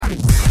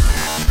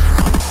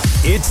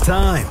It's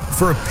time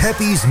for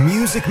Peppy's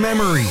Music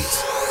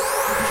Memories.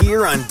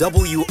 Here on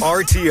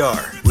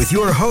WRTR with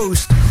your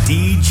host,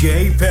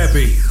 DJ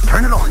Peppy.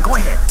 Turn it on, go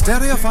ahead.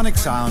 Stereophonic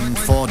sound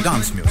for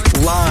dance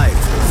music.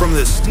 Live from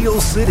the Steel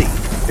City,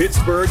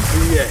 Pittsburgh,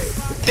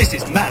 PA. This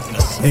is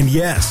madness. And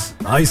yes,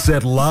 I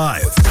said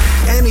live.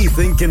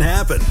 Anything can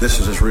happen.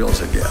 This is as real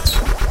as it gets.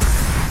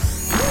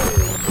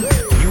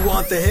 You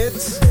want the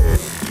hits?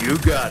 You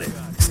got it.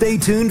 Stay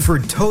tuned for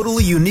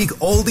totally unique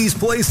oldies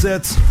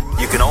playsets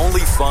you can only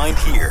find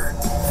here.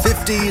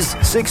 50s,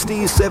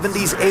 60s,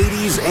 70s,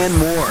 80s, and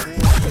more.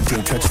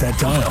 Don't touch that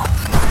dial.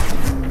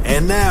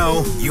 And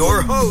now,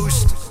 your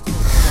host,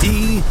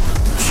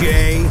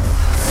 DJ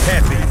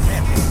Peppy.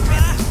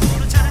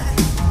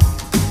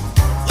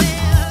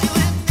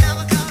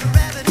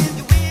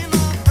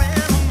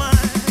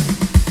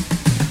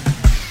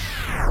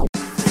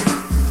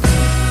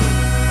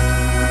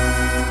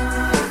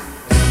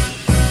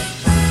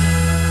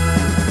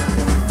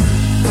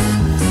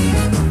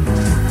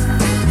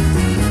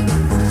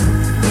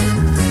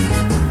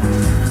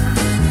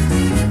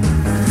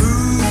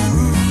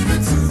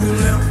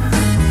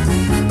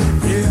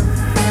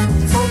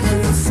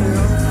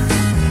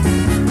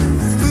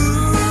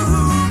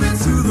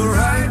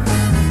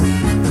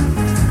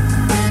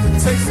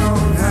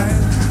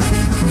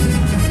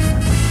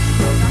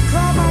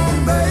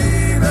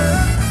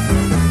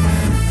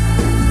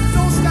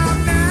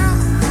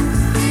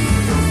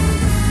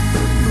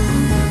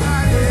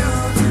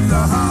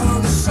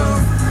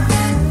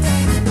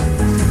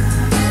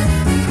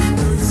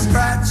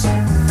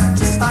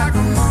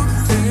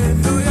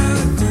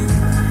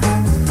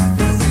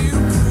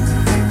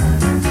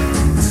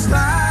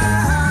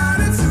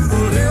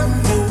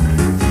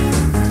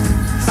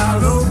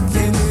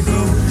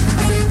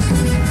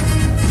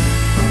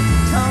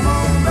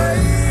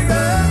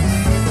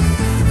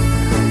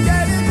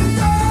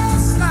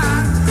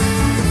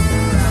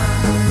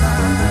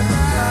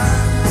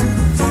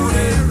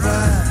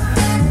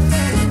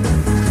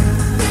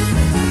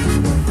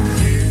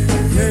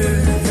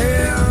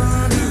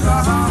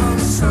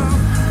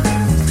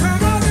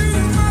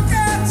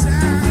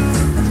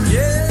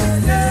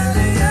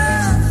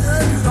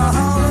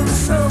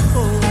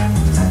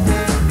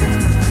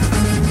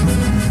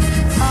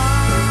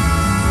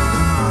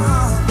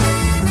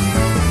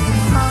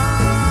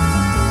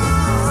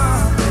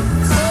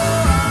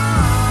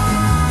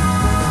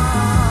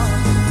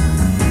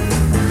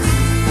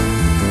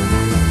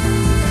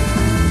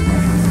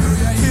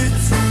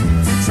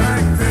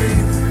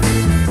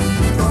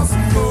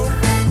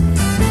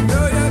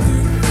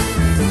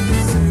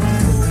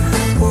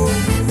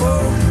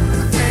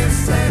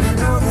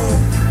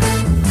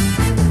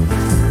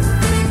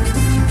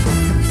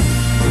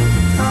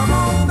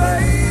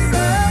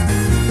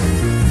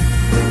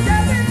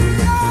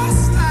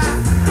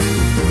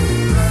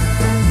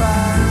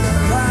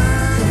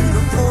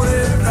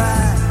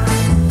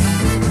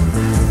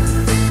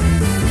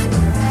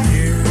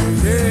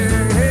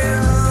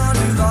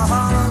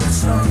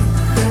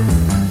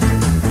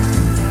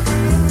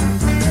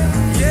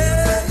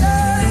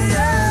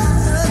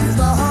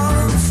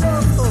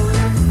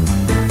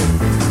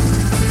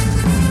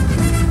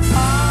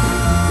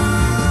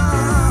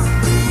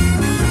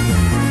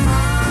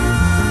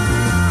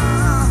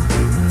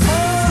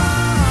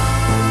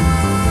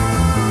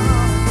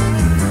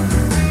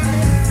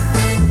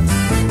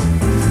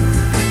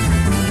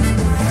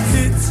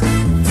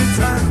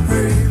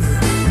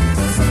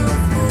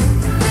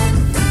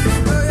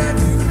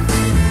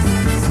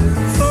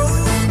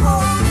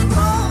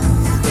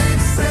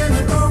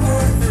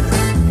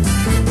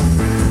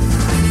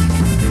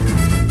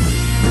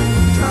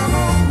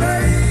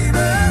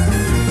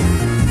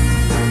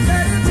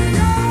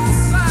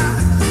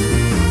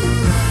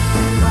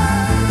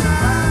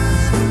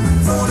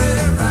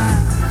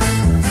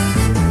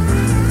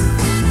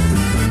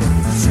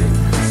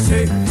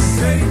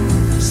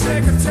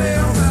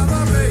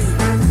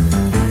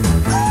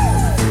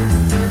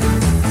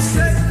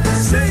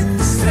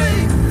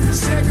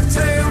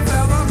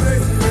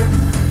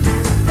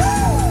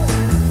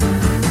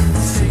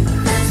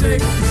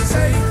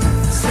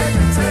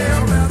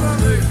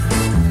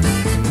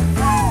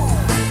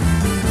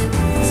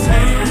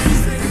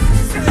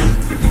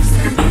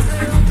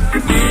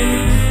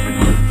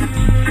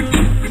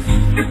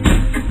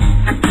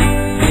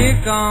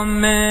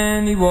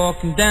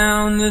 Walking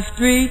down the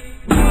street,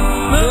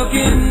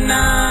 looking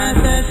nice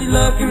and she's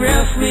looking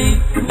real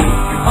sweet.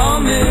 Oh,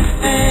 Miss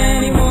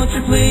Annie, won't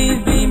you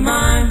please be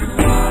mine?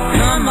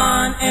 Come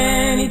on,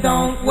 Annie,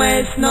 don't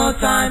waste no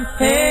time.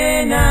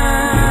 Hey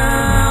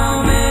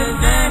now,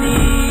 Miss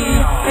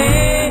Annie.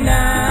 Hey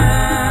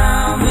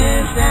now,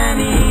 Miss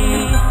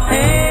Annie.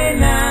 Hey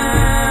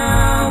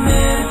now,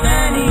 Miss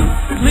Annie,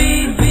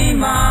 please be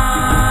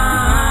mine.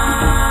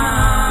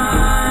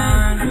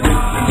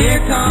 Here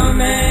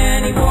come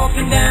Annie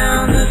walking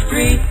down the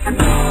street,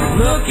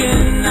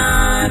 looking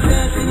nice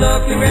and she's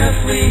looking real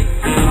sweet.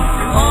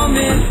 Oh,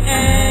 Miss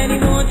Annie,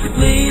 won't you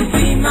please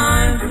be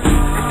mine?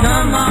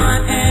 Come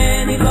on,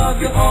 Annie,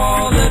 love you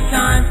all the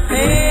time.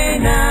 Hey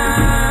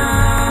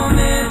now.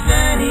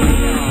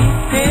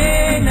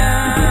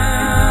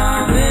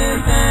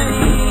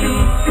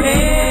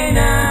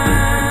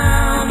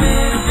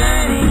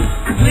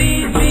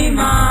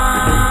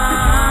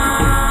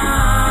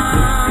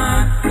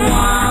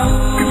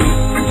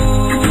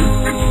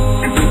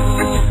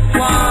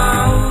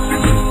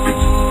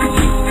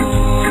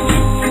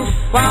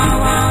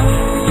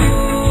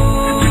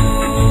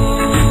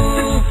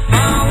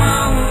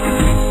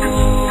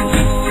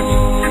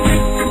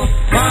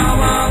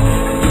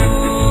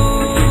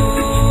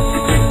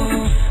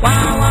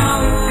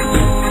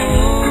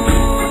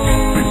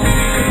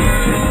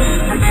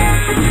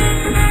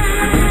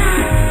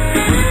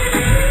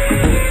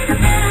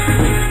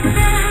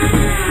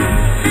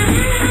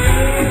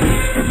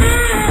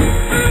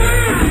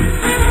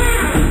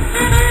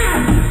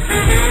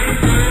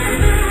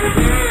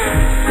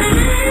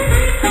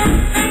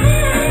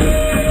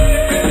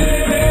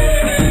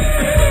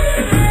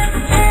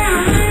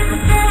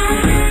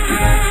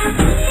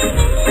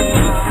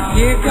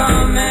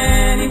 come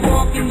Annie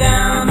walking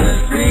down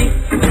the street,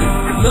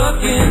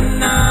 looking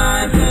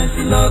nice and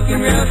she's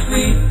looking real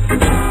sweet.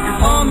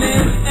 Oh,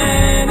 Miss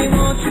Annie,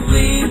 won't you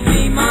please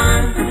be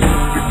mine?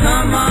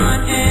 Come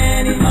on,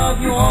 Annie,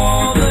 love you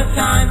all the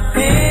time.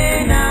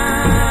 Hey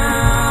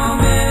now,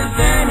 Miss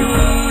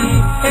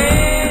Annie.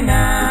 Hey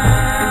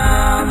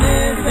now,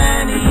 Miss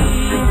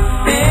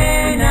Annie.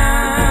 Hey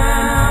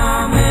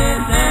now,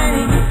 Miss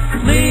Annie,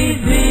 please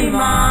be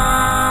mine.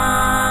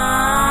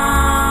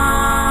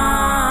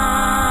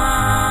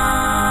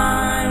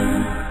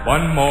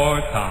 One more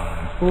time.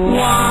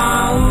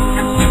 Wow.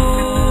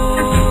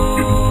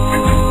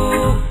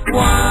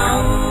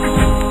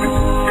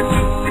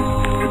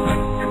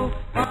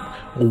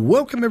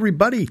 Welcome,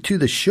 everybody, to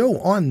the show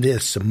on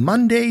this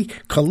Monday,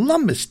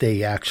 Columbus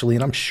Day, actually,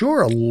 and I'm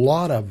sure a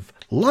lot of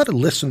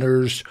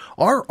listeners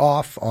are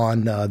off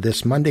on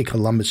this Monday,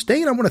 Columbus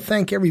Day, and I want to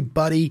thank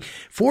everybody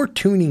for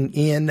tuning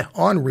in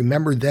on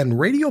Remember Then,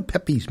 Radio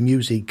Pepe's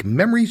Music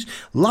Memories,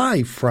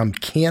 live from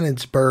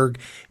Canonsburg,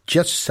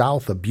 just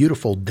south of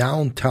beautiful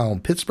downtown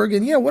Pittsburgh,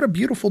 and yeah, what a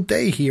beautiful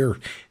day here.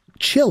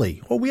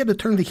 Chilly. Well, we had to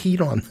turn the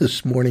heat on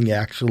this morning,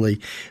 actually,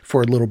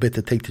 for a little bit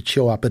to take the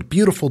chill out. But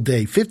beautiful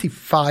day,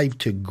 55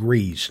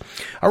 degrees.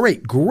 All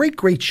right,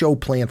 great show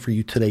planned for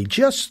you today,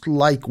 just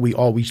like we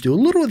always do. A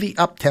little of the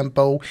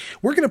up-tempo.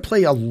 We're going to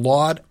play a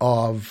lot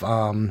of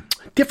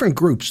different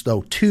groups,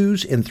 though,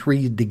 2s and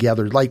 3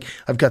 together. Like,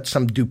 I've got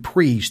some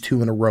Duprees,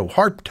 2 in a row,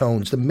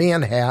 Harptones, the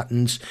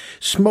Manhattans,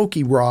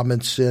 Smokey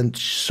Robinson,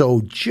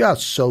 so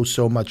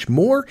much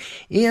more.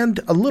 And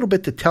a little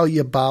bit to tell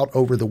you about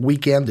over the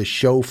weekend, the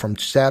show from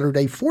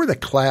Saturday for the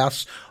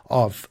class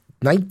of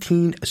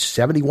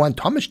 1971,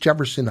 Thomas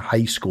Jefferson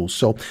High School.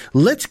 So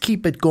let's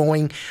keep it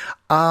going.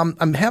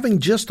 I'm having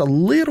just a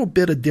little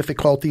bit of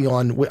difficulty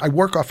I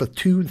work off of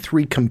 2 and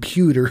 3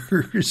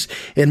 computers,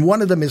 and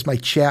one of them is my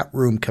chat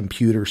room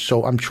computer.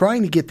 So I'm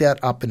trying to get that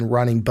up and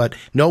running, but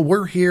no,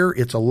 we're here.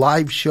 It's a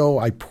live show,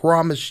 I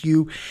promise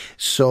you.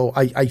 So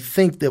I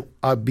think that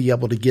I'll be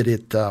able to get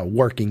it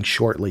working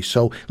shortly.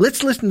 So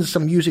let's listen to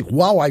some music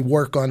while I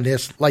work on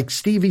this. Like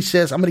Stevie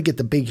says, I'm going to get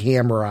the big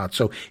hammer out.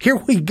 So here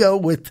we go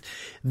with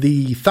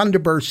the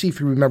Thunderbird. See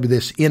if you remember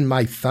this, In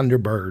My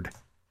Thunderbird.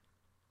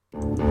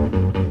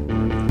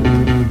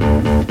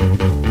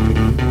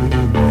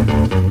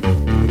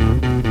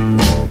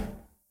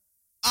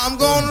 I'm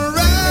gonna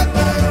ride,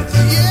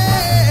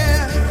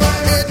 yeah,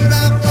 in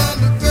my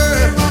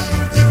Thunderbird.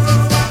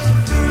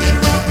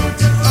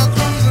 I'll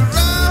cruise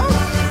around,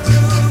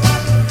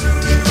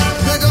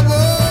 pick up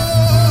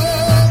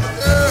old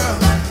girl.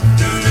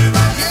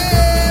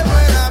 Yeah,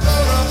 when I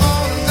motor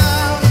on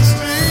down the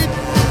street,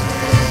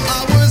 I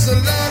whistle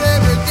at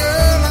every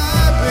girl I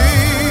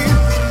meet.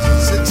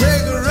 So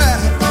take a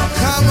ride,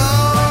 come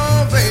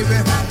on, baby,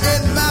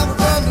 in my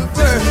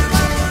Thunderbird.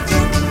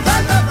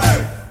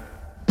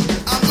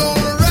 I'm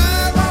gonna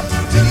ride,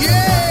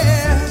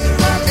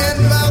 yeah, in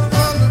my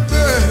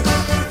Thunderbird.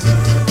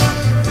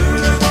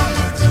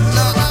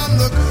 Now I'm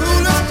the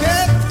coolest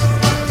cat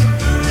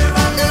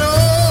in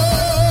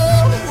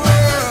all the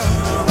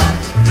world.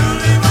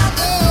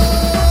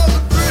 All the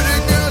pretty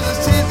girls that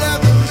chase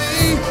after me,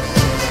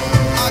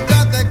 I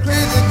got that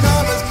crazy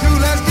car as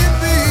cool as can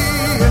be.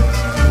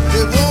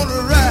 They wanna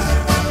ride,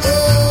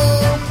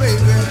 oh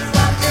baby,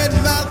 in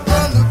my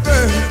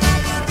Thunderbird.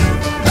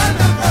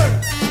 Thunderbird.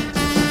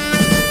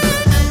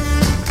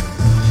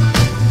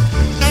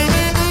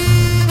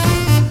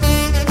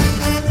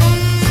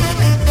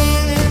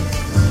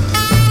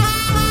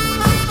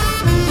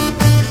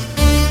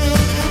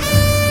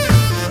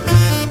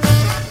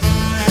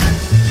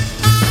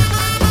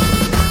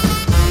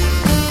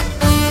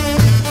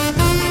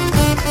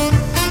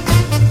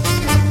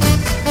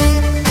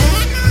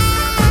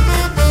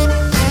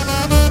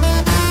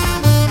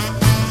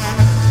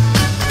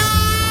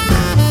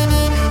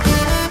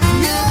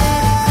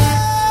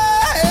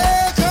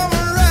 Yeah, come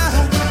and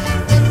ride,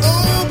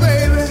 oh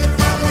baby,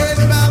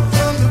 in my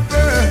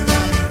Thunderbird.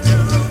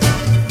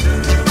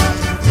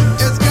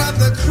 It's got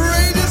the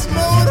craziest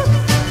motor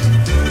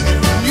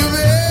you've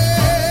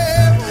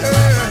ever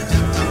heard.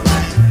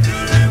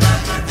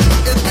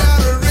 It's got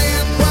a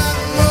real quiet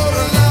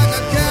motor like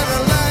a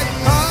Cadillac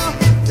car.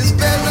 It's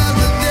better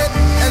than it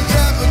and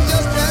travel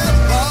just as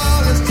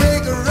far. Let's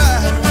take a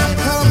ride,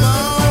 come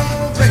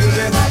on,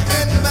 baby,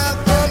 in my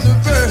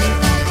Thunderbird.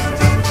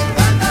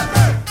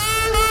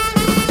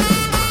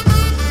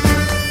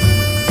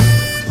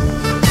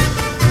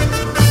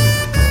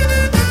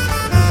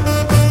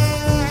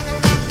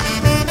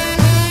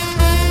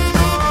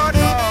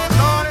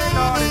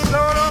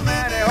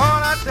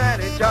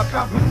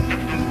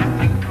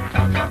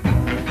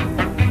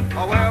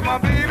 Well, my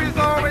baby's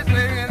always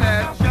singing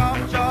that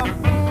chop, chop,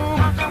 boom.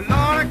 Lord,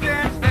 I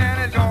can't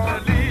stand it,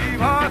 gonna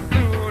leave her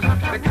soon.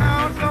 The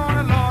count's on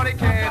the Lord, he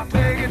can't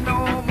take it no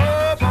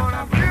more. But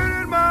I'm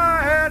feeling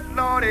my head,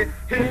 Lordy,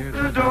 hit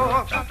the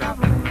door.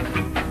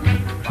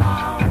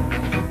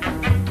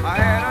 I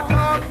had a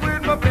talk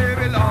with my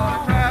baby,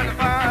 Lord, tried to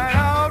find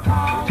out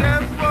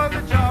just what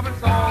the job and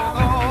song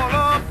was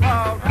all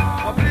about.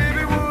 My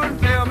baby wouldn't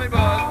tell me,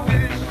 but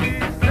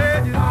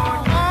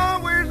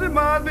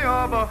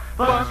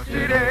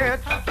busted it.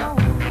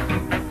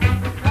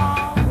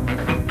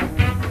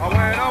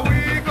 When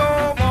we go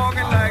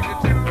walking like the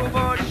two of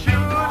us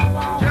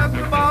should, just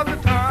about the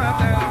time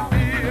that I'm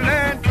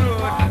feeling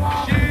good.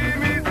 She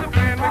meets a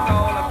friend we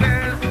call a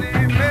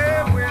Bessie May.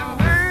 When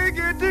they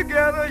get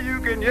together, you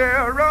can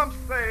hear 'em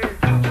say.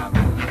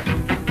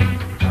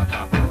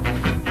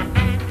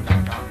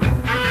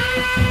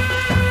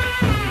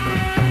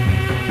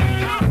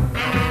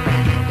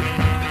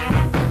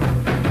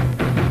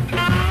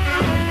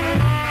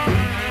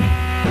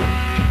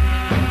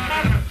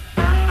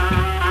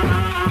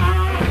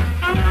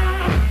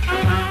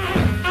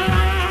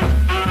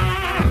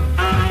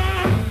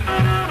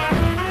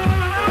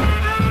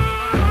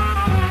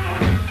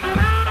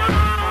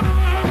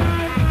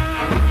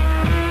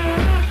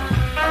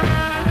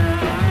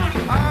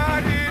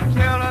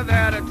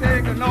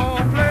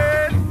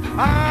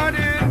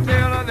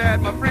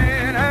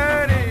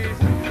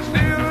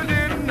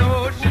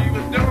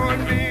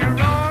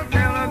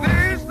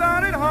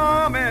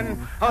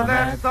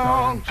 That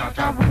song,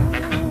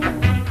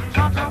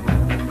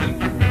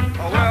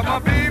 well, my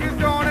baby's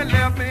gone and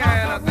left me,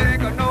 and I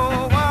think I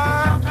know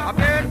why. I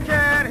bet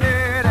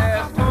Cathead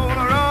has told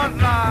her a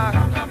lie.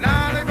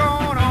 Now they're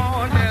going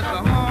on just a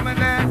humming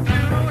that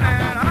tune,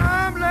 and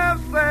I'm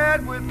left sad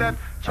with that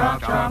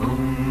cha-cha-boom.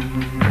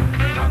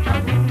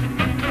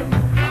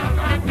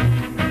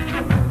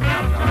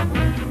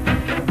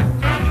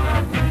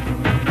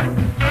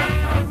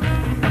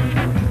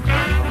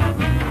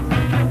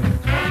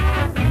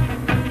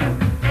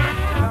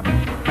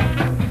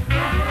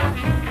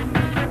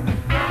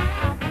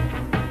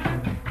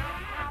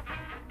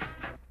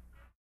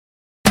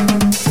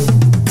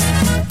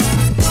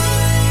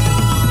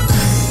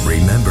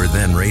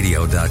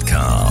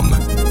 RememberThenRadio.com.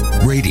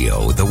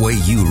 Radio the way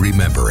you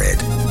remember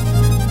it.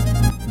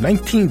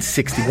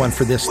 1961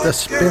 for this, The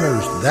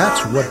Spinners.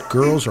 That's what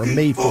girls are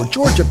made for.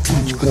 Georgia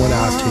Peach going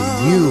out to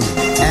you.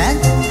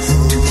 And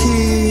to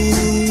kiss,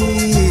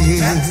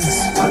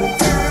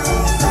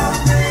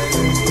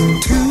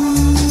 to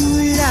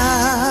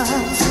love,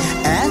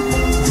 and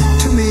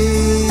to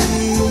miss.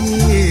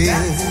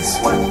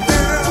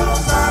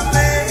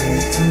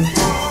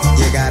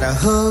 You gotta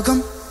hug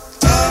 'em,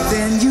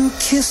 then you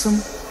kiss 'em.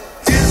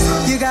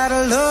 You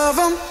gotta love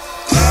 'em,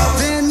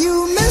 then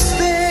you miss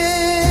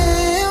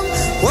them.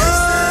 Whoa.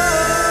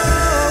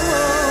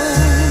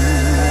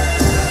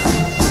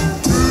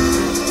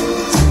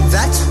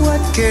 That's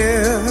what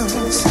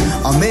girls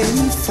are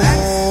made for.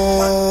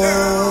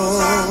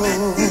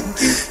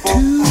 To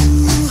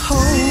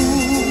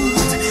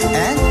hold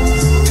and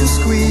to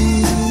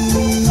squeeze.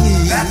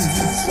 That's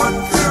what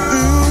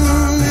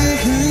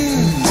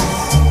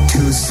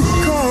to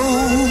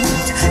scold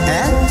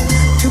and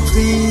to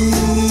please.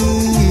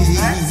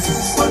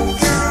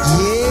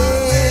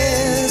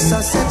 Yes,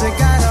 I said you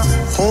gotta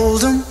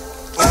hold 'em,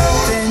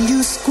 then you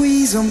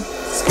squeeze 'em.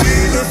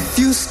 If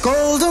you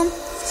scold 'em,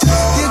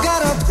 you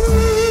gotta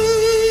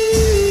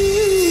please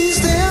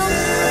them.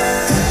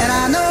 And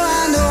I know,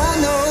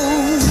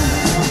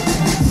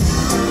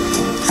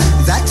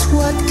 that's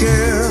what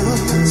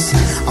girls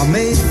are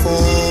made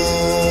for.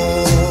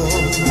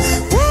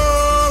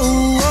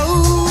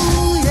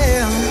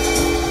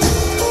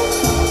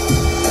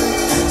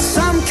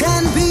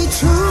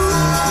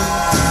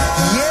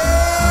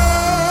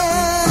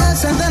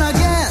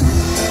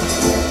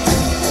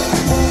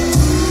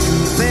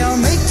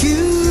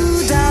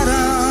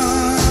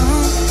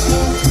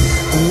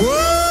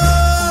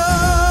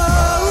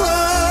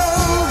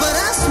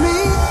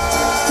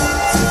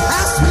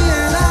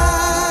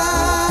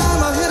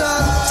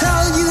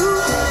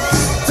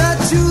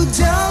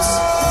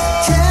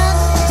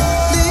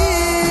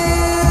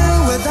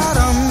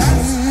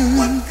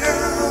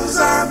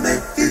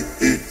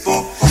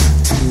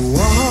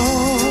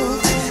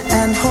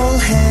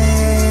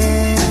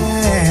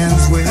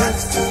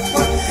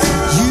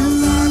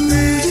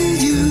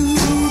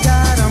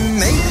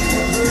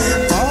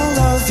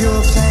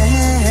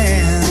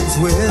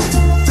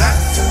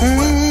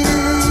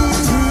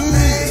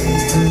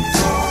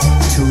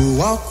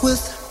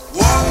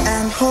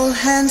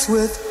 Hands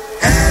with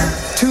and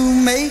to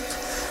make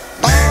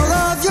all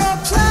of your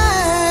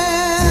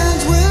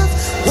plans with.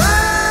 Wow,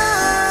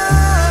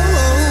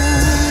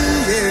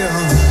 yeah.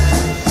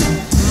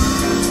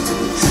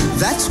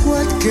 That's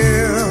what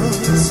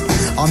girls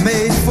are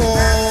made for.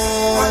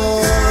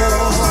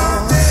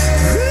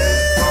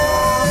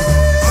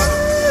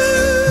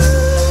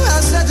 I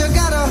said you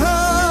gotta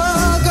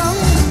hug 'em,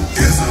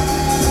 kiss 'em.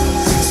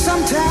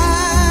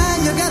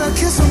 Sometimes you gotta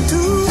kiss 'em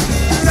too.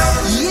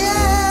 Yeah.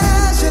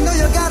 You know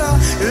you gotta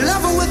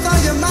love 'em with all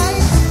your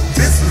might.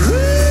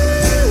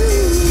 Ooh,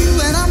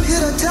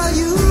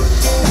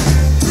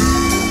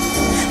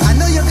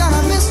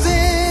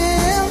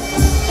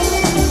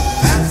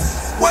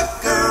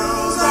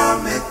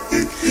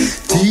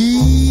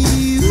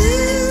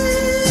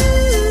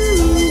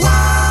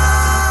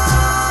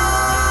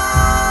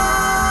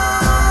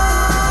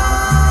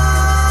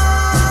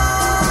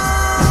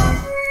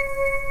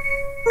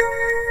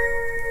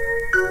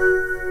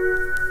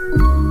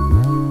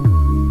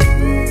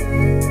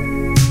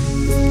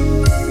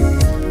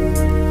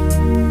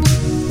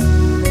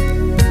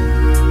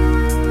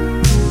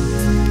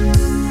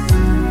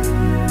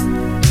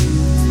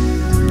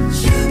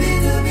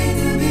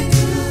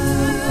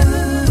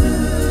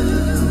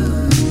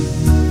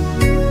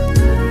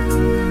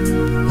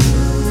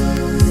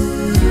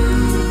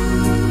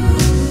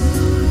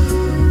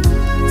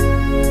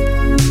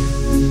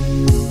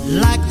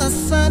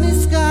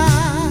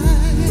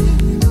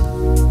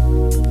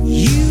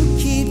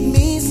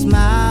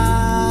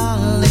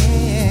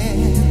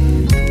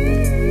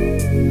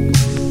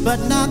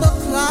 now the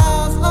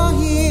clouds are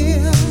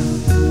here.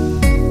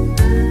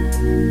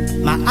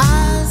 My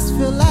eyes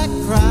feel like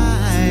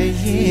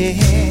crying.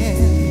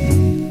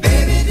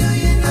 Baby, do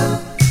you know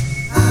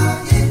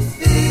how it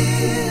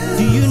feels?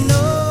 Do you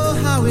know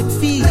how it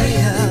feels?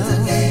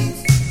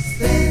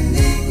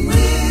 Spinning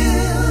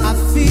wheel. I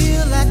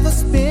feel like a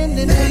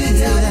spinning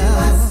wheel.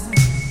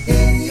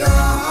 In your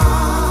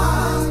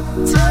heart,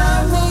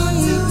 tell me.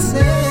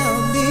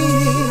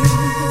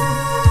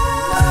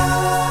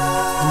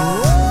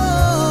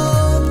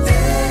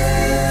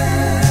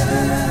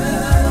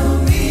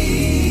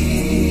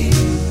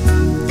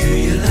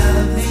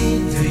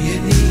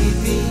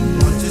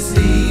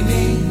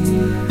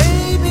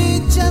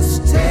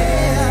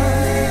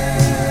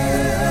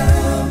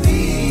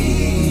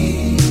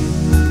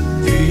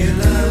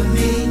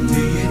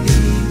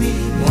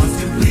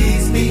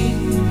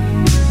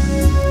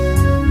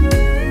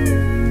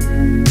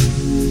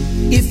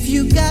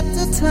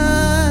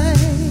 Time,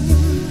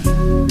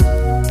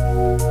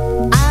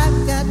 I've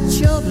got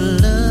your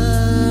loving.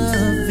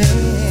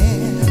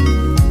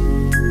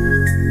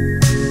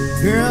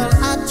 Girl,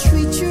 I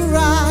treat you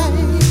right.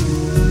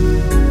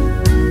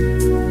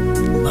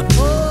 But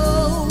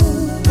oh,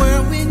 where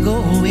are we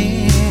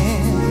going?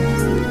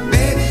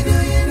 Baby, do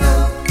you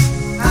know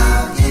how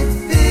it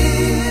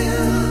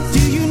feels?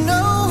 Do you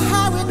know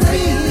how it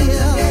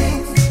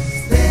feels?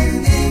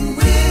 Spinning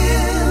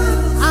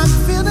wheels. I'm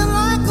feeling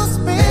like a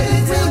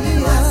spinning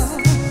wheel.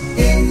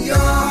 In your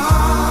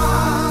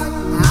heart,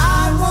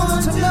 I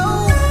want to know.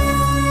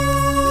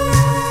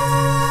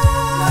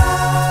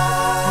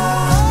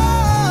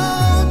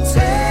 Oh,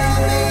 tell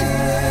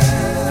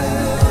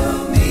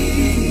me,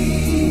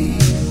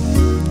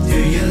 do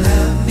you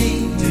love me?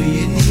 Do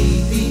you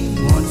need me?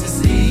 Want to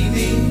see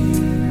me?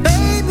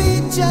 Baby,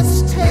 just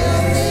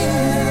tell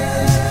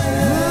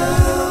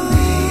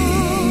me.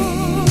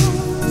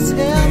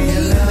 Tell me, baby.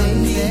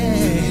 Do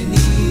you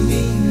need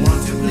me?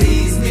 Want to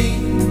please me?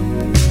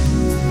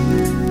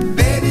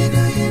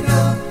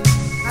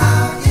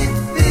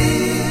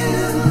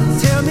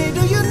 Tell me,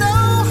 do you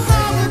know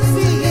how it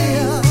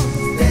feels?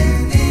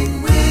 Spinning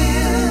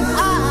wheel.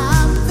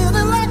 I'm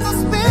feeling like a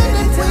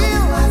spinning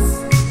wheel.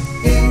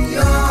 In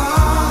your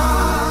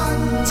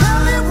heart. Tell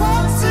me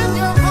what's in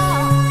your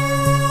heart.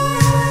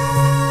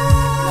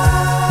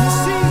 You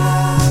see,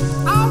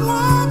 I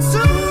want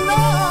to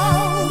know.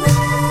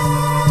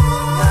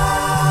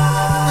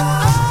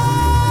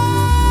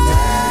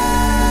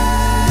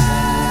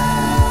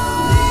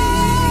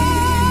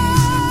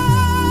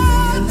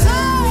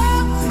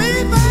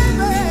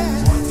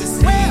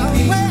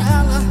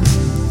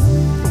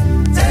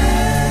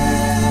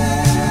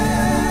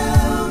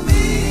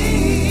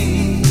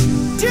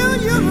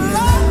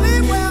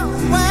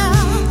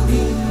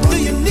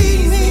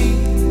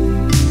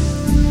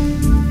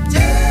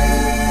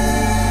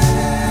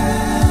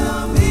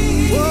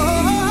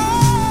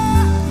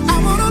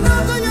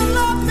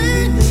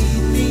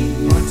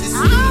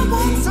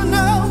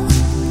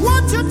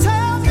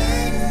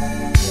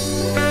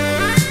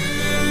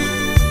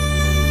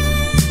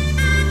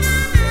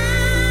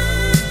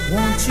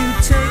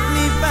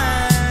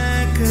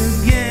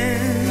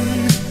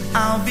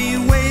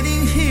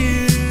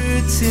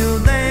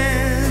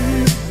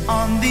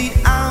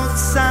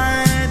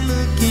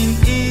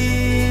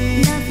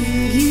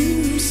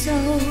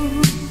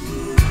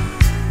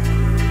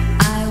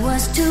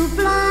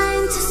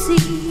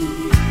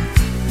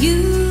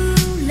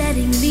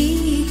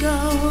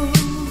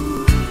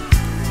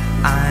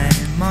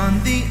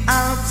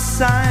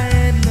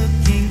 Outside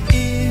looking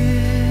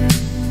in,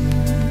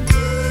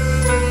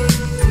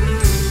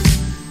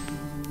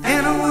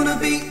 and I wanna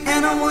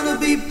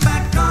be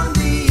back on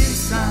the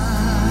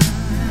inside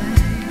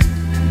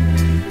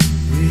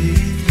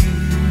with you.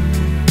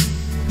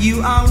 You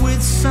are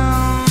with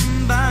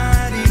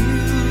somebody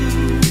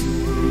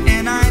new,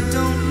 and I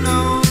don't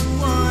know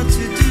what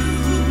to do,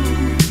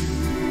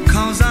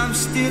 'cause I'm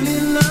still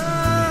in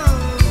love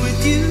with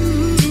you.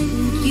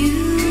 Didn't you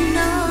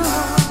know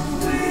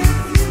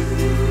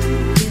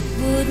it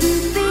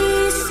wouldn't be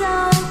so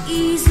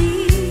easy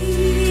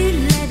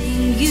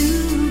letting you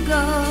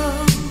go?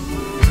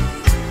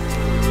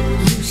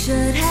 You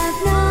should have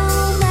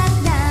known that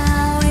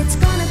now it's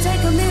gonna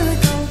take a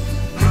miracle.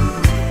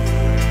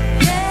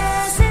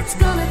 Yes, it's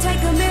gonna take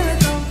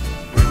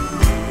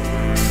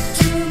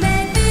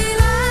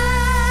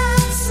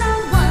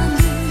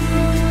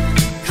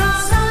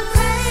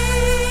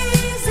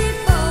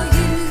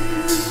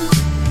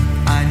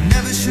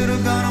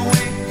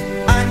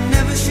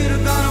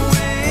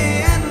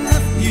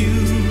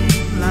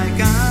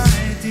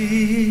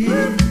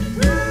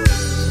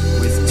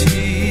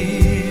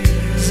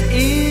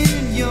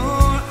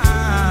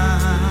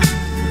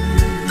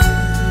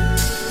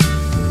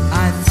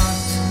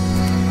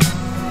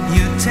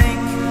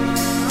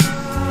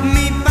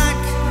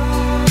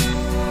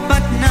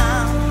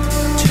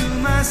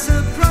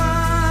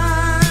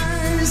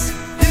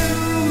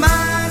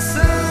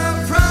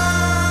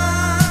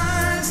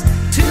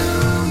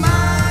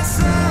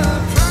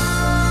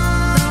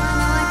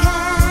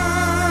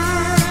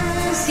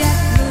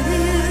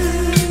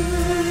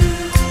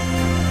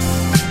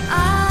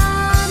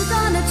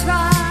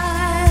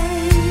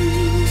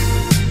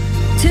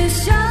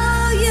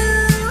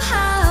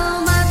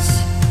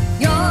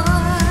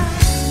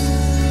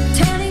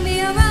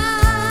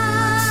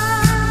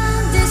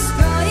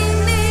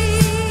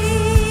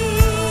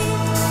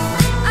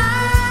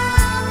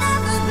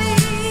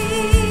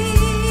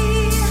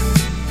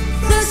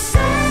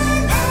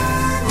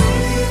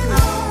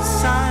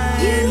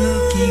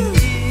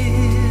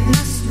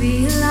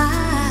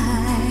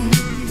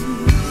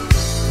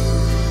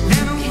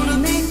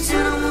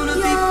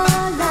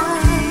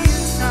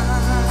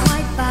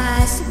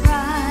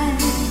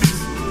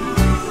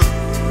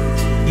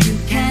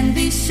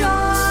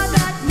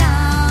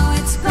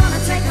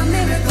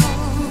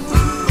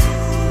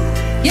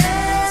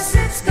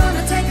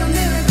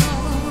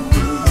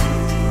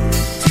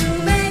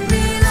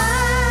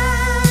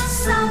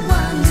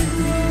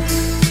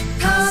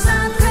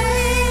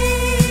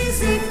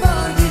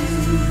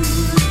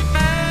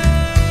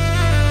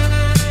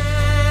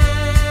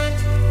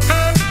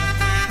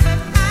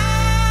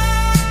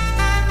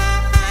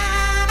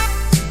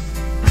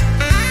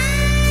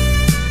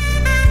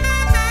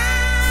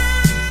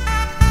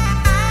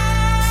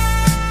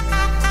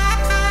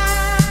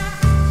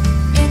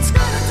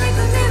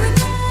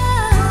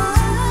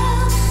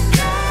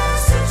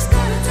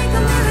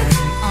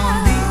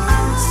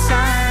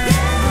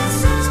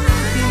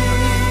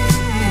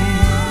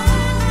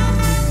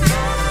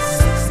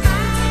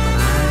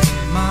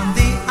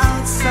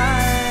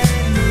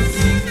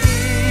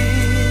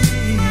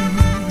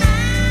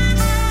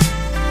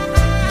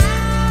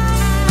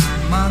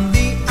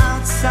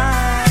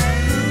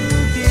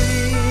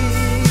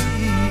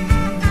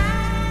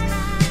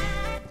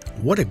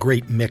What a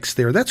great mix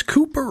there. That's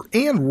Cooper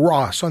and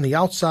Ross on the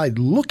outside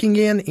looking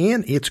in,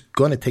 and it's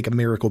going to take a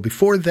miracle.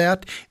 Before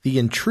that, The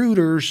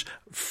Intruders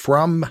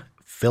from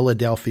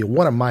Philadelphia,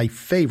 one of my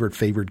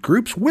favorite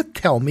groups, with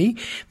Tell Me,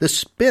 The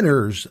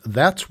Spinners,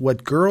 That's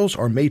What Girls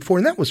Are Made For,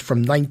 and that was from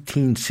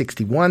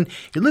 1961.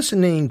 You're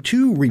listening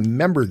to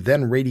Remember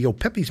Then Radio,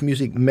 Pepe's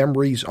Music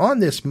Memories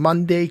on this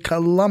Monday,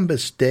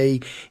 Columbus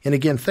Day. And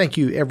again, thank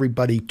you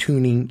everybody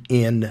tuning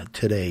in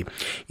today.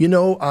 You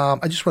know,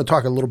 I just want to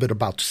talk a little bit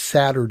about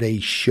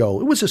Saturday's show.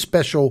 It was a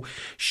special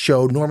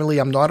show. Normally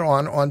I'm not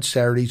on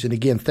Saturdays. And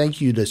again, thank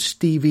you to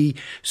Stevie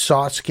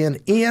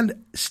Soskin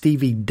and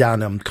Stevie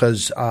Dunham,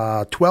 because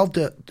 12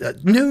 to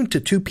noon to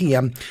 2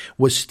 p.m.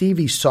 was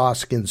Stevie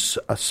Soskin's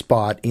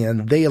spot,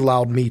 and they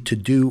allowed me to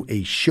do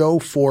a show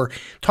for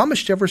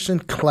Thomas Jefferson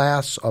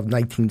class of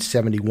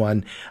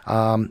 1971.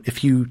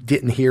 If you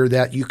didn't hear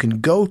that, you can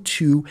go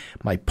to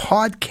my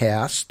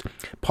podcast,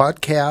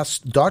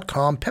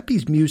 podcast.com,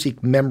 Pepe's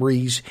Music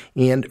Memories,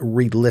 and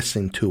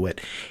re-listen to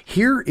it.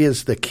 Here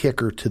is the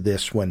kicker to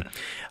this one.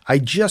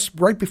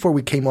 Right before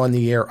we came on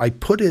the air, I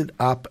put it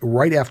up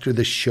right after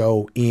the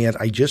show, and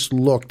I just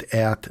looked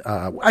at,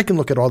 I can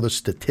look at all the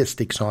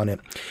statistics on it.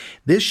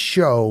 This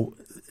show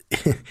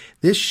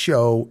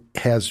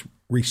has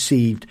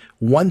received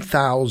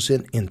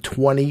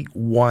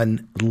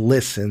 1,021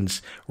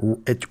 listens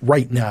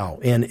right now,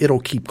 and it'll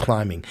keep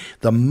climbing.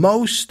 The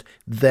most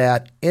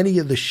that any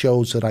of the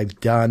shows that I've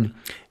done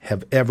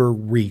have ever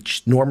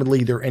reached.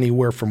 Normally, they're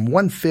anywhere from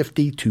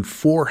 150 to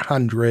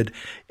 400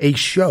 a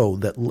show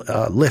that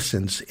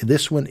listens.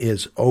 This one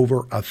is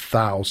over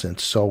 1,000.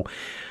 So,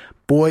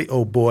 boy,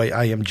 oh boy,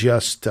 I am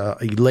just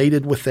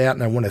elated with that,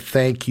 and I want to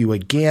thank you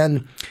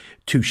again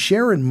to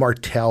Sharon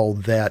Martell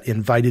that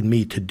invited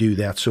me to do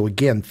that. So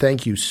again,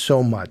 thank you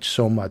so much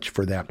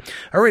for that.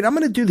 All right, I'm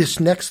going to do this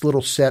next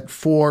little set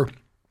for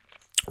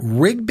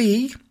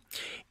Rigby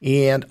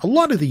and a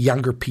lot of the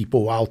younger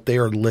people out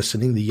there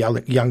listening,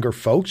 the younger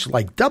folks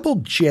like Double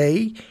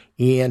J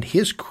and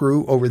his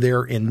crew over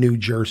there in New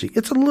Jersey.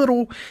 It's a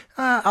little,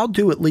 I'll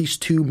do at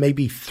least 2,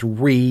 maybe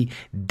 3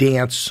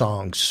 dance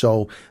songs.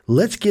 So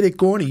let's get it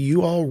going. Are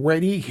you all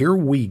ready? Here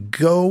we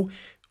go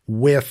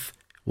with,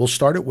 we'll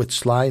start it with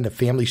Sly and the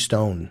Family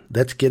Stone.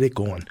 Let's get it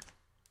going.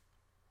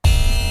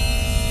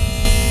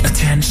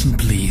 Attention,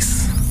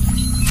 please.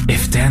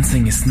 If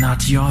dancing is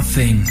not your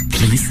thing,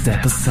 please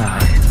step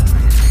aside.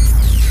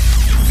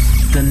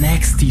 The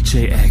next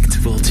DJ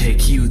act will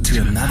take you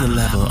to another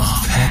level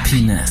of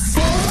happiness.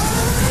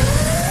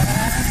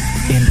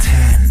 In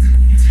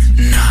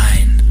 10,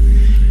 9,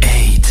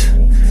 8,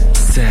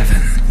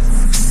 7,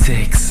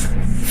 6,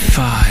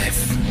 5,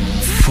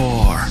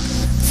 4,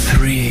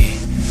 3,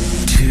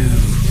 2,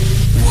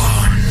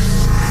 1.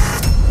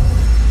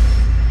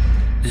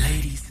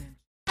 Ladies and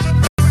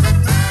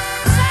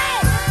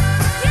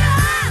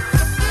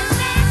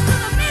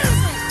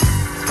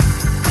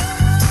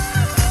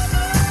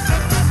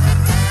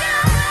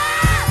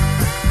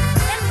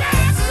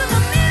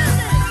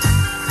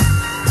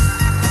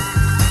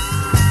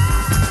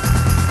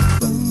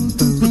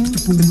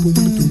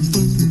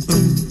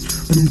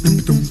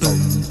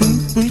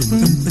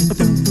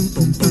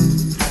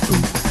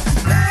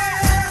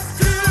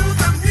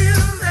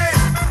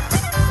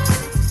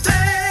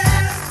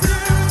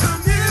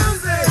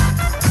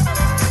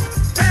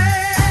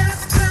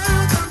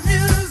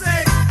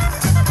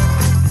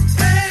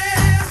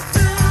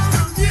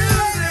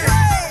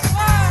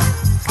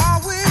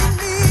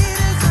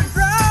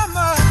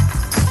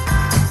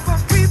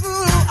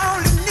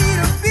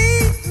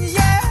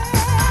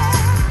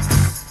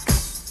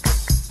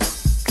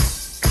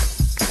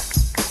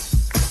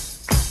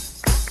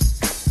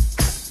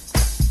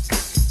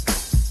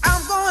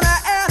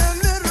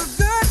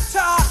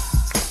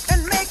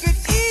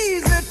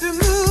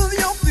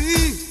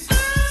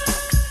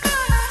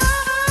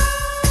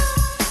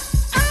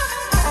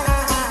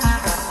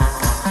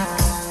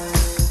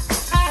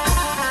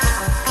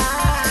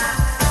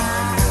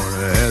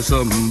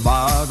some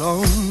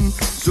bottom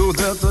so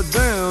that the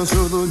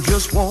dancer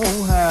just won't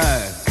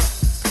hide.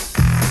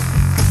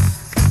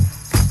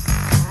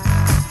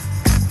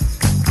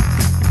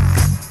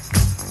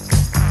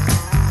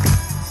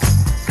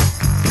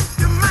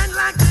 You might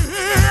like to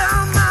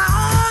hear my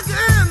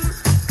organ.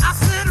 I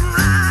sit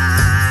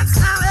right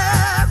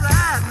solid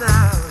right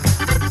now.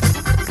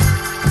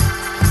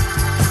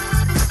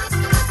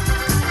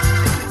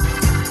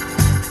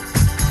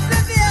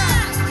 Cynthia,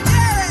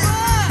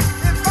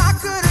 yeah, if I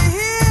could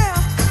hear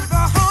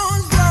the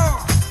horns blow,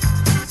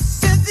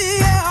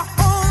 Cynthia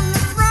on the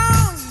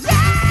throne.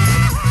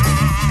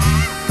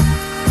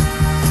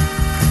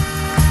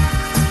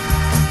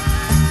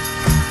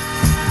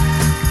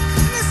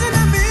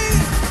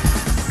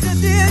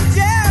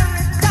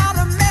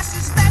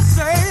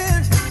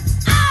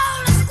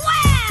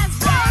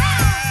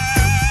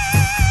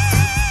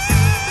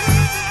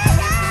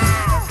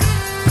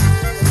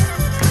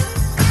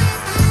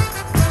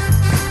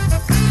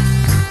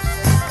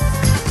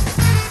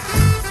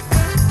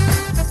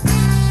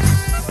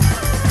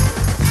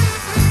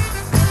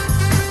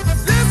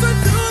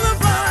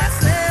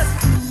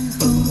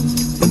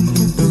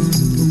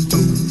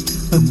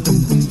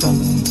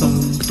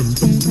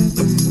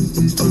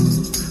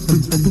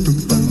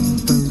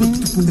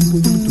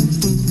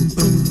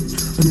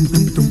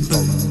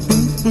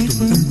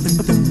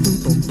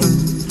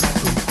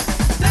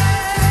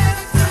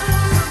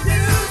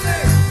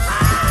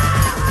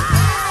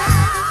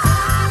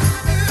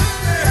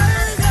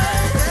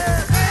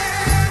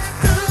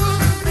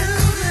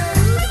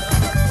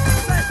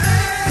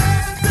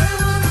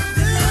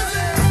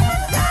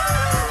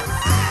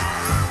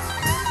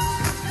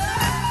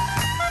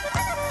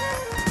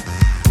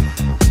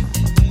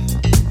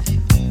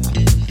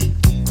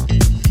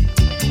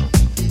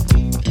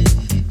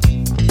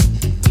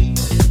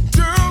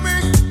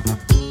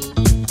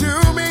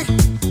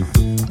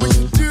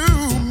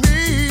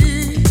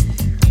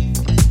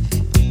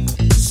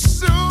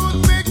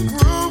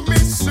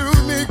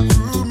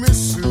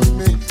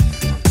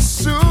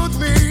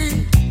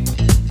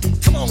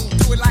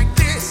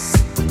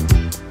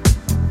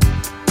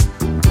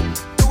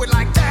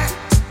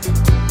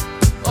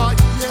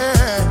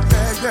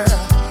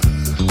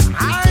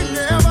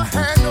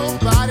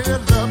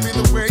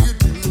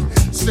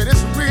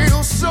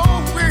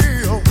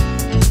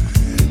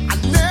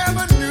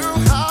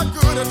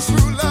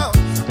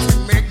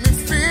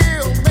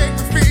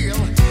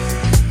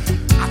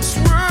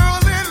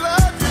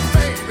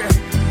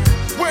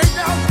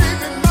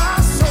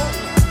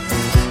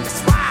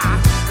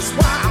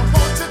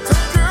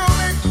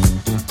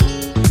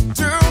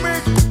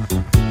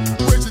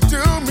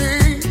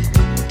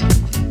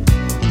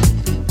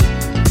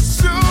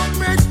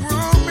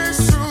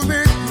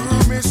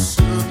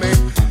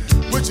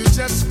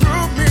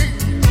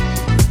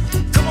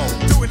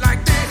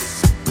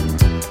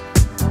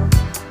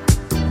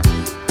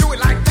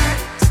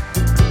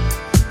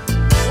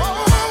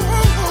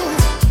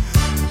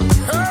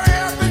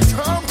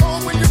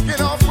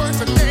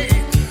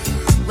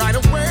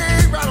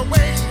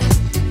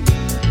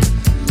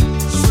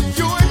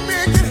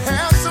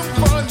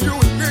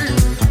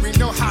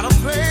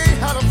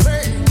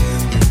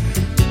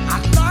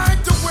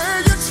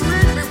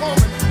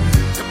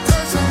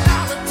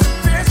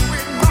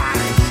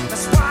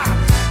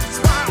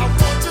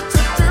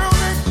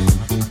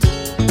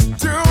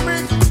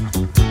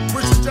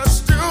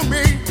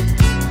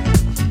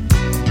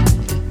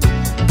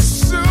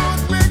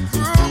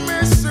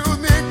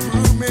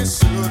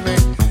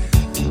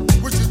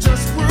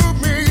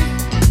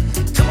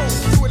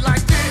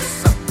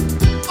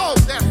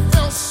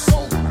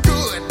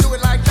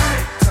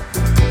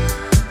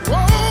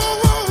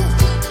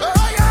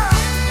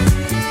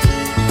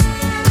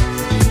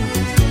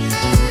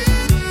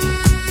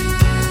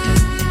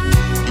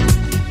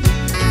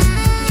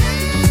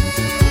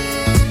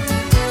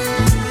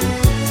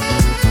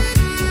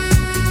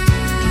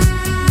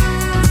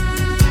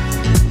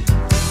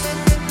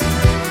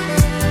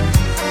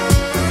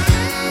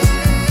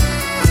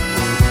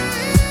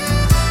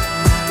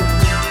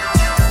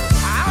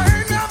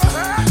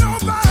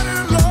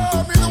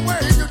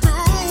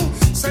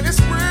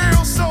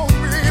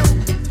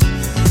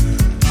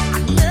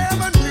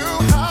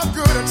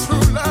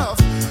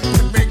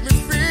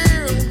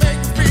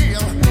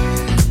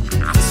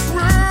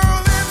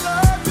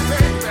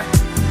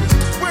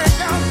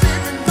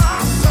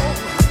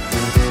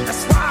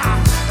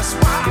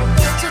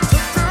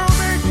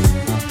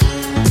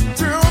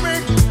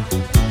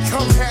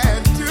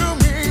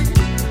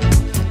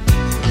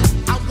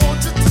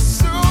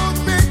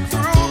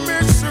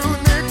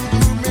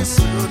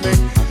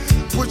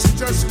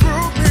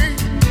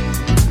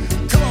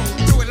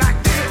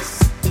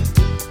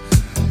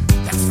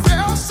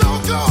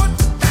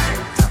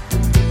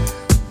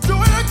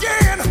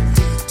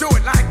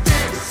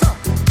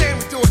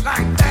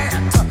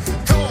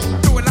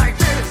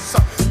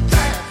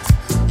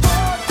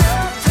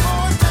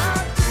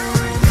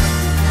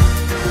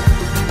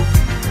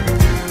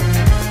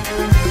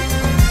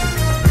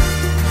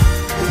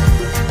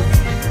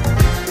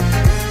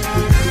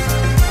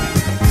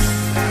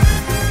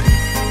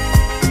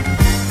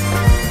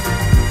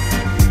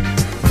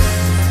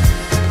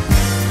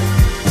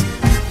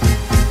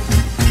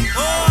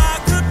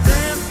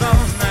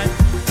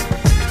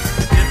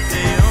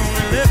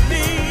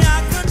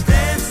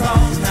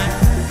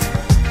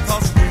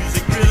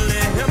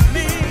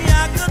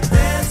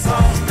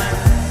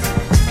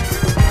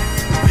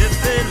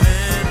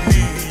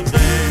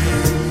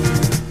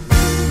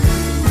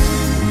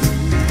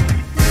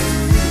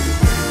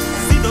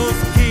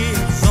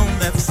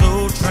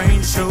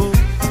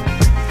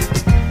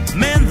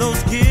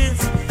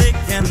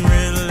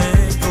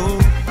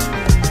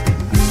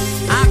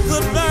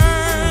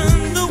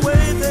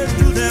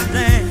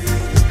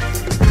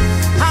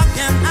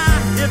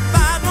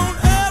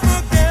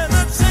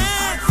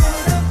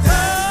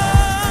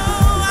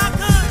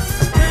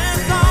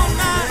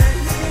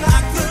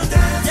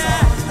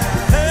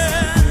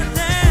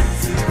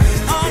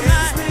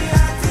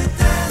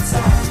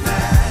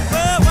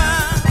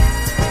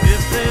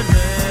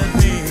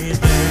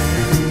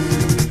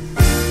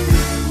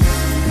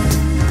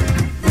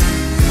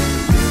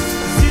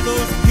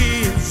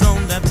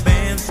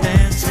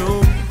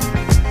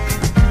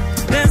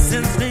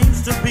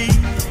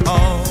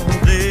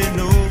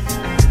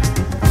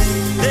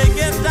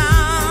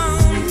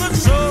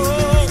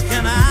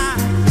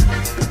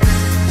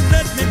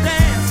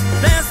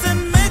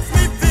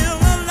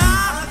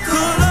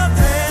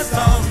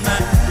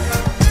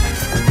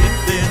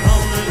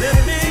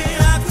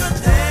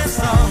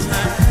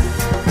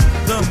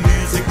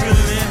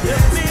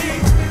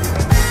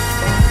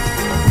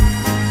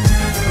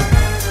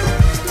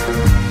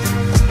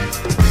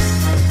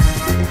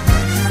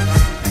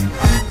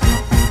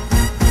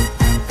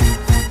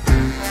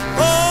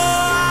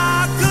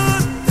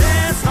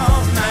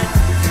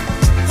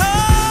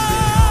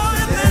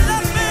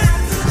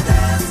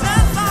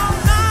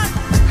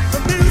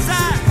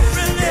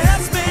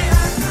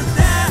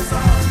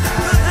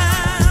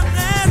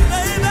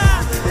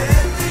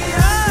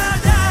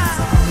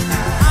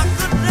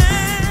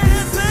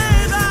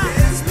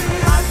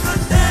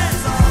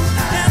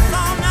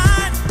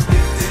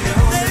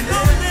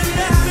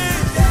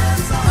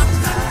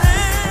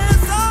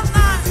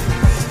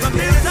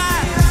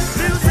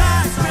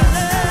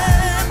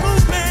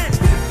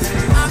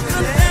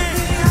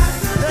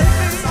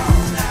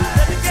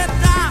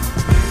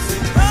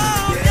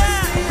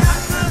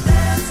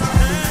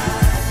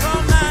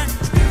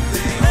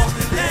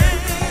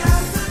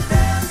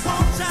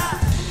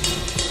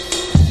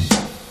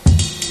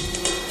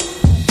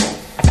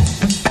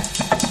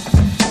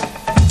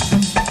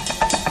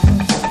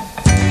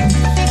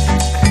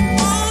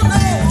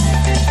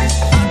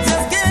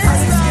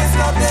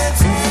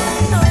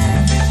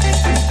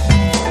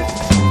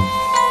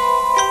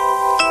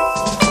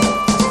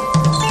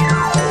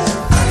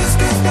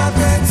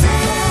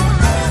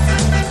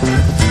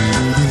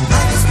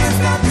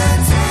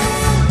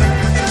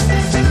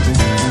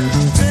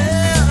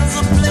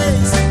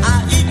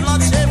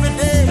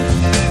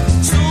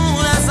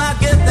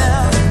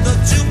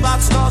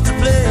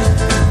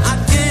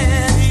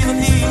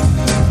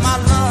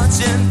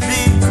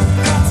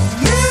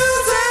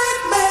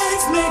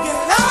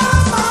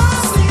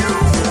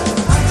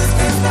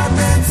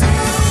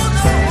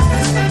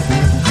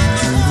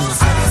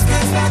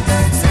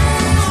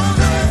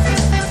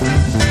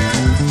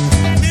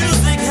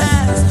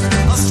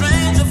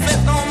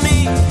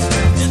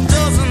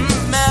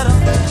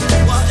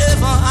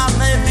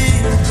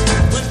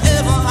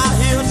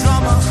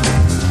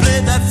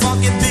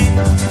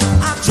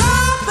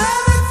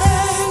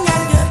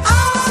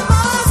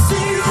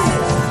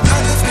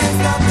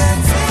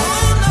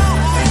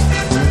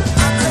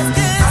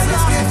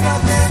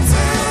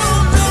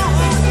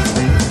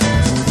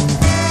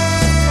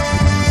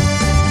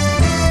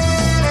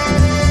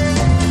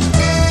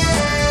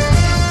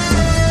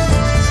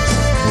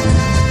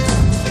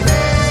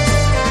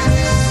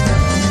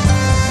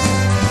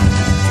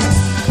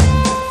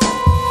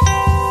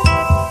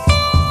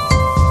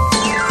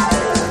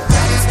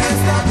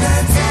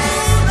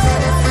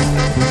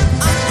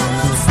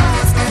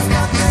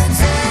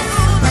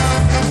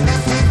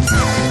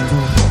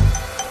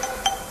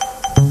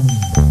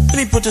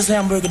 put this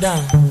hamburger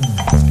down.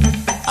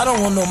 I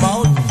don't want no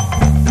more.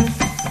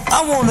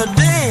 I wanna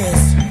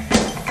dance.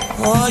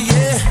 Oh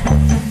yeah.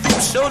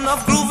 I'm sure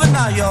enough grooving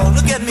now, y'all.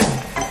 Look at me.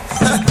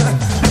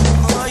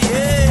 Oh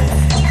yeah.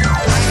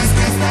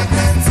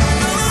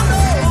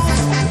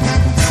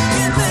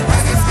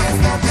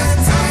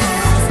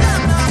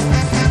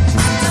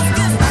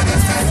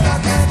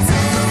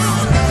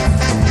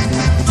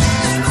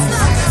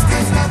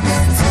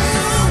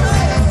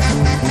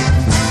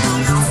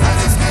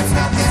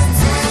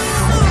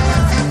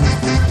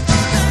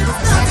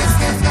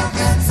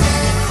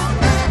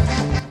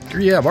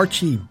 You have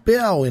Archie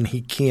Bell and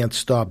He Can't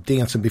Stop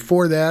Dancing.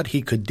 Before that,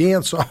 He Could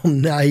Dance All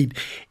Night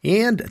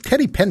and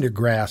Teddy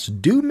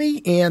Pendergrass, Do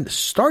Me, and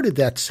started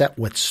that set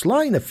with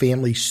Sly and the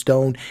Family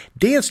Stone,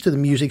 Dance to the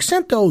Music.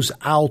 Sent those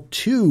out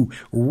to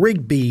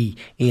Rigby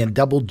and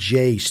Double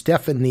J,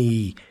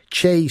 Stephanie,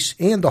 Chase,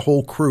 and the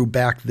whole crew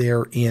back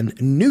there in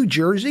New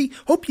Jersey.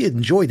 Hope you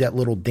enjoyed that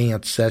little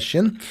dance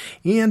session.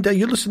 And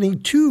you're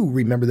listening to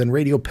Remember Then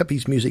Radio,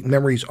 Pepe's Music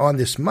Memories on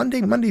this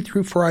Monday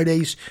through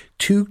Fridays,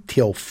 2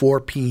 till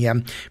 4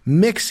 p.m.,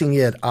 mixing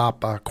it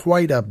up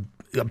quite a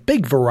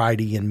big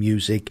variety in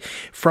music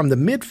from the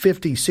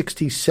mid-50s,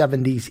 60s,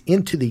 70s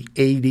into the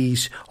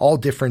 80s, all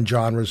different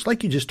genres.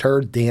 Like you just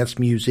heard, dance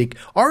music,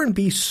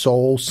 R&B,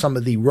 soul, some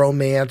of the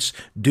romance,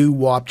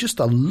 doo-wop, just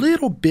a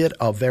little bit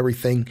of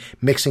everything,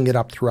 mixing it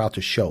up throughout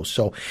the show.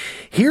 So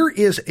here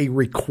is a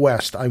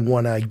request I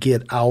want to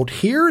get out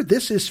here.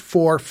 This is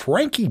for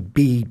Frankie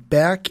B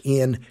back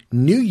in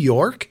New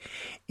York.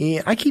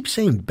 And I keep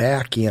saying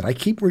back in. I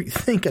keep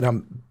thinking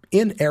I'm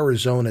in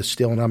Arizona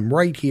still, and I'm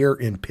right here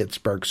in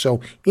Pittsburgh.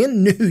 So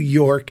in New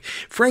York,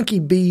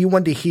 Frankie B, you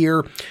wanted to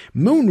hear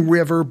Moon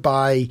River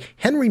by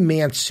Henry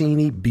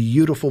Mancini,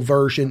 beautiful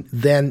version,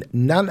 then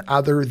none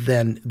other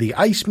than the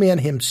Iceman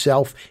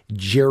himself,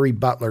 Jerry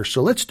Butler.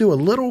 So let's do a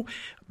little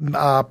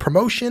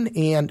promotion,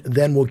 and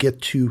then we'll get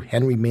to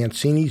Henry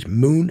Mancini's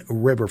Moon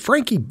River.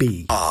 Frankie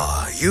B.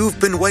 You've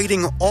been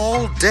waiting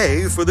all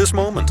day for this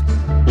moment.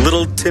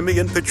 Little Timmy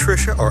and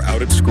Patricia are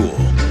out at school.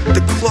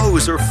 The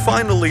clothes are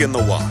finally in the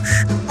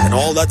wash, and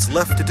all that's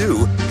left to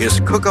do is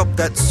cook up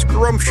that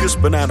scrumptious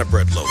banana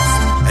bread loaf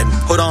and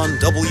put on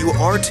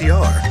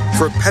WRTR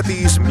for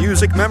Pepe's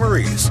Music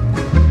Memories.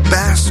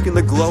 Bask in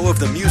the glow of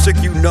the music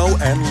you know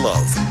and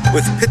love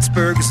with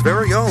Pittsburgh's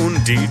very own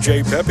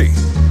DJ Pepe.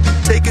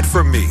 Take it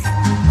from me.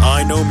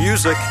 I know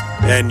music,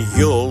 and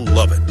you'll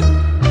love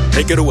it.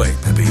 Take it away,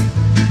 Pepe.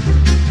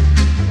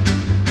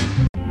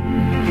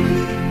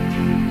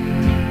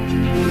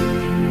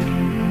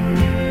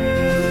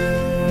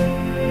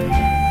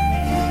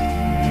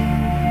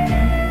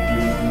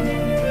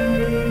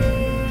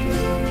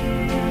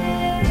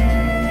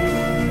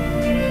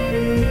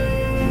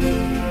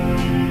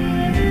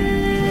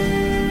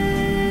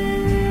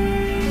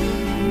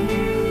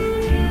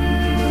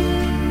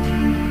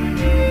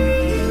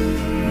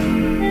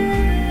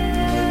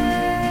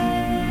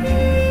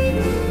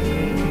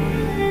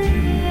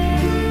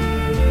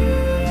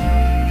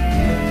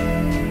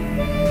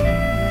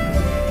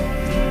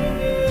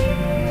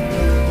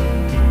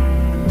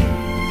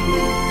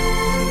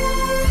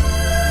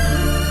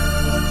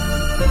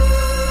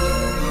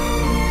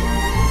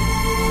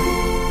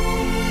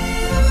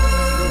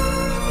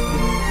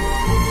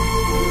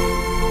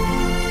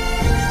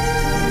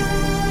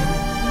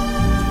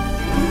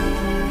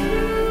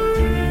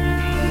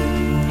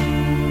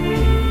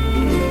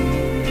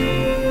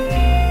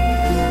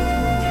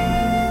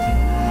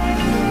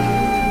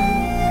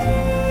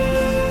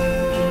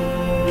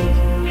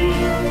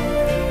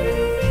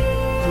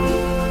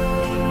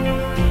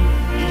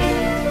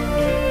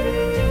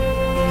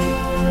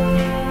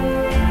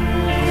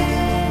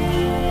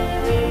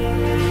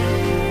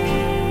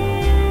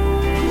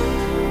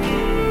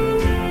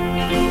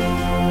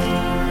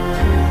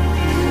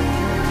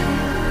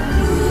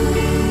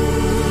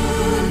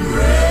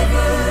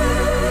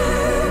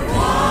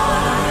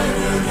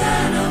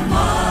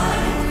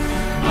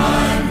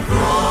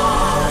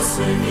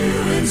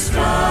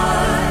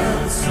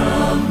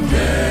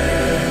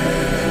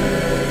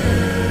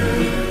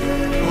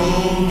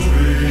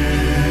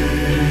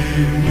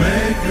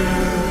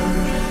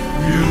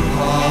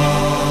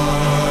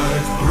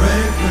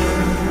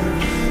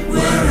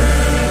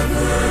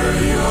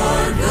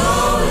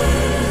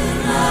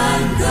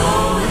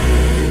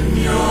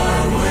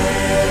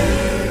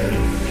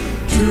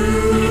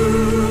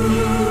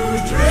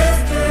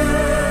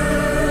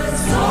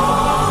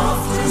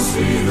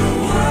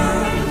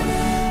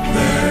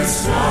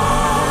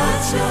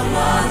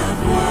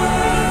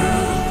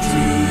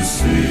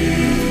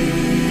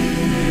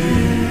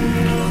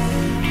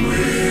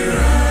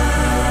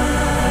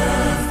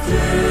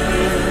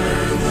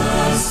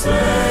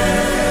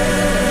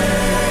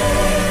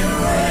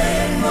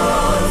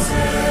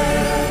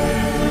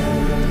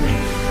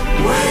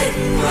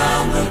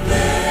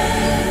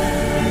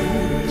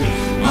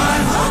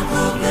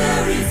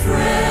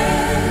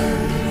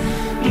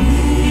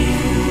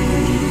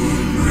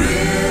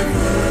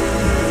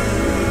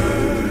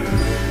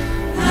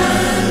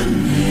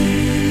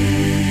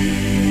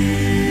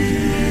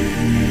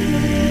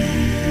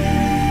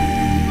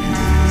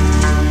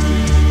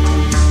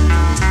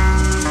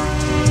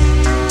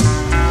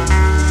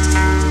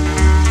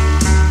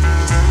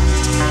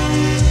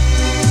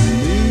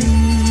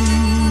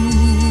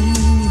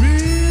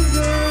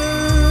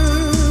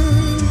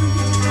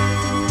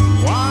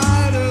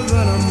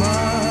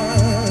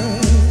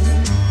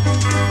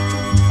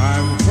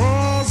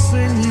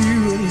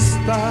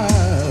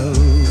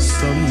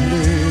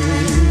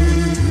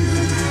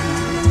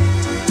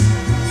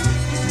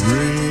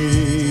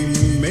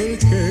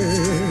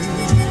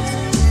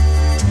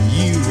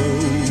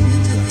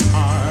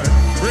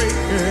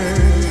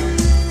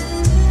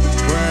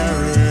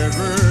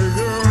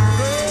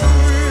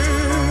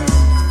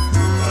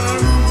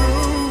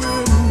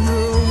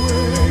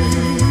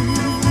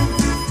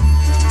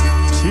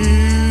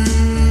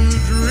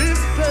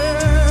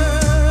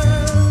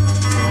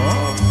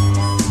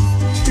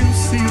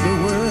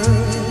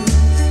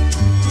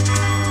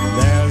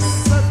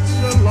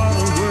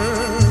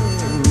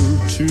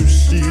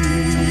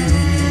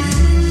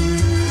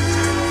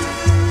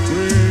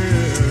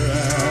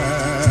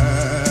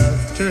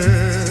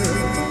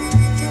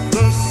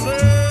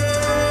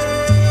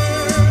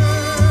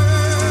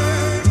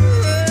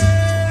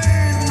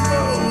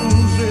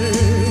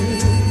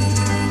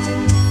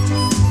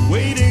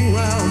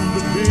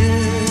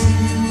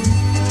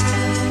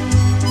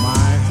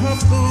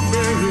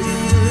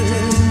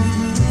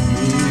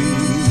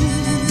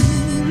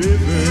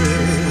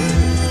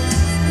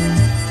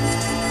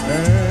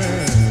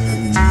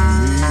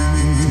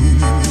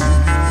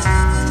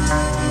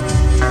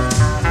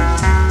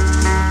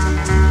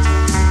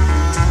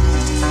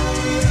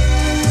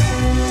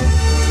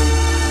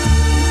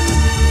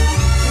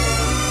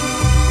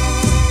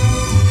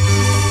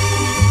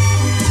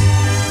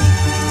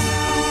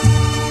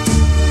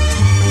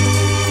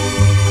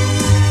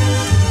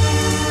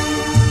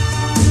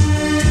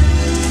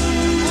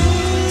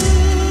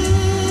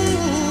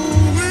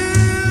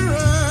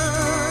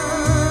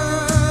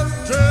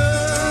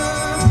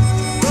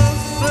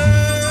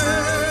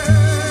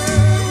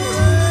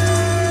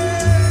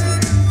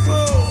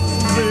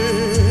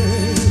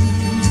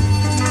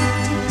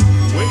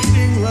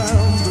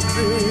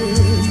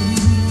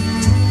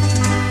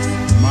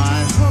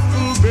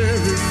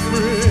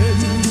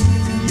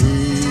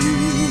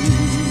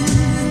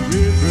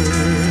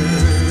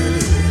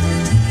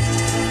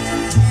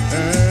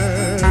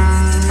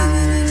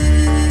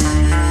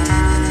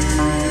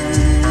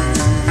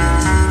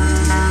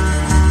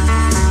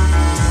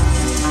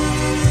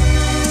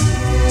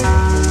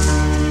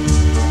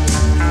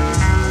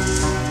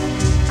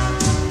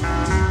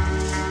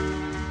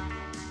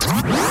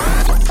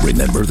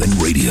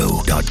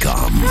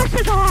 RemetherThenRadio.com. This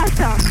is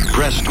awesome.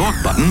 Press talk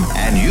button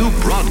and you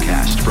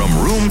broadcast from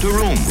room to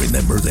room.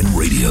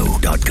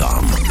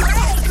 RemetherThenRadio.com.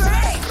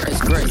 Great.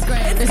 It's great.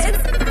 It's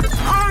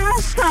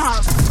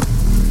awesome.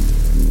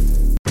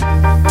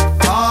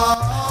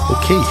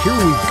 Okay, here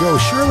we go.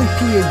 Shirley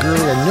P.A.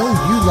 Gurley, I know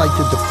you liked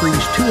the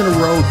Duprees 2 in a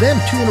row, then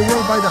 2 in a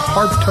row by the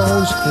Harp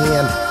Tones,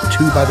 and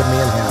 2 by the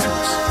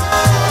Manhattans.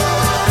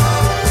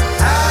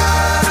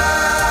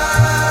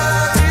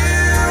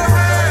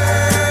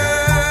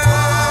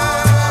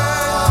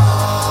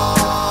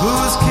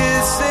 Who's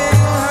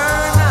kissing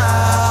her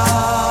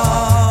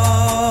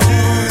now?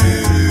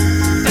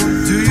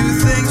 Do you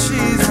think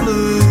she's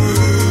blue?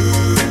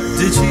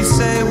 Did she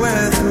say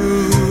we're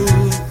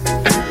through?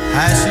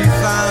 Has she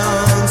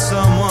found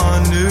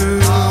someone new?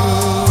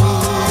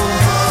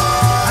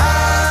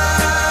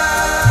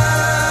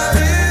 Have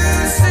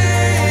you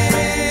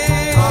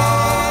seen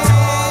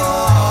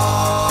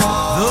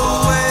the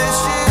way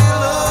she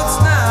looks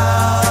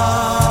now?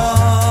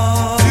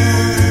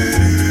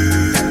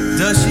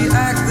 Does she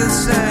act the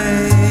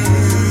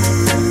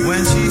same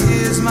when she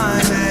hears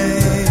my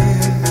name?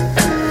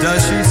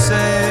 Does she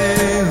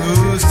say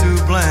who's to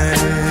blame?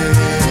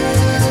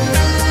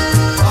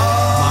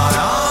 My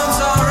arms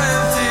are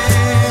empty,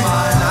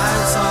 my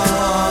nights are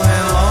long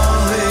and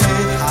lonely.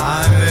 I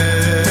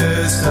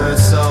miss her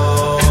so,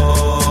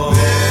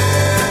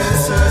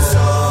 miss her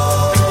so.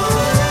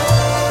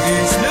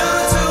 Each new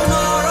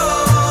tomorrow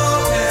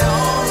can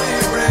only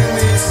bring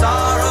me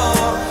sorrow.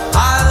 I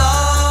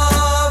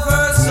love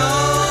her so.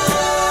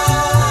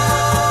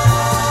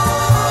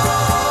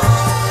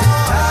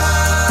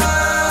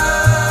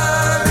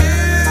 Have you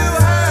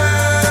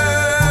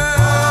heard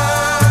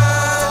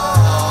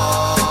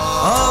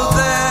of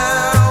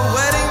their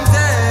wedding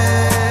day?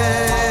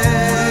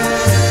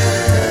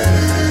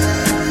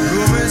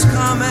 Rumors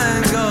come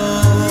and go.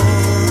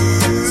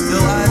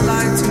 Still I'd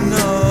like to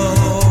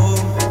know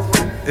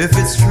if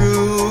it's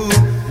true.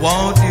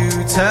 Won't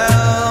you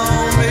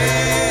tell me?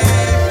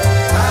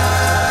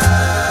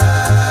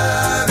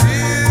 Have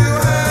you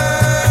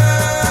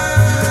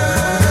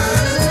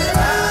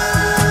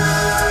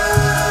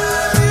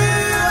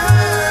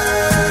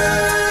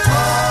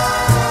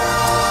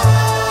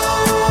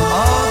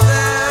of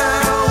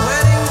their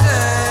wedding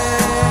day?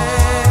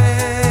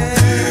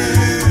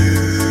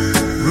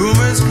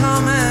 Rumors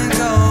come and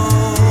go.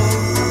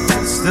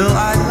 Still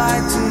I'd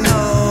like to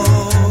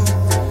know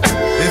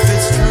if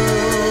it's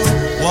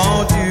true.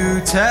 Won't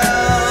you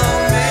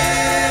tell me?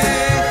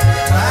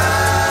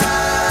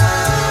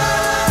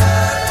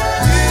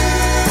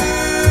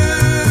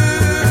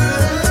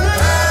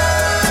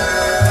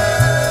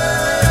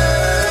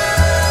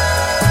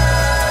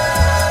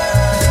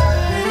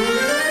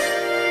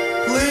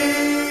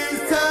 Please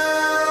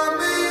tell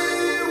me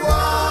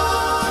why.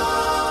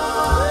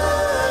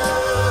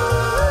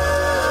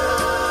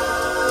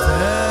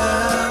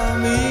 Tell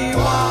me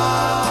why.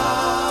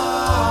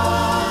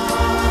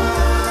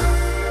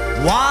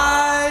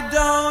 Why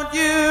don't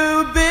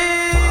you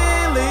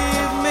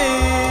believe me?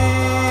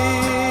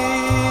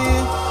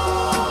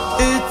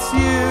 It's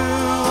you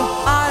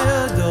I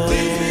adore.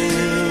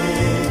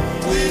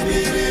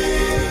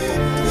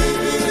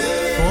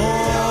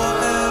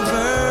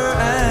 Forever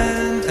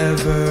and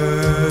ever.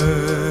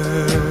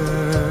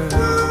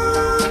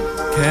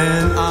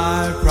 Can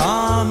I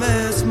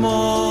promise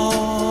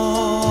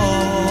more?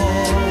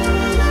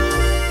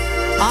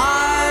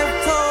 I've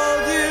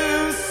told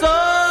you so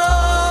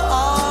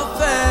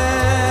often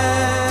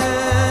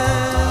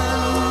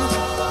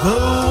the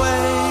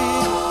way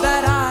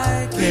that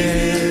I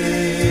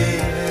care.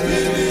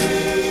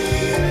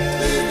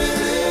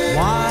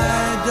 Why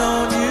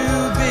don't you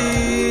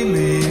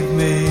believe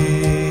me?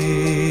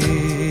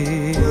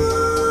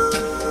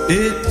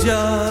 It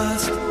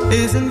just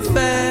isn't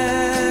fair.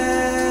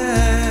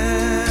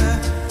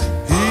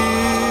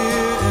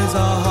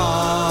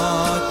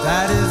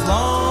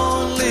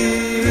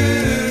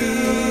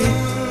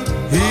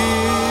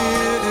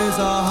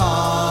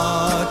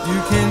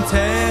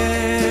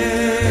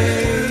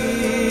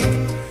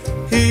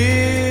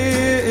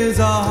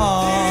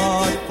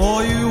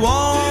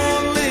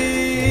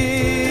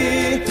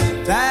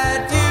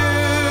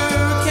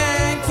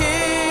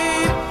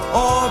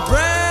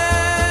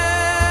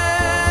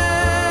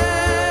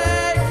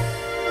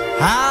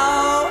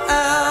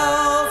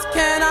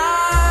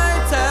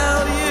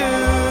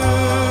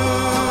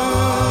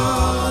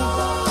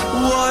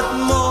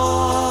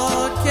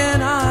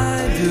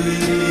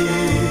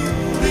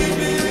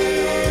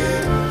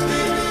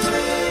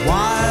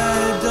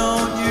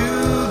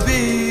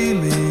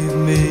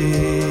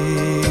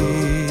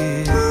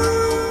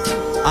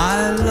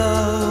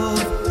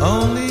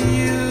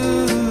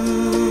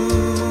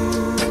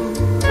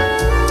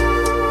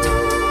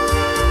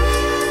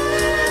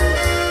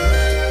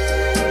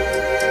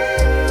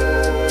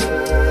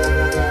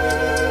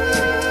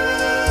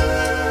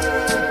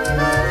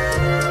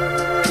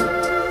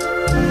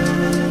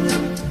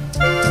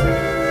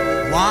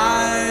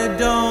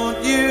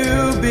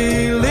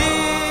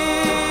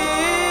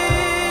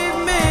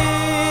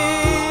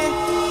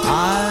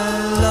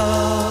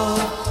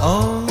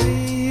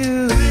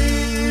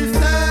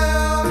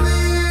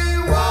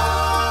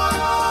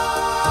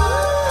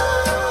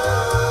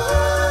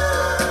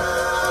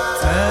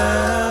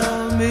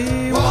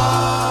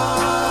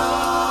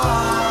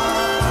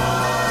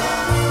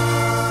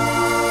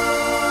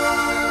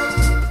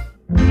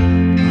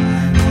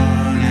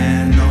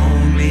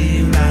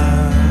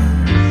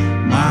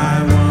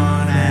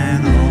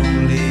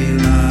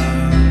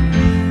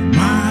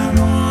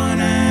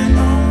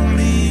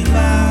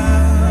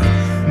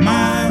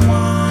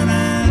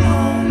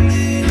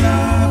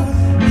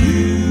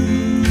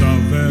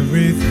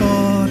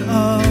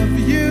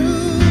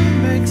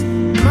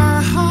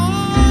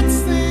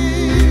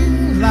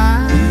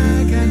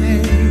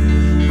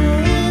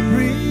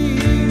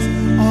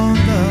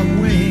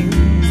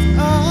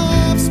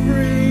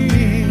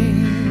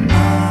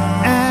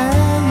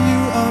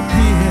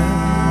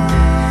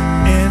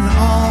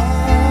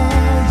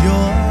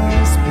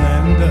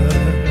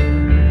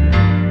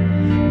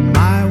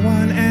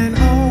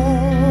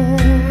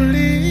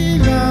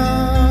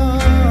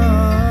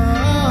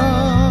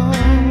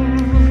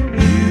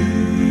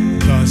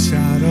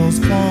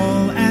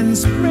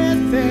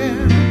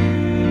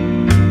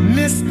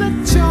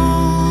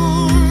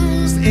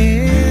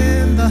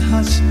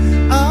 hush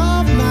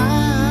of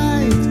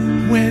night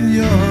when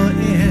you're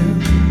in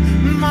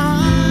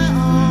my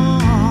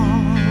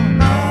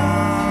arms. I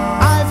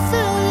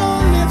feel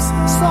your lips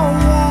so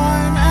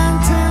warm and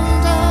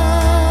tender,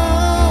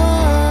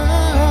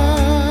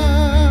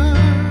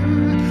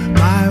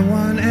 my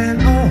one and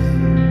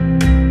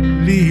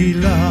only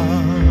love.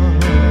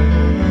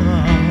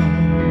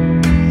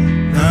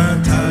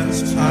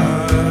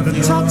 The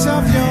touch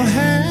of your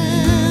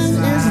hand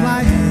is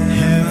like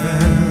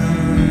heaven,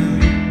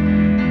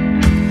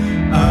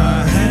 a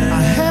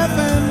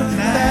heaven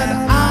that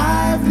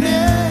I've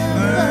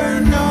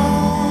never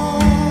known.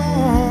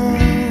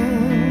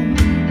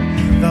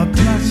 The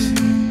touch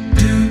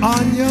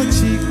on your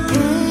cheek,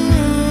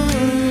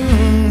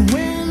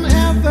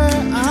 whenever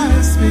I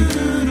speak,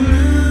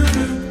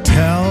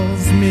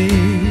 tells me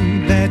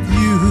that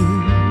you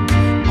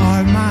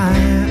are my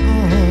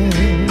own.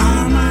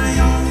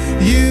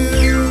 You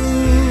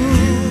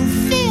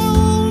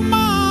fill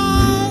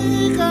my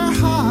eager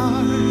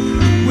heart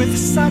with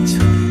such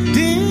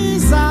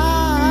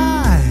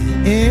desire.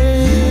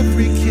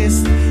 Every kiss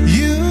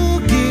you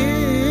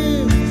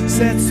give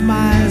sets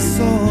my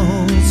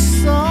soul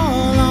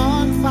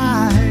on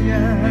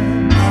fire.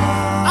 I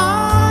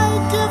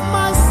give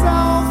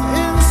myself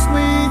in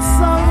sweet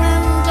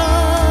surrender,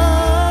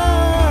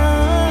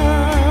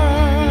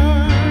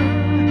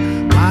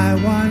 my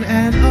one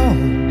and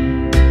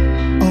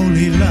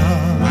only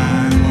love.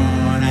 My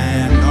one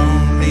and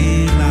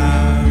only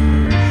love.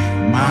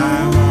 My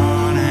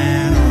one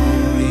and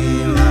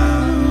only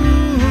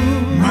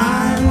love.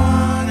 My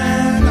one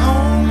and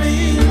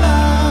only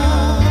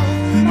love.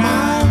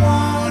 My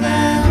one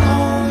and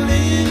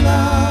only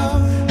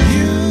love.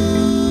 You.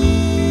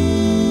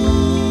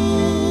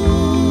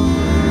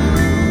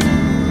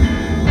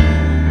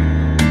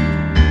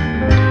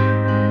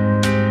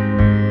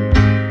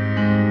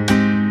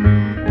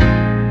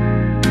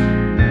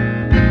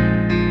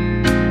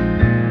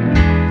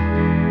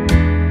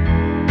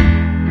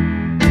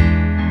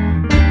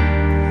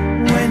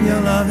 When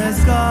your love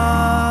is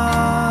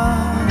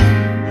gone,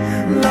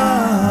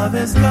 love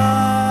is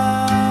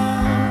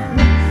gone.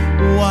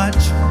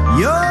 Watch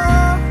your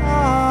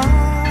heart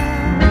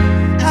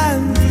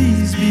and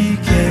please be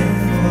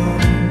careful.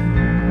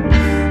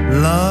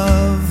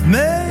 Love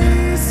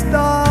may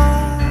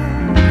start,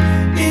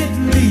 it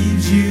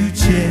leaves you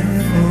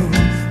cheerful,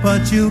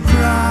 but you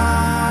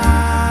cry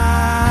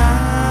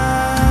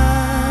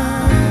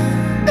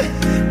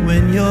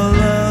when your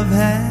love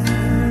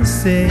has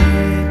said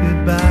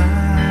goodbye.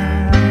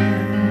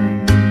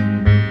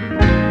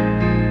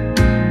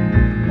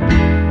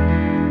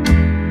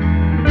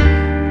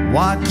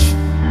 Watch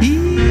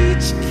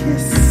each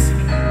kiss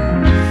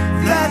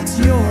that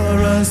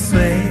you're a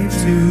slave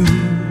to,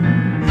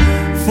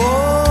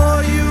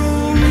 for you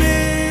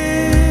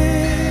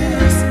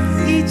miss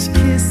each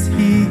kiss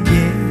he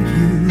gave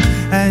you,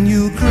 and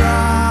you cry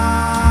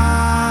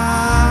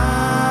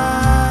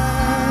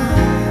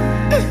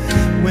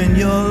when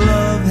your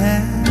love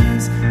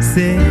has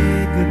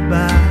said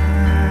goodbye.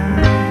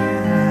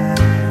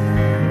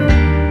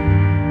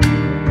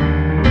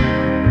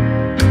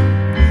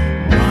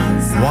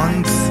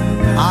 Once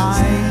I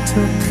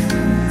took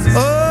a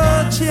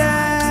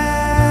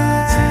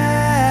chance,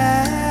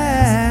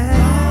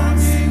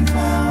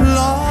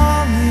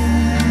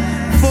 longing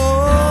for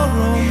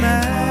romance,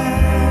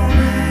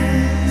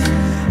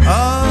 a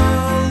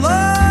long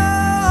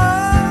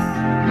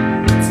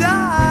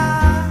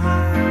time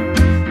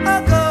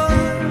ago.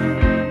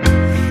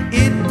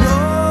 It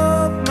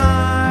broke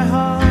my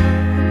heart,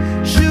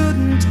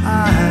 shouldn't I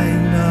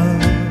know?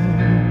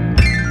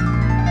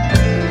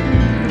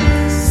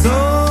 So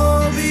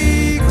be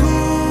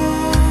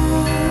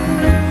cool,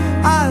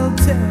 I'll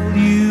tell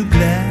you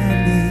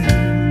gladly.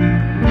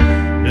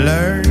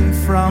 Learn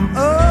from a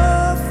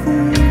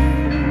fool,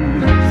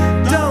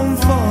 don't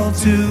fall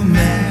too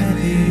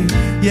madly.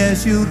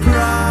 Yes, you'll cry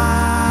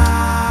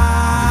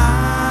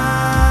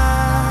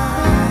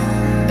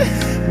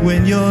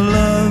when your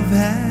love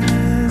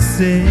has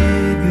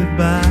said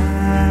goodbye.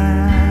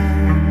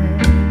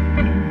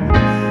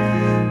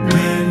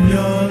 When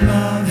your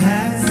love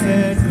has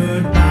said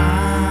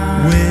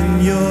goodbye. When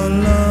your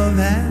love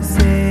has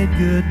said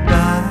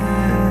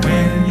goodbye.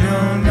 When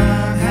your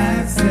love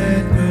has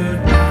said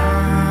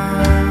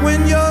goodbye.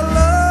 When your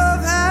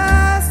love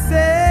has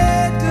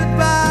said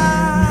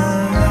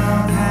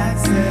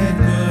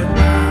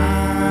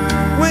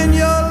goodbye. When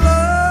your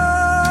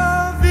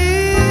love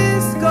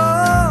is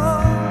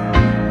gone.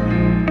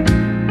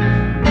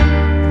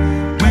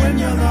 When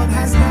your love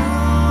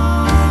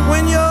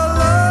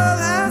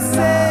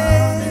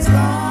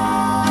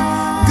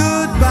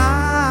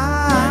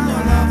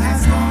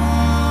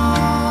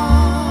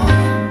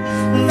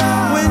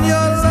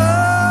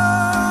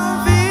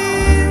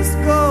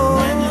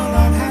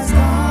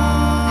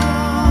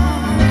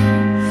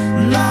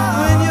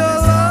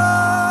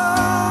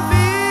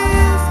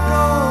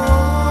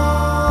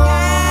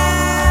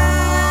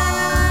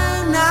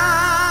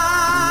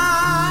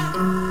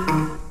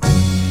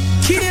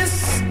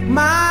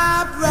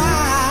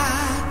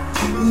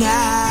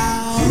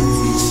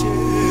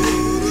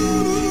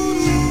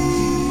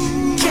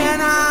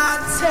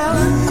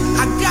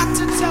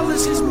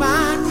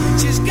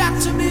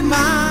to be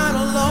mine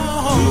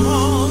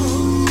alone.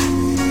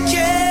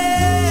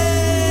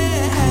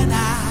 Can I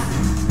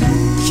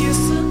kiss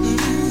her?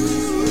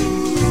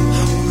 I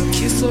wanna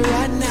kiss her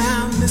right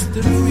now,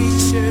 Mr.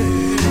 Preacher.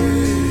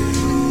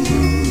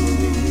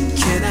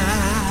 Can I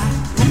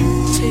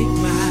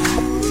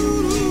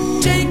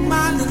take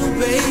my little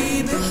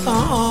baby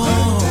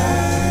home?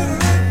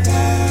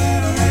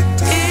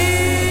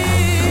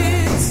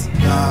 It's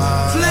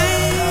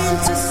plain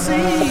to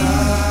see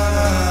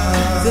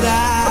that I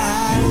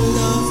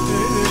love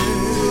her,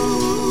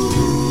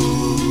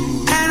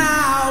 and I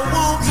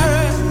want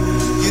her.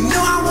 You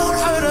know I want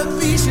her to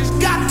be. She's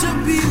got to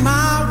be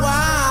my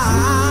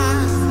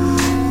wife.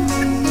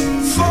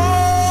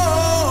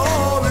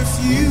 For if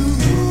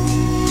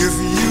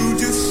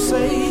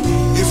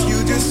you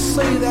just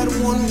say that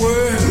one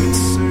word,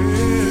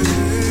 sir,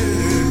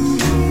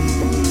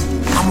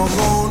 I'm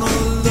gonna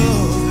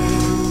love her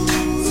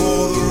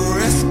for the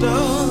rest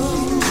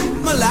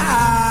of my life.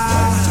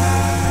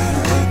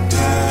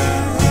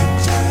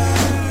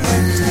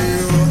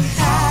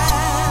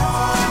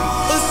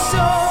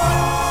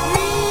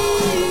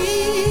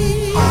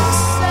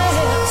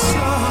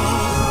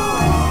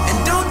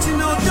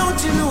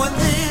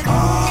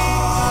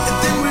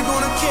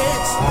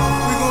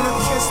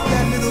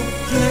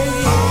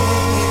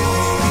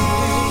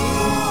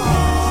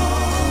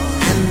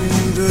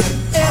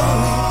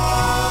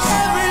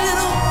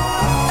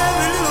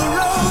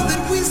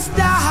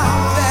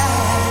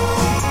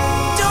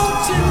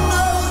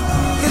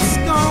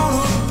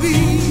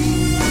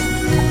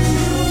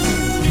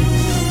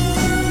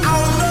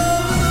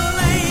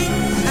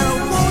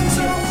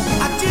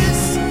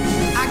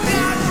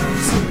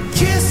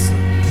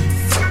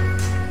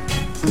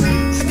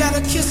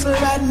 Kiss her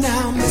right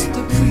now,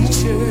 Mr.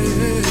 Preacher.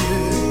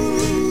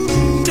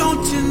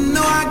 Don't you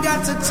know I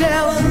got to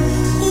tell her?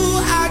 Ooh,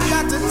 I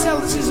got to tell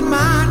her she's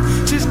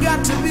mine. She's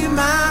got to be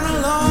mine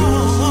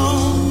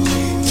alone.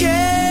 Can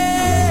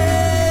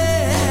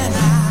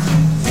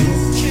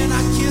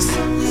I kiss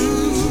her?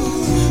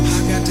 I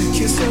got to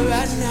kiss her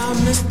right now,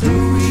 Mr.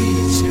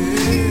 Preacher.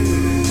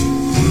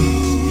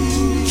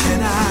 Can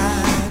I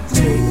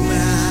take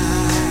my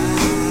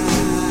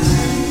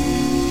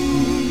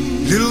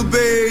little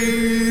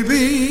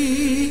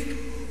baby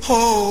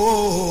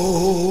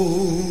home?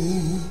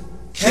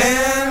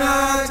 Can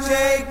I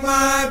take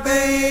my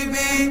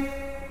baby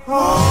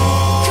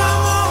home?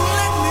 Come on,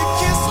 let me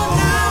kiss her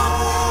now.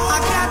 I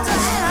got to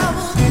have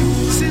her.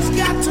 She's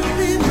got to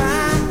be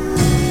mine.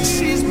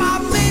 She's my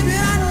baby, I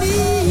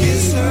need.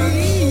 Yes, sir.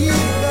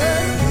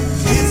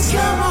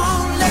 Come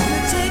on, let me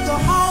take her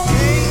home.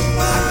 I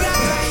got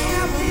to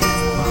have her.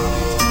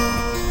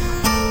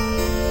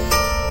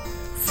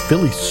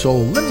 Philly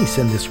Soul, let me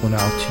send this one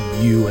out to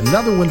you.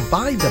 Another one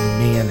by the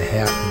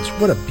Manhattans.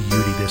 What a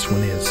beauty this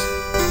one is.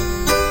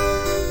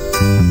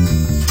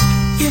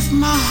 If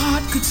my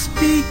heart could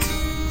speak,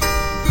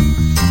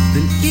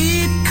 then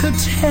it could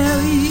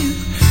tell you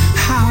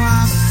how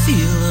I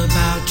feel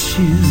about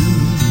you.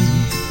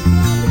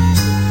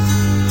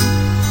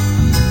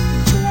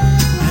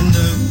 And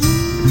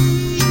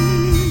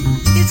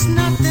it's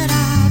not that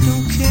I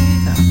don't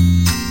care,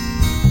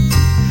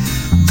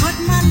 but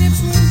my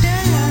lips won't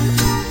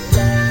dare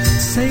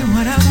say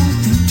what I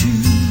want them to.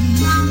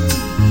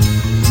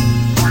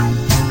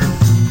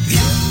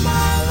 If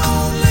my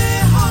lonely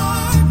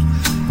heart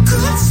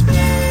could speak,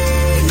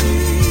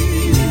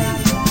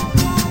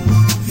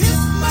 if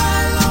my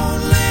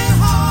lonely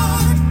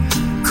heart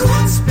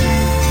could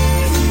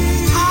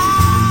speak,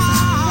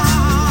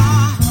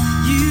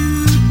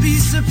 you'd be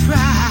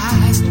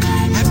surprised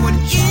at what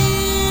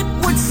it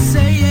would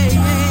say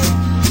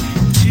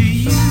to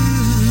you.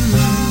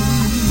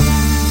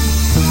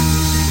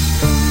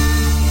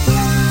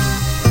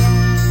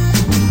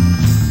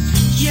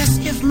 Yes,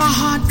 if my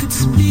heart could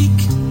speak,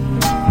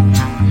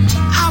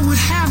 I would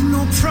have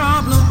no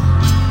problem.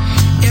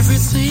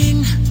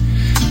 Everything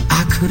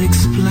I could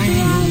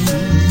explain.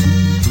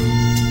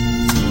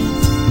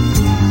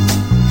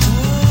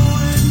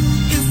 Oh,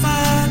 and if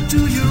I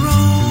do you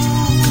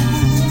wrong,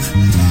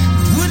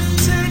 it wouldn't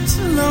take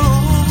too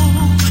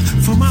long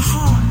for my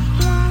heart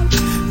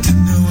to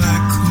know I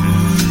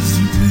caused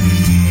you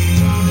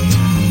pain.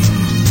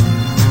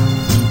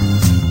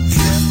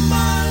 If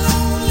my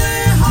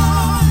lonely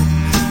heart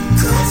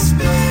could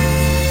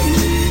speak,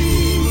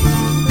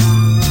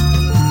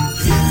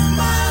 if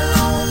my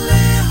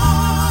lonely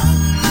heart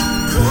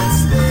could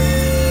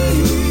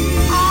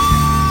speak,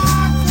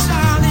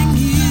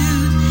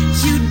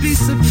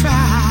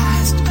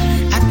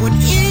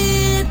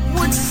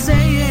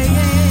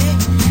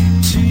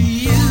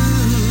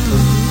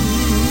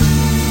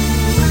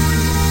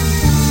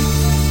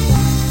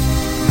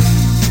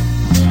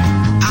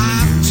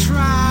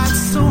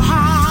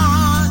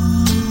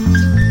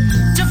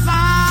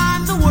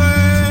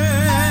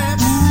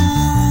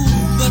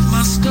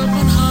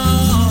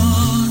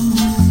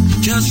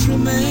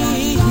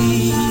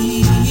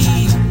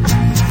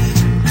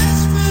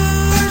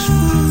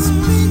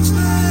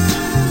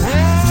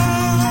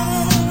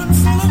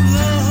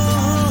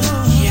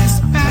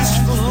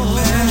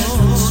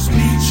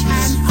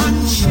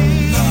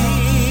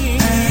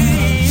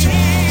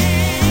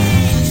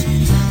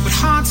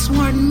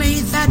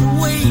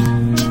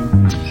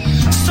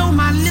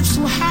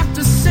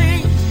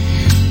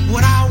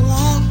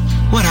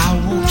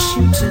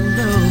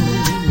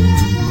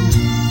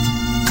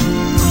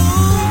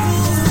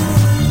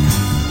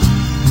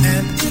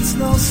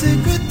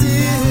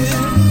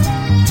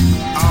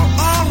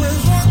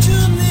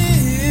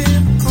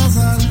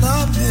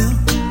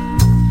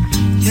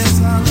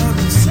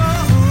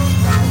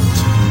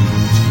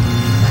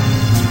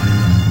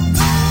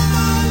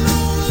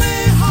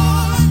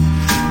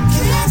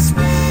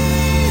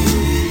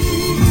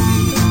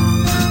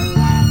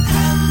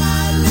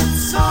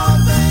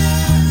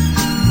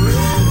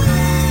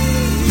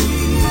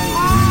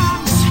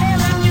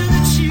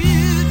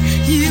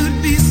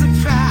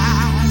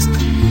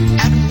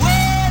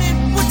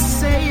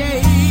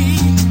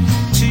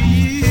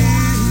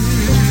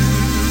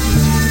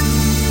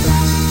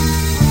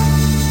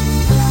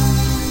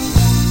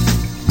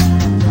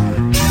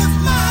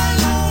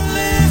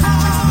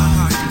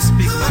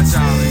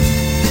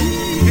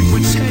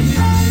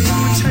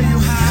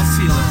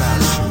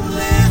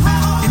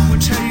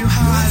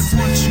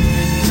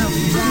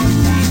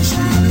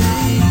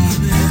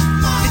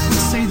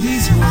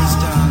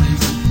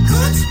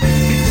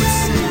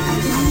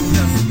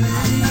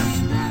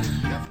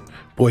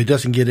 Boy, it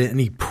doesn't get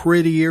any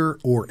prettier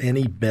or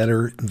any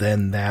better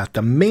than that.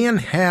 The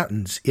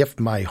Manhattans, If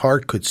My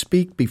Heart Could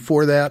Speak.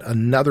 Before that,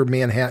 another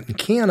Manhattan,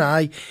 Can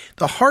I?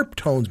 The Harp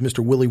Tones,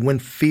 Mr. Willie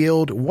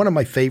Winfield, one of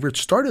my favorites.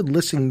 Started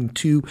listening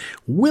to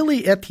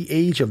Willie at the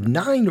age of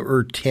 9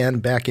 or 10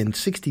 back in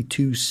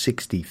 62,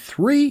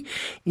 63.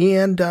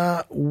 And,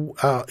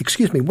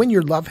 When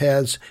Your Love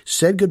Has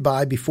Said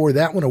Goodbye. Before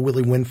that one, a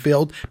Willie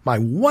Winfield, My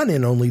One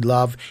and Only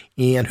Love.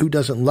 And Who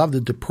Doesn't Love the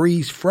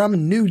Duprees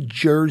from New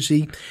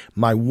Jersey.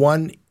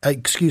 Why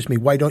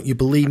Don't You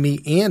Believe Me?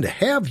 And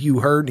Have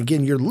You Heard?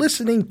 Again, you're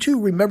listening to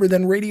Remember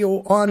Then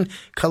Radio on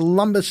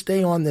Columbus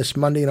Day on this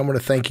Monday, and I want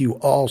to thank you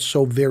all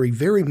so very,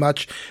 very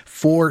much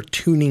for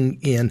tuning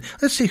in.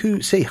 Let's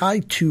see say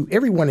hi to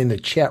everyone in the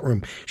chat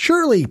room.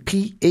 Shirley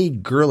P.A.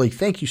 Gurley,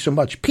 thank you so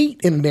much.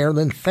 Pete in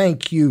Maryland,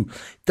 thank you.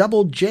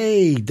 Double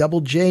J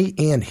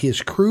and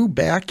his crew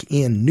back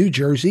in New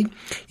Jersey.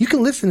 You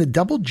can listen to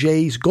Double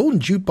J's Golden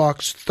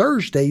Jukebox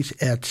Thursdays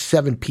at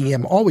 7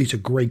 p.m. Always a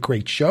great,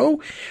 great show.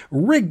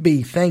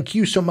 Rigby, thank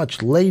you so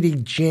much. Lady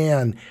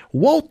Jan.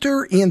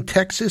 Walter in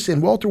Texas.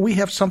 And Walter, we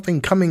have something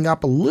coming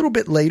up a little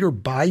bit later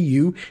by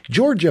you.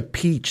 Georgia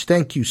Peach,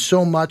 thank you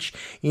so much.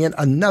 And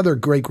another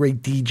great,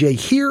 great DJ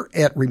here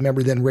at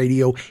Remember Then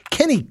Radio,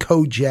 Kenny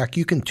Kojak.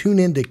 You can tune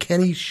in to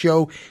Kenny's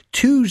show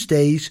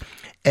Tuesdays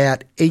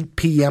at 8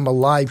 p.m., a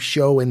live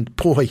show, and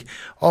boy,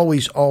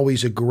 always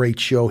a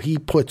great show. He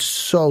puts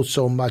so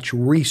much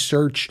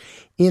research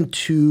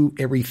into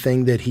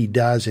everything that he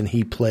does and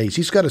he plays.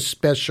 He's got a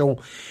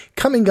special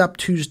coming up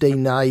Tuesday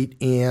night,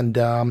 and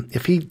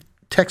if he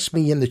texts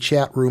me in the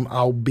chat room,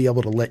 I'll be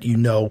able to let you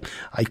know.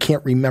 I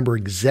can't remember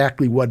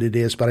exactly what it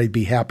is, but I'd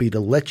be happy to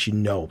let you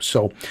know.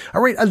 So,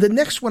 all right, the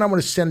next one I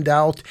want to send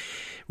out,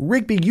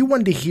 Rigby, you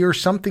wanted to hear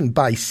something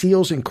by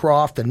Seals and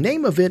Croft. The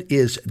name of it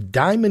is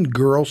Diamond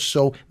Girl.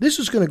 So this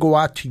is going to go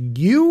out to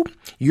you,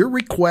 your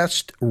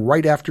request,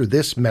 right after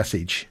this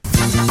message.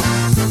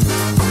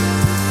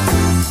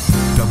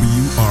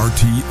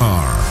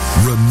 WRTR,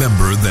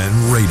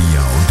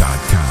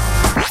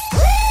 RememberThenRadio.com.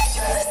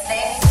 You're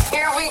listening.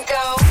 Here we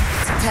go.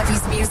 To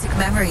Peppy's Music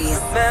Memories.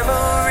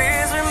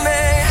 Memories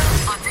remain.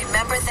 On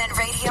Remember Then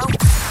Radio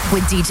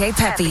with DJ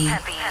Peppy.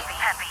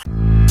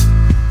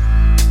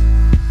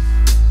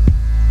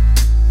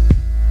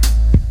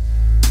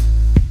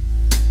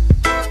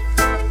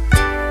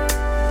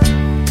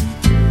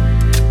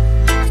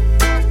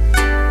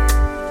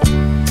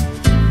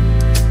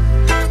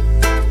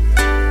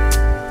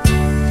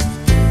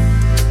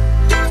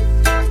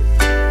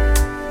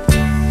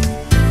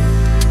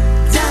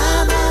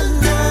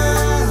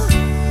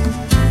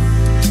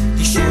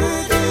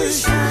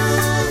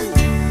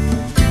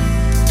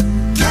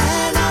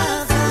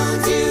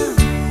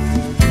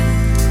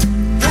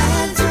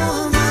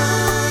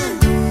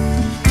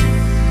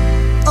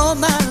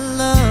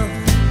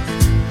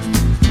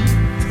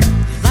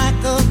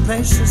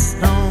 Precious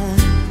stone,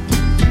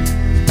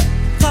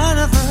 part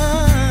of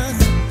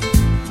earth,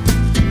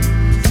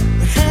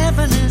 where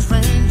heaven is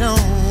rained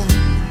on.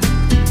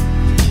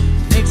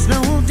 Makes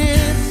no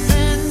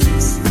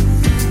difference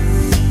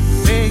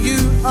where you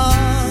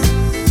are,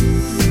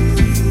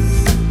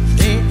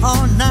 day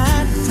or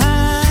night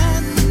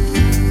time.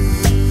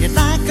 You're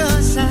like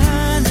a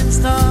shining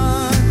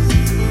star.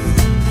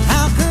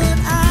 How could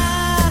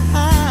I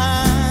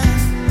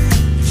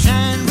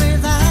shine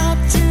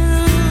without you?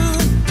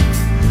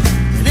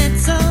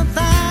 It's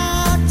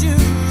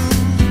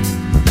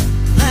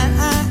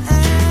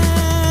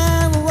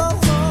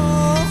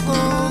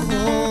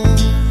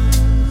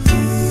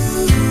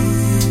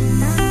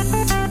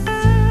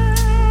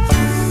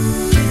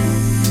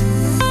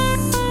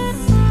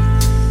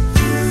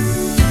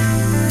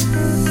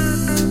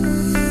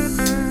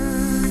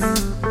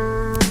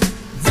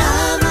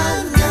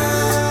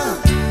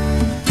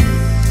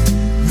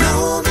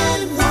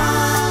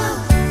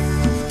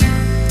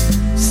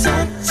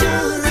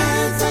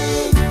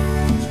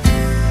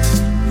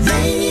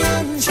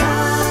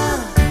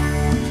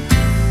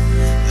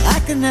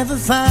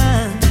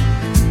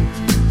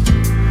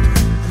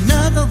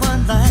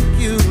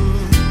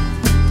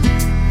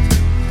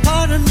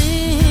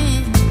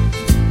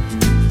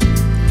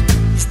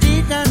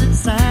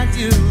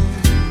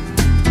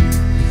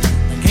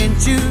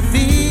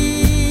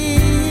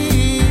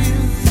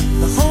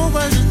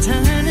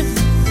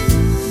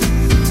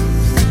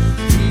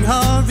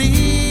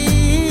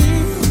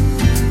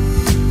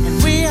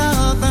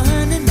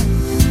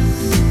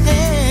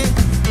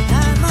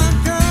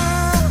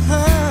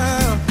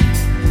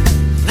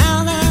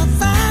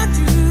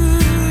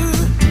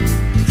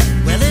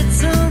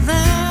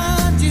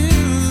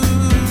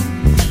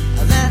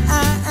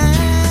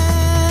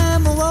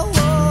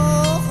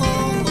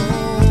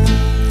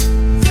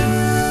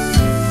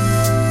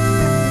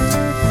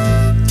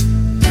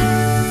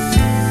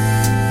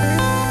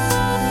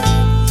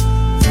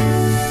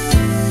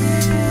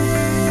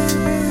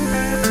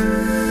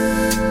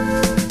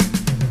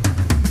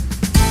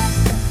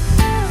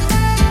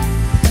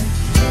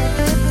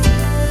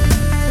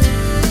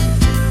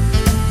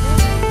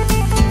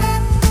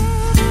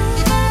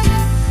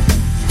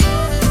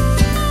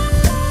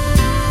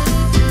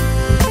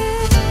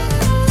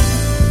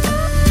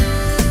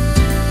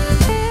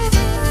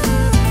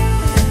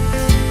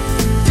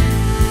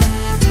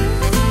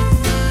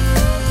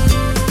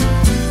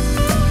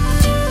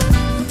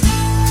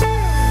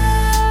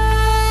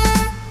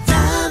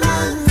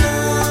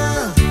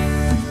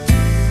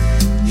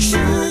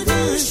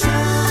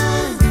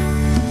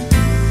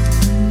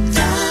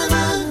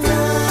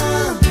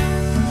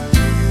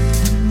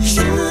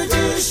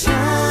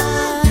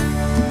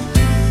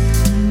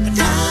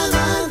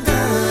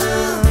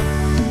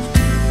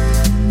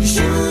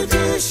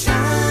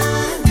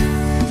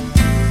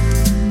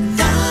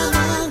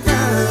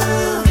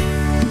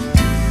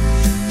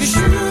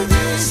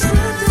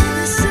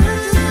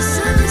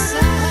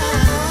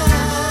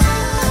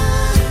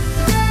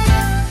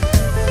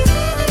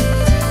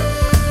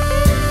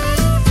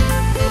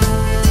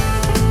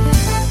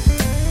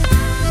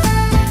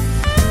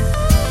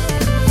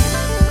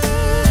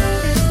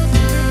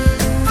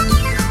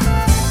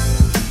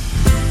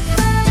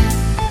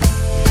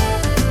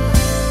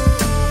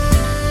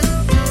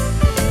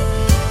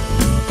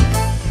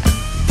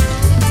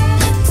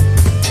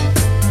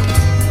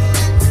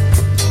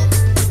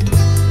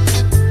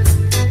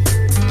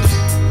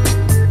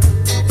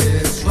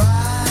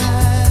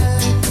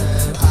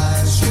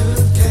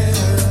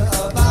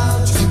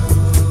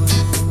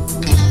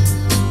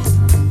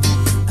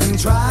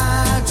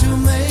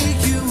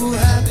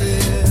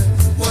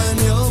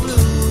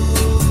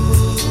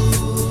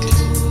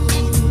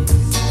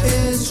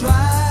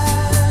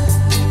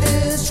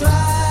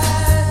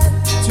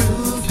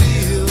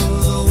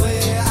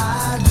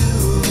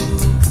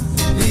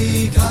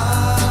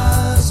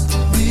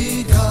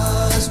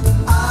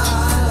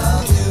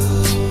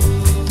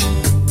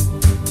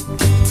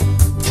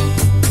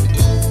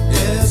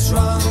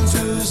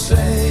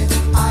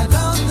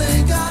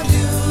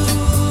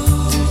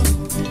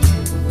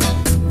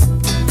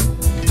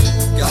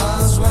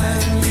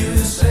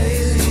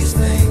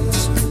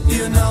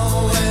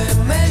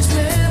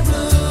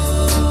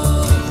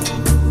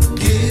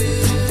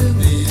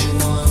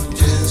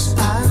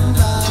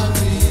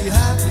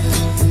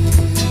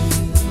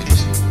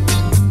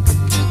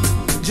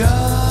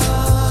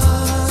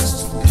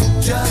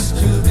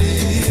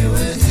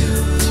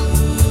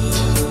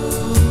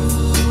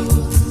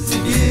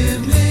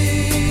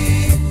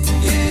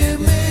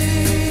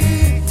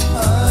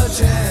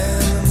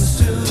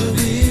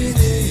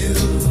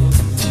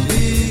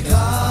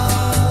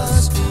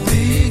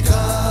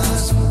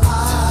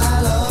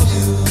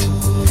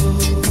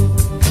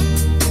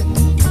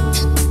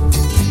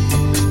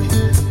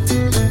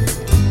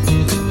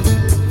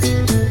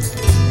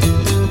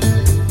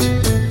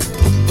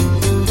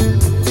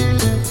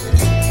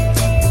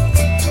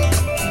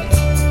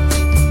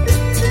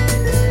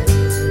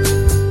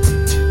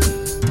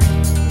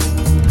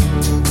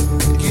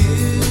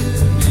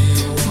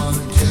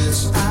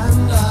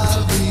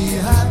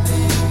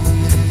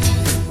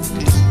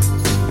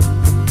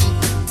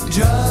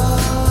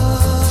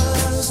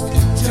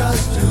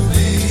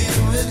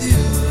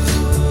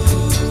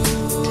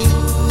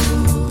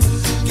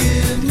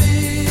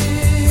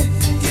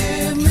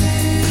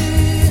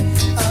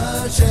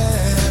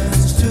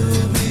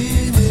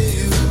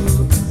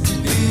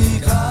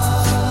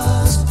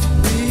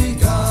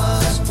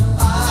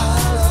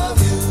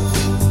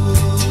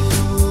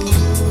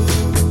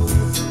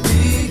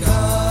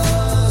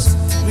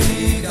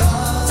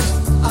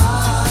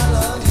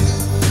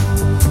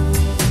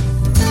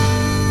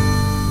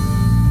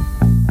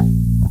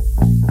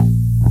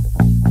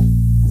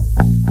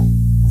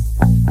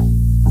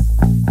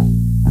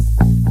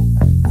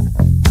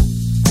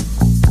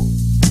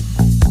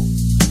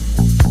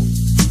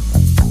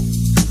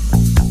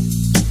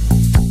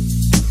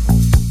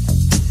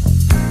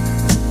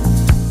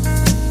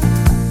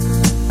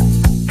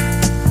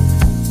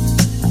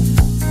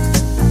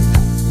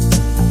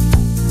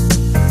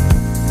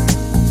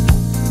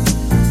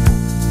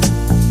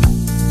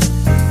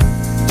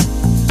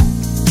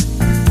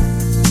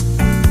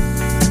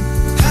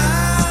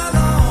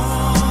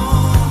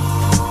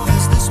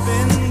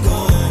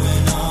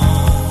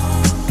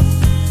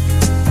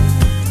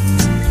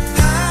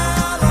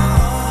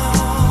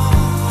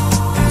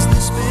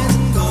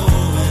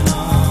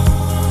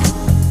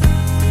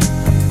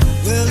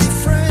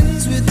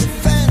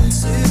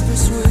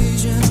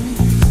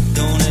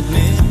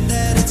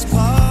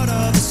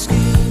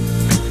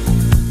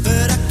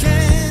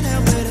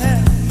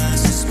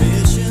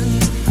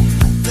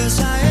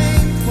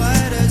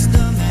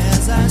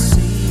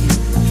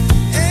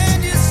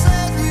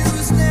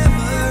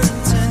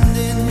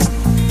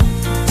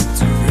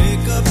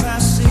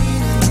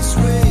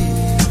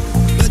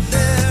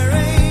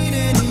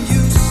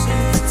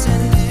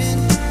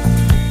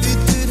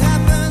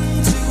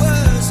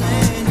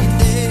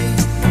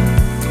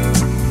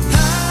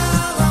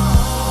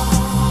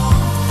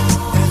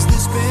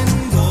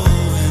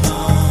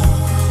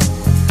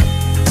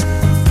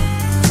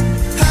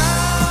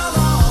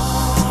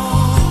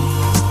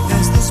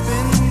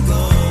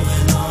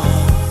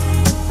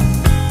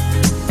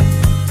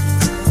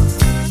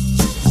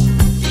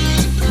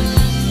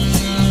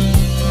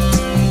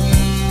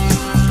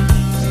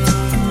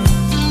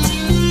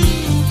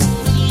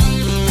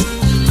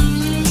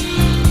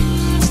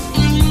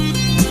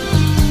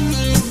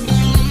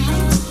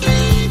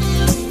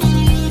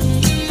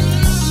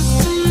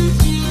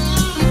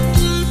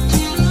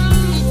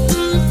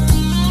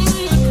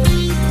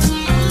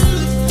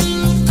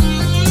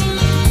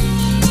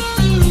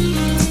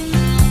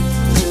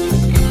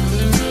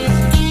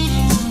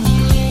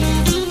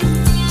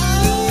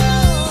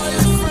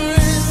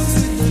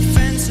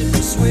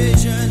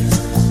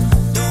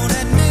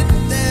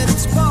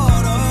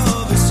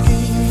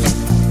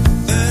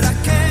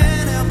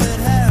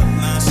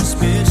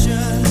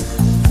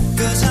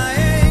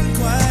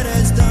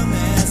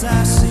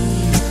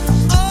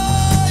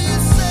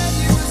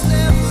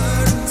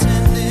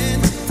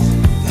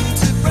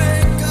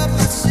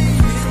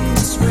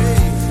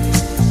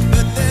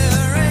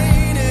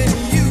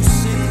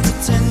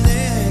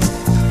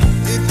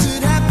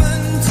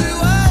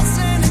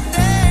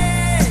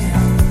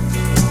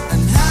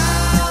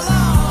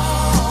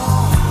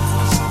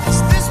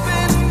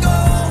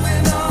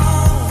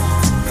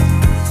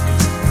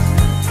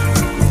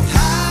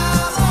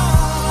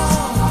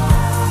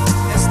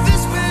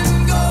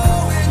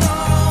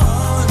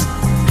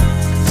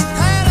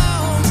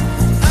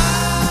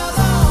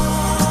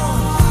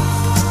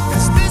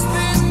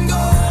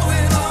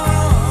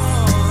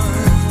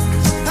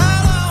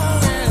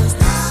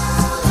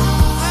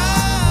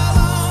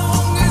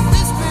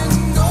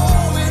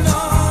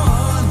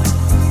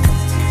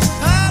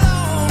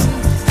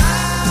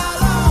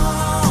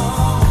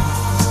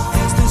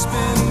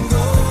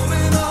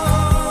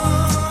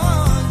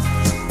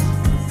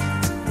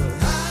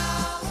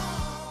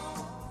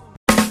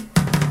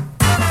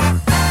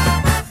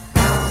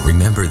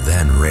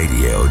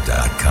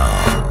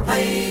RoomToRoomRadio.com.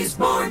 Plays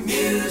more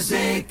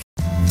music.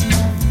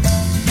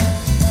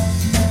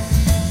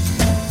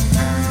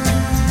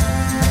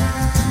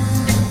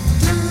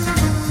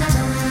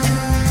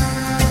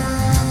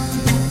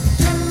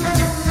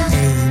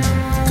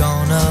 Ain't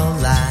gonna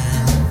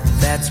lie,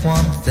 that's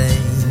one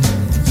thing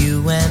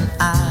you and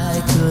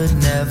I could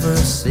never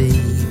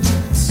see.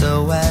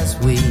 So as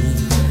we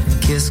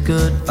kiss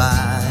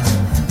goodbye,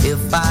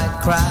 if I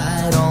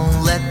cry,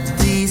 don't let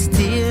these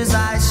tears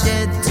I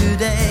shed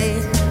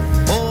today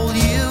hold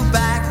you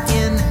back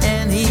in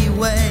any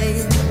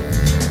way.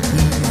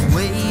 He's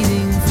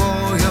waiting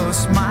for your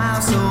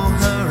smile, so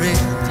hurry.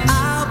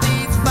 I'll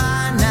be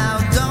fine now,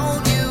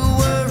 don't you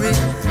worry.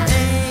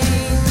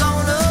 Ain't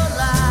gonna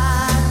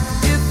lie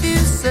if you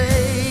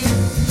say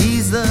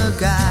he's the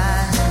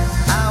guy.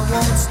 I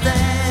won't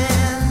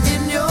stand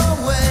in your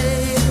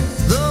way,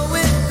 though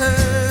it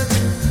hurt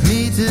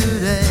me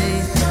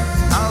today.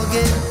 I'll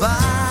get by.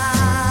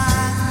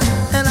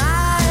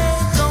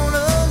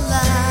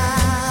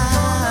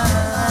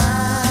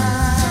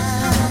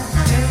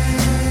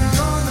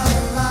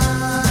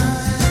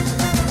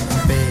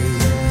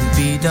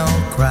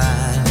 Don't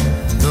cry,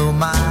 though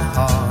my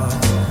heart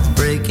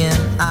breaking.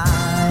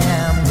 I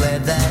am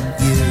glad that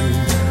you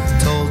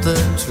told the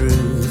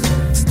truth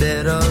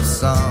instead of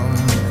some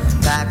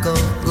pack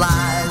of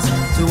lies.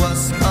 To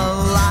us, a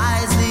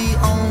lie's the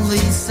only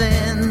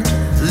sin.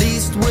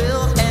 Least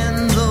we'll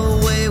end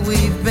the way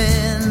we've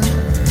been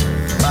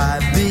by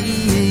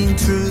being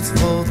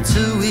truthful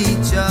to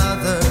each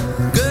other.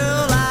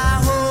 Girl,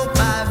 I hope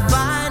I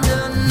find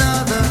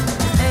another.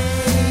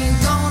 Ain't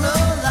gonna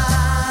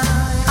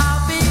lie,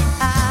 I'll be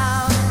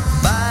out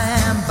by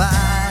and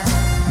by.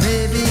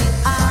 Maybe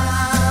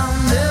I'll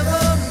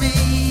never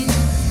meet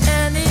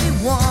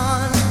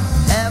anyone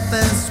half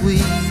as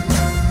sweet,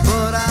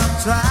 but I'll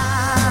try.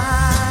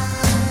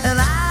 And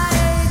I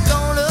ain't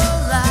gonna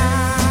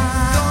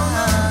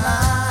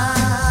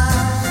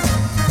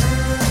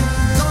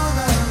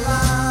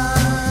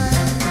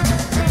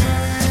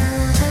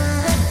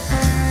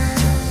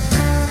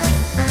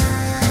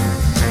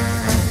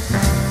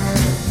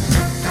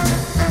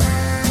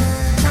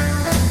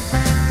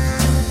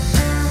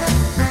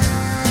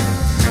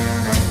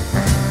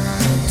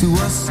to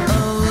us, a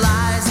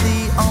lie's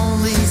the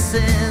only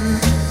sin.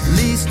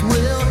 Least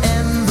we'll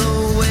end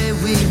the way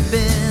we've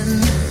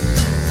been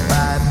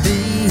by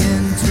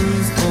being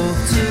truthful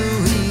to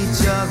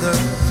each other.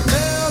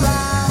 Girl,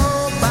 I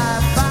hope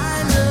I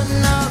find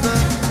another.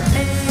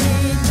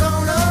 Ain't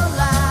gonna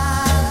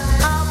lie,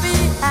 I'll be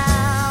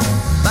out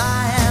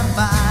by and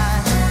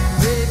by.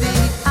 Baby,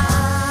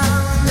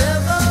 I'll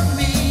never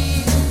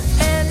meet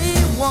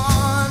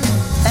anyone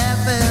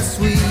half as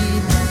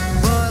sweet,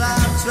 but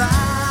I'll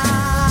try.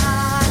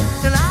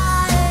 And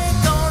I ain't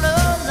gonna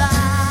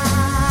lie.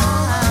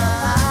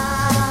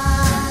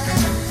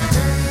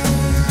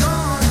 Ain't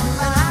gonna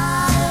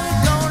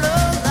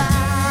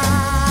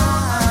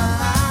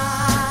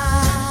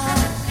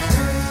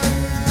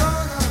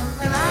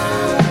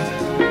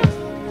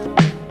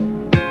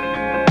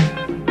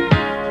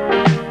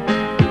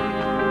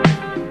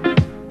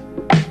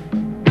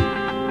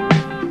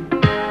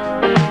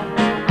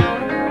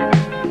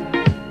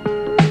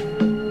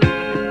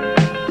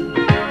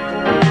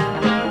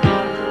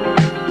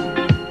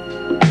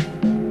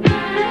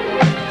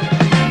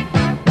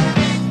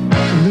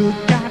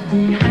Look out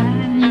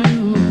behind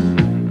you.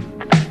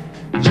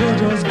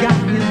 Jojo's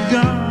got his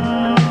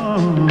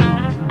gun.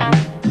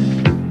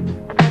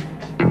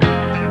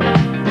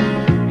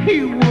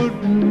 He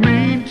wouldn't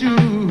mean to,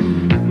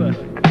 but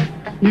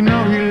you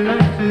know he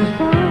likes his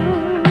fun.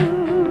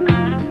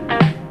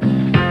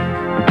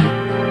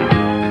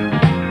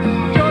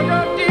 Jojo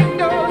did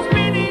those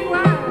spinning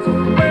rides,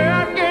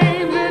 where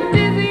games and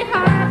dizzy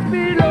heights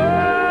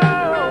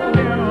below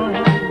him.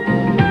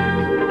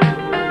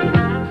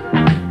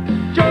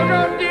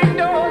 Jojo did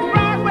those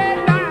Broadway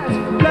lights,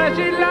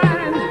 flashy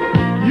lines.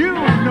 You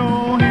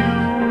know him.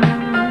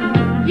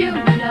 You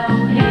know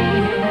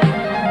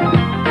him.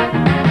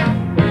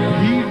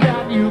 He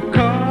got you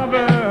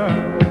covered.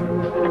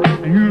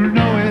 You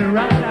know it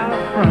right out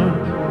front.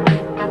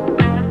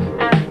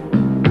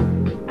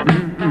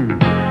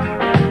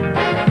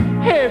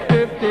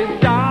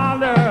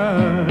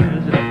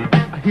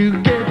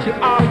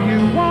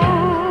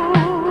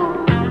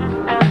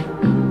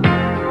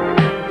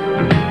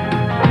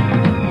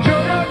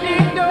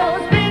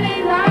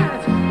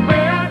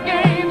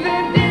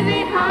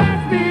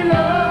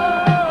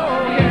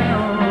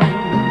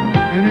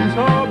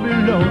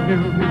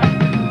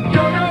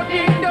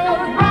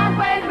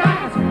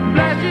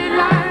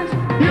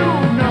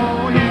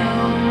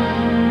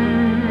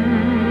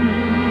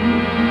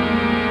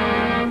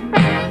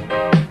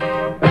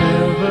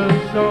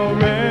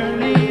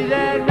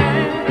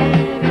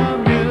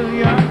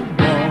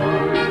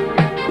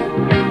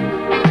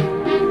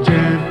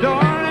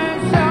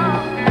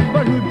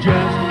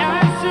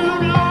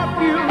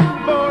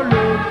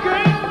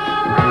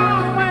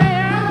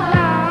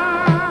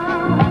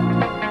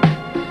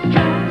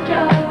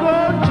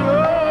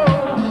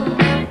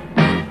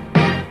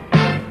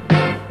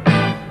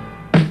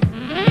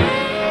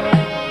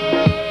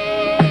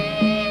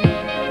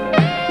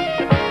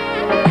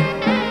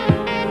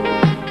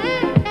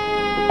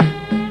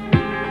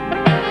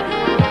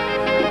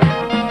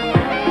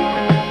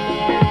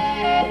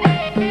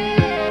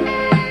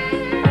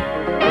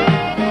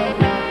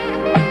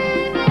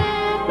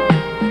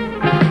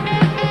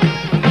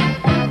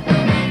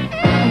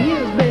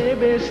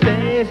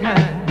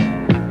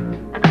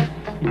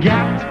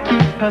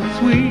 her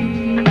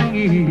sweet.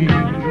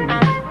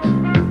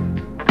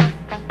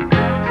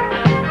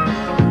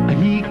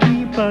 He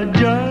keep her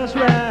just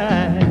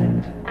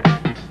right,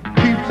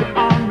 keeps her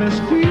on the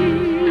squeeze.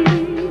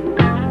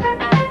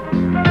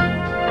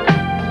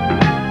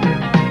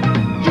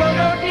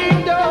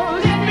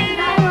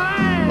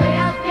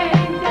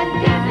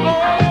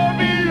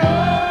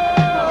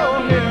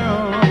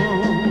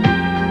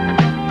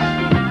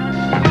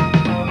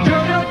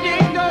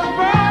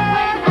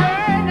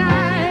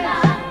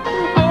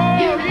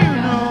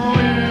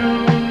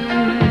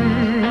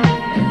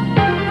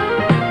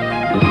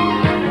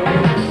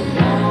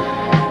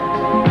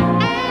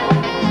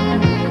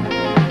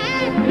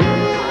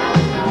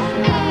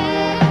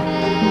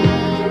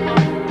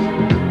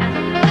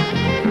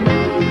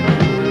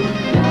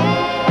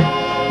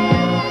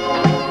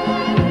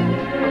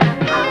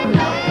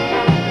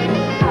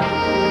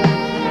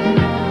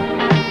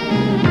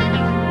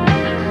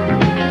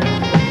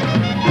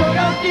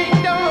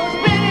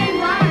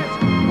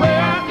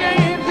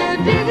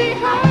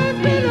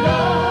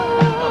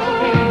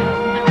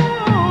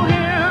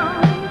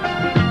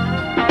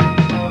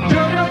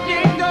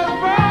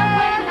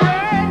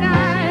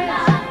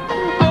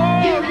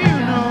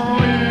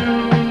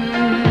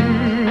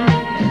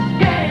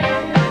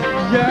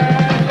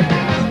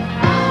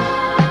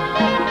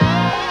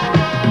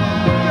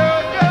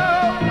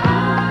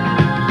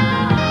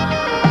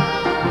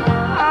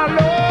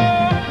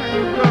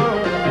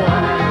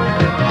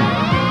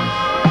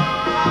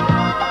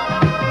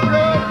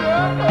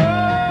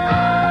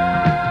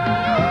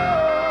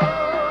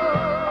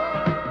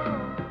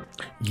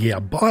 Yeah,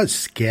 Boz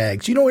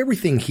Scaggs. You know,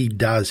 everything he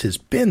does has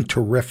been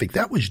terrific.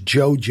 That was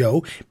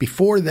JoJo.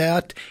 Before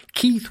that,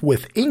 Keith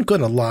with Ain't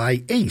Gonna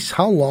Lie. Ace,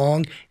 how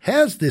long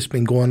has this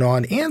been going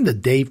on? And the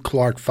Dave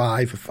Clark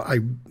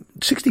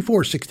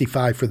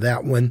 64-65 for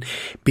that one.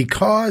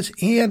 Because,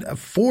 and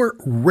for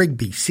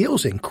Rigby,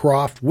 Seals and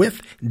Croft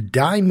with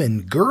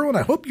Diamond Girl. And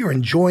I hope you're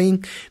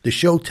enjoying the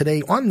show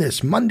today on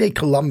this Monday,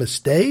 Columbus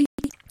Day.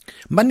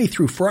 Monday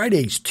through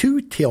Fridays,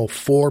 2 till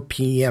 4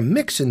 p.m.,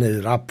 mixing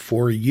it up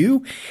for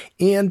you.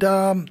 And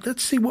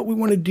let's see what we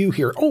want to do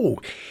here. Oh,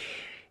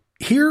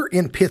 here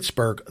in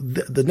Pittsburgh,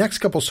 the next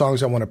couple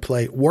songs I want to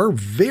play were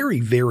very,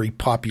 very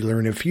popular.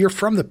 And if you're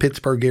from the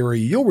Pittsburgh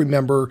area, you'll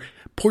remember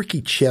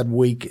Porky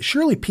Chedwick,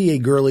 Shirley P.A.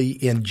 Gurley,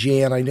 and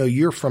Jan. I know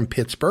you're from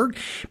Pittsburgh.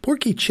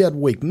 Porky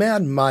Chedwick,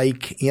 Mad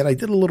Mike, and I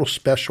did a little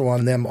special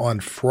on them on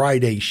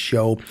Friday's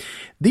show.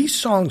 These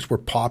songs were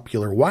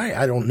popular. Why?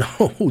 I don't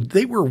know.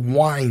 They were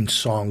wine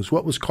songs,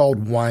 what was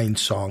called wine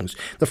songs.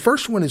 The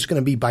first one is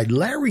going to be by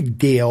Larry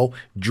Dale,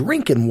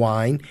 Drinking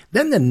Wine.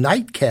 Then the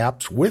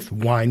Nightcaps with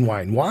Wine,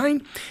 Wine,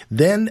 Wine.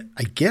 Then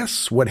I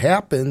guess what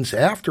happens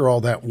after all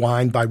that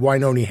wine by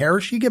Wynonie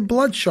Harris, you get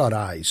Bloodshot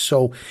Eyes.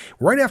 So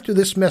right after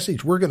this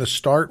message, we're going to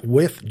start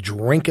with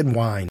Drinking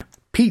Wine.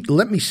 Pete,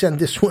 let me send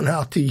this one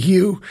out to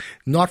you,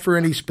 not for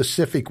any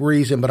specific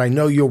reason, but I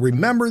know you'll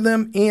remember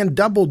them, and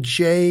Double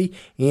J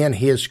and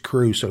his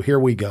crew. So here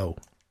we go.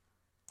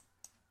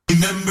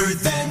 Remember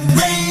Then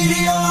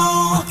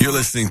Radio. You're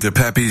listening to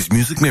Pappy's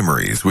Music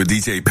Memories with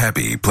DJ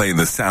Pappy, playing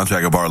the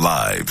soundtrack of our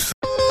lives.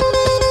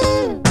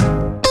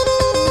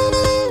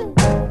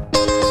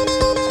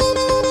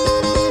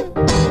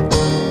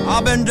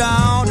 I've been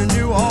down in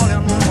New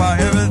Orleans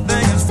where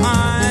everything is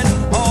fine.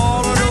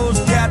 All of those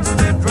cats,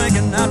 they're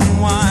drinking that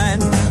wine.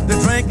 They're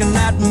drinking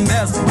that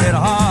mess with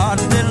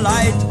heart's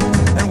delight.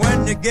 And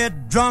when they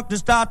get drunk, they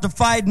start to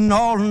fighting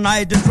all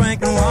night. They're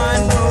drinking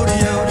wine,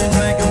 rodeo, they're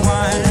drinking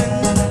wine.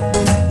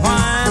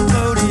 Wine,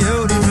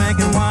 rodeo, they're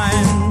drinking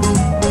wine.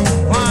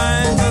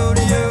 Wine,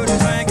 rodeo, they're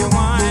drinking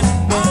wine.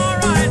 All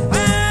right,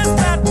 pass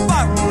that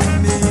bottle to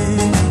me.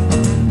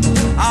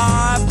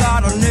 I've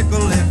got a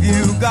nickel if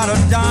you got a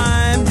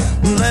dime.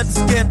 Let's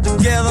get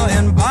together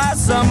and buy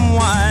some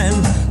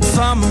wine.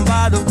 Some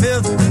by the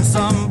fifth and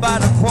some by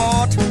the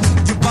quart.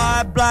 You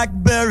buy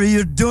blackberry,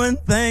 you're doing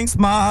things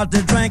smart.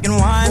 They're drinking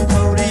wine,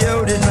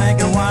 rodeo, they're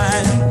drinking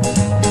wine.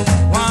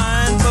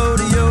 Wine,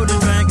 rodeo, they're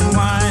drinking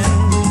wine.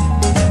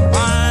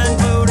 Wine,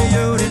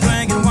 rodeo, they're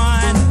drinking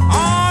wine.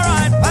 All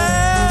right,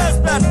 pass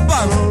that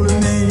bottle to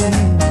me.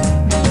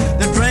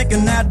 They're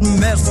drinking that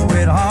mess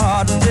with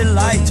heart's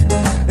delight.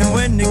 And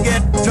when they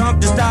get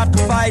drunk, they start to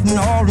fighting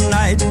all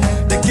night.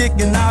 They're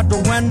kicking out the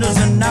windows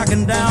and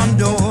knocking down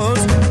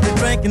doors. They're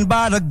drinking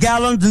by the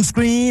gallons and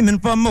screaming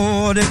for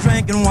more. They're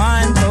drinking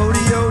wine,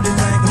 rodeo, they're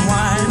drinking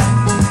wine.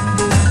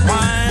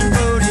 Wine,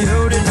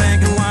 rodeo, they're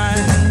drinking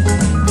wine.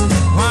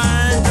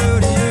 Wine,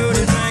 rodeo,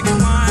 they're drinking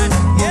wine.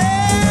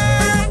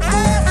 Yeah,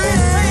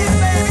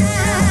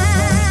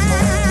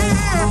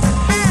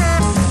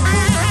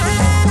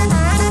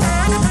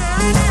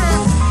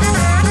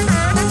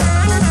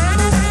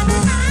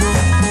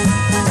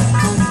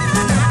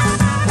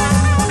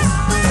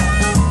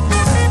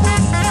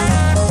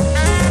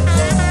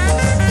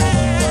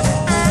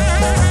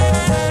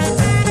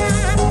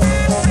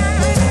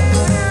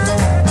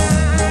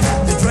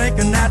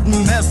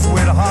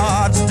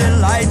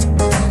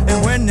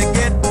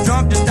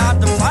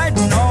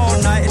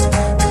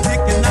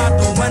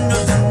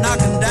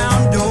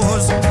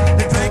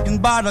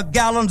 lot of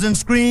gallons and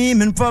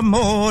screaming for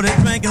more. They're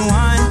drinking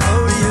wine,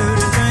 oh, they're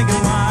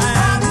drinking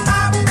wine.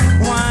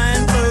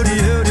 Wine, oh,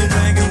 they're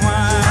drinking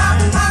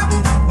wine.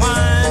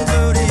 Wine,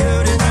 oh,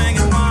 they're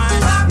drinking wine.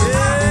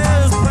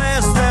 Yes,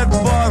 pass that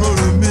bottle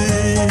to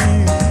me.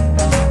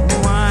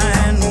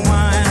 Wine,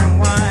 wine,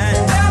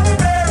 wine.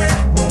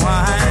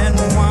 Wine,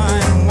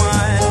 wine,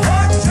 wine.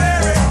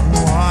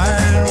 Wine, wine,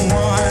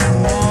 wine.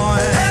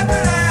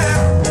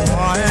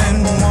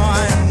 Wine,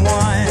 wine,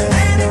 wine.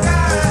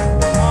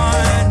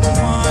 Wine,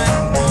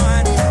 wine,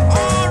 wine.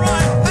 All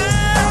right,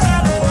 pass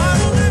that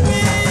bottle to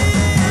me.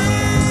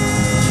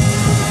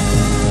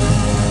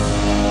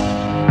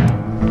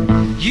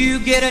 You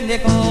get a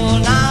nickel,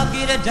 and I'll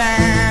get a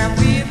dime.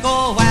 We'll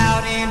go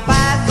out and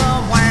buy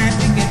some wine.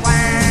 Drinking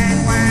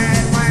wine,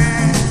 wine,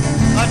 wine.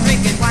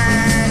 Drinking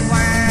wine,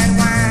 wine,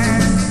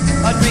 wine.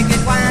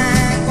 Drinking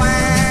wine,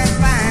 wine,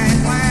 wine,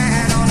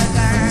 wine all the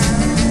time.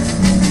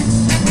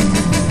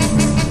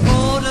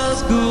 Go to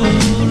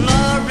school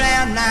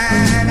around 9.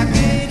 I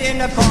get in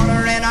the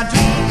corner and I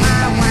drink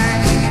my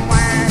wine. Drinking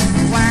wine,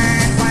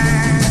 wine,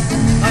 wine.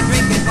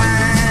 Drinking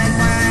wine,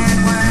 wine,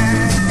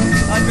 wine.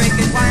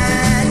 Drinking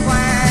wine,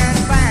 wine,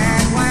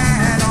 wine,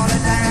 wine all the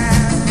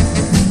time.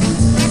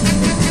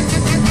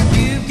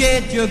 You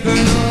get your girl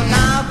and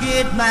I'll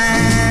get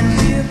mine.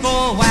 We'll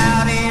go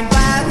out and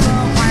buy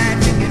some wine.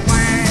 Drinking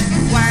wine,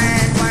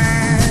 wine,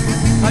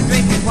 wine.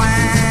 Drinking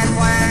wine,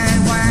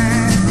 wine,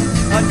 wine.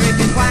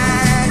 Drinking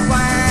wine,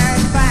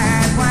 wine,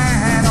 wine,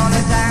 wine all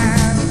the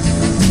time.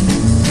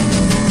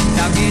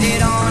 Now get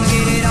it on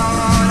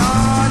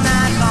all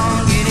night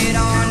long. Get it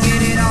on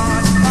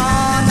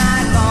all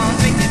night long.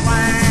 Drinking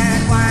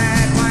wine,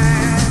 wine,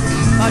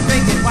 wine.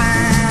 Drinking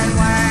wine,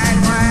 wine,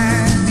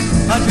 wine.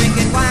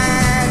 Drinking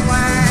wine,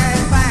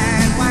 wine,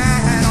 wine,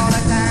 wine all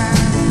the time.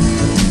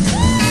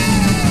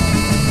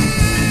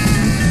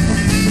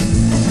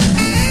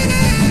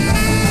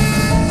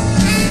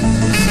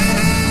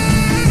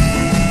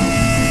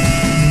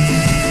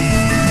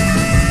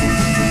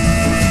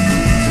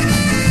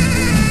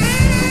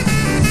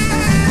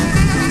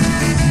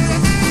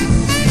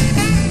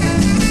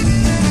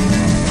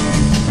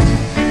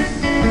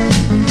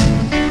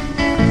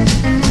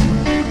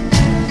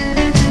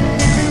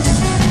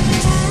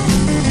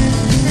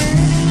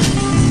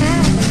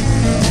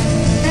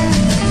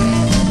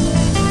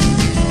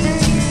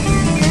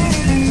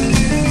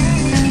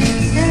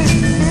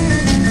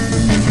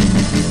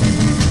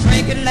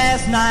 Drinking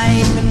last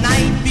night, the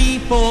night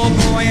before,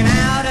 going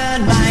out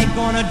tonight,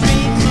 gonna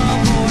drink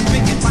some more.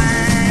 Drinking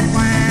wine,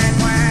 wine,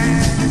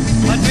 wine.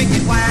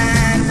 Drinking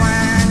wine,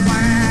 wine,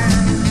 wine.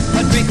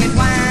 Drinking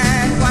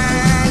wine,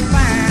 wine,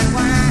 wine,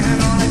 wine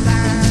all the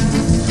time.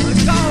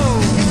 Let's go!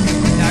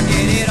 Now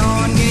get it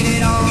on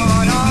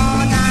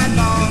all night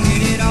long.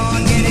 Get it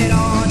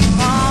on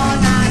all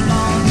night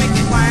long.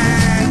 Drinking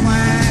wine,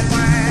 wine,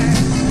 wine.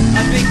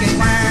 Drinking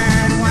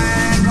wine,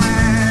 wine,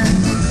 wine.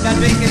 Now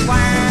drinking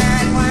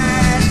wine,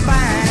 wine,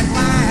 wine,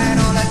 wine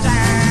all the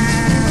time.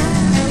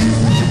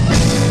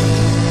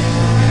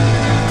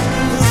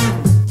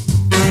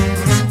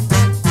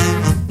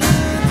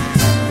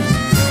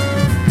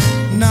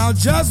 Now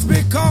just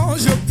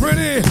because you're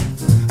pretty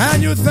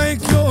and you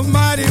think you're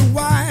mighty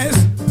wise,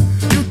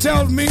 you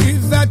tell me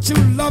that you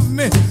love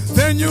me,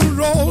 then you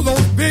roll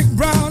those big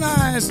brown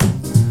eyes.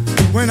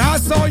 When I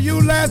saw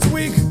you last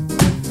week,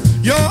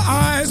 your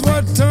eyes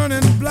were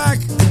turning black.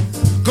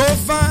 Go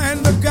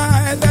find the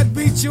guy that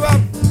beat you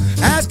up,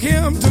 ask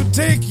him to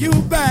take you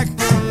back.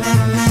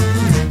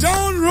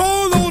 Don't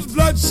roll those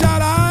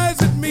bloodshot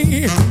eyes at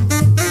me.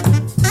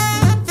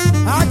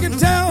 I can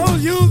tell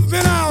you've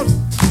been out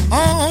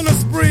on a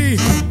spree.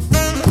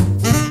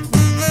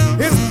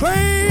 It's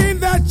plain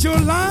that you're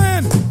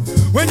lying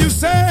when you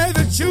say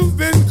that you've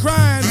been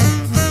crying.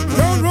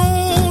 Don't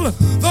roll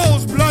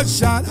those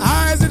bloodshot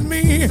eyes at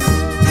me.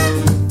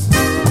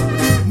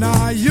 Now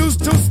I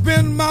used to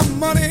spend my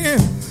money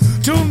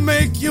to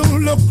make you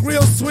look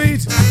real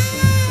sweet.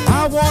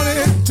 I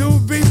wanted to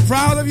be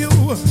proud of you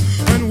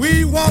when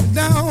we walk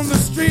down the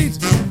street.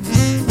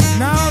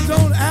 Now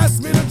don't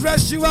ask me to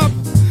dress you up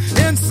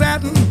in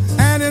satin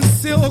and in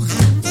silk.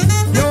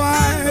 Your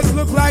eyes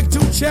look like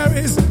two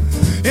cherries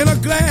in a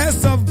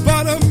glass of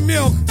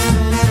buttermilk.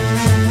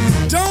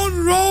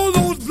 Don't roll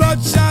those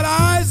bloodshot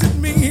eyes at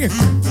me.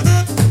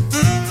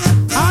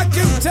 I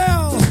can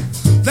tell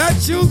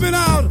that you've been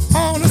out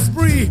on a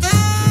spree.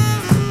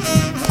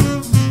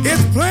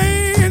 It's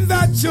plain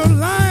that you're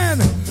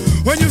lying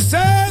when you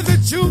say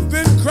that you've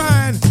been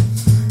crying.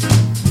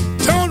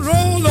 Don't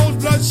roll those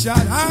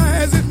bloodshot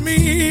eyes at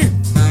me.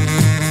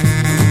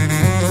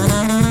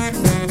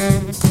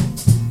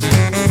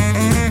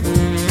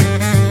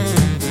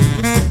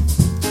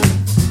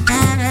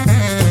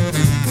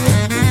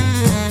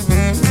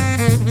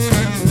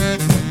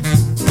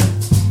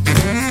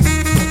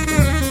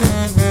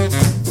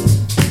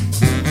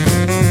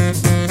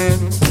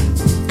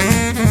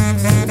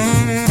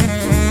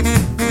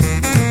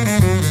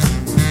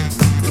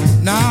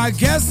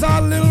 Guess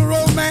our little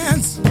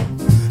romance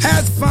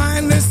has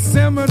finally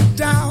simmered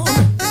down.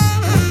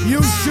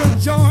 You should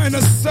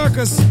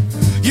circus,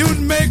 you'd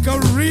make a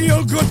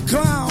real good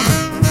clown.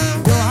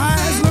 Your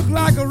eyes look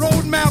like a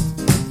road map.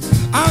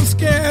 I'm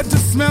scared to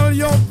smell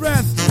your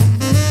breath.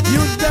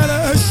 You'd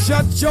better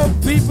shut your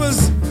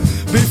peepers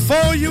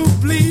before you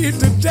bleed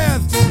to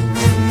death.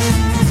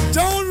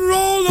 Don't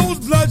roll those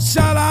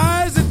bloodshot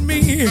eyes at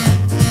me.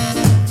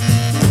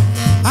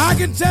 I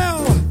can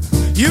tell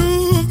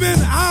you've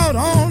been out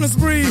on a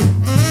spree.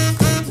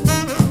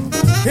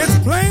 It's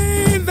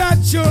plain that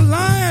you're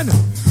lying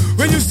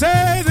when you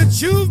say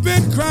that you've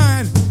been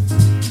crying.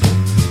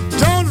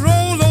 Don't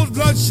roll those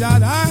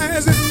bloodshot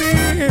eyes at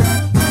me.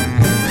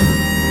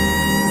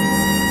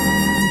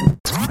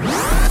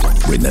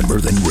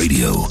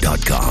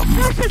 RememberThenRadio.com.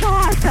 This is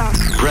awesome.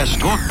 Press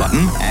talk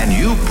button and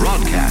you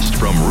broadcast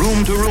from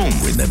room to room.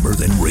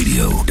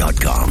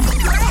 RememberThenRadio.com.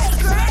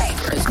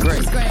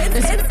 Great.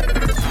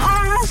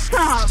 It's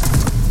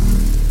awesome.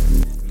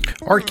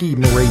 Archie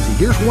Morazy.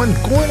 Here's one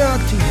going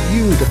out to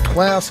you, the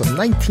class of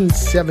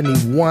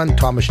 1971,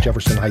 Thomas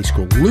Jefferson High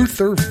School,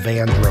 Luther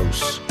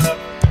Vandross.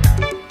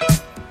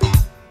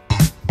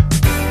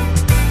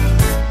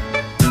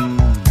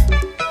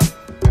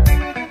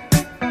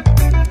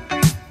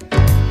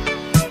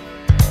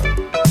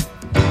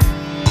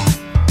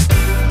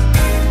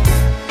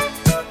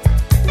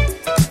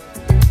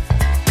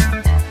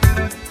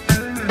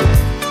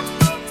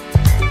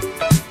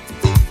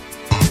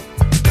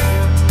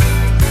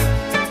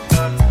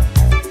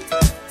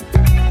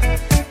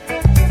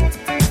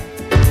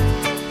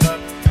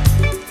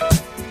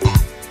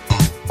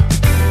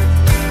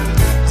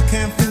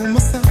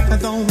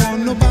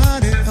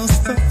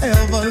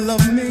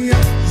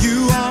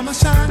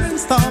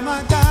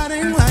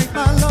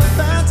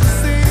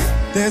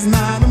 There's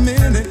not a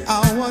minute,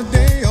 hour,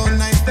 day, or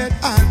night that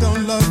I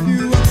don't love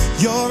you.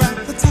 You're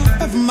at the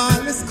top of my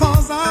list,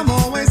 cause I'm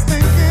always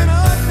thinking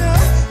of you.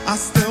 I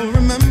still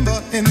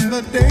remember in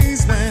the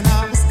days when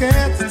I was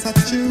scared to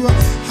touch you,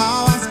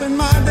 how I spent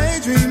my day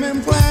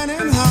dreaming,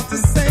 planning how to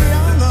say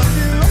I love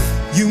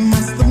you. You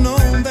must have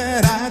known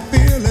that I had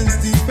feelings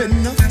deep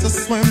enough to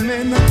swim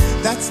in.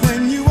 That's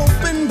when you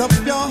opened up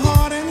your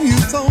heart and you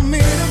told me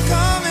to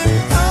come in.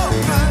 Oh,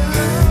 my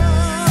love.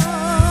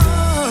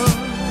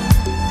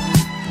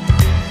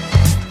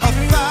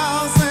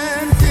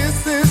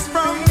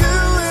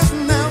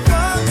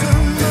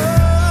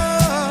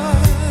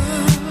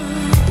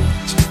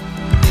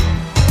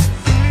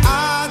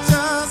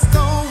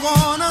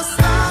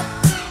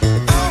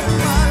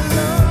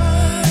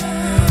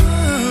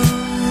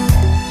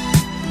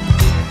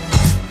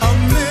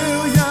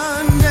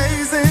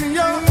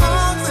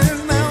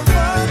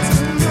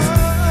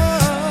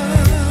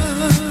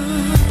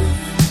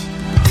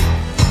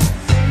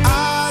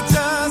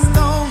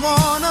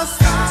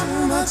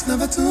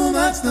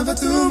 Never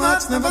too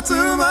much, never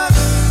too much.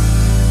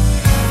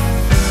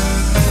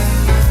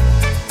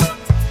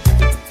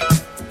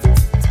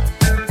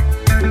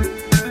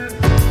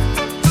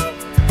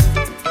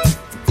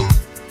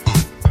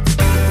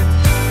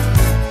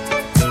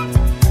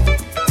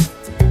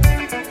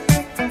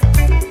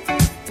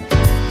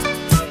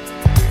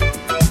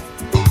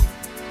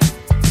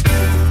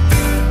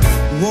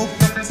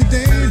 Woke up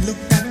today,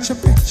 looked at your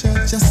picture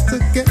just to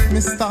get me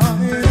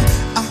started.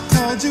 I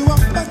called you up,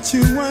 but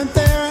you weren't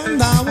there,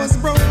 and I was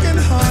broken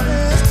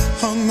hearted.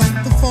 Hung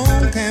up the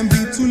phone, can't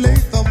be too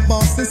late. The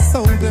boss is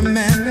so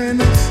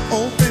demanding.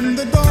 Opened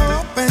the door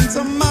up, and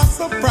to my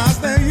surprise,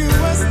 there you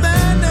were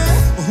standing.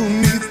 Who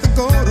needs to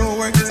go to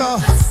work to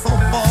hustle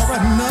for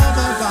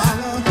another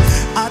dollar?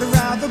 I'd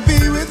rather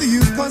be with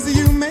you, cause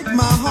you make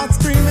my heart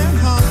scream and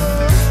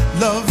holler.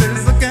 Love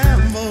is a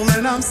gamble,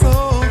 and I'm so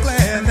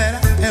glad that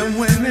I am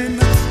winning.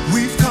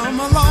 We've come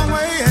a long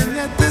way, and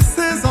yet this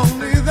is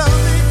only the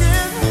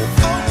beginning.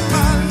 Oh,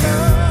 my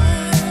love.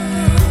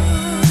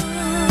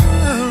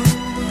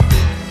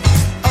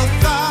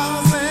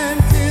 1,000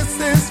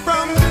 kisses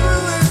from you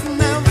is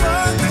never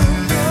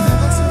too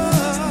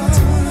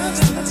much.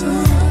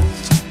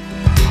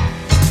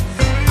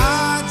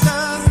 I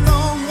just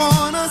don't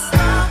wanna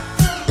stop.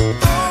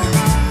 Oh,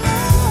 my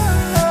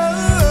love.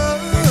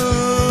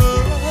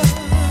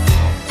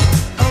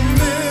 A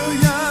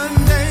million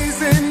days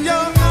in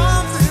your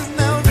arms is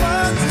never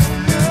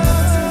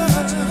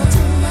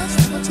too much.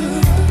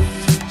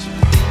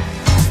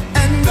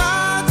 And I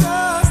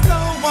just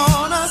don't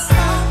wanna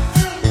stop.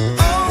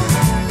 Oh,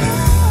 my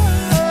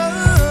love.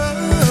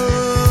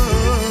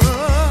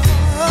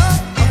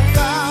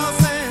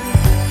 1,000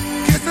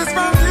 kisses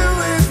from you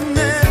is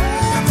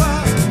never.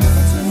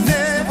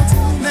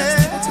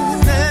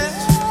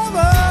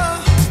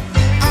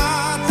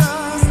 I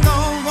just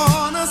don't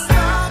wanna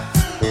stop.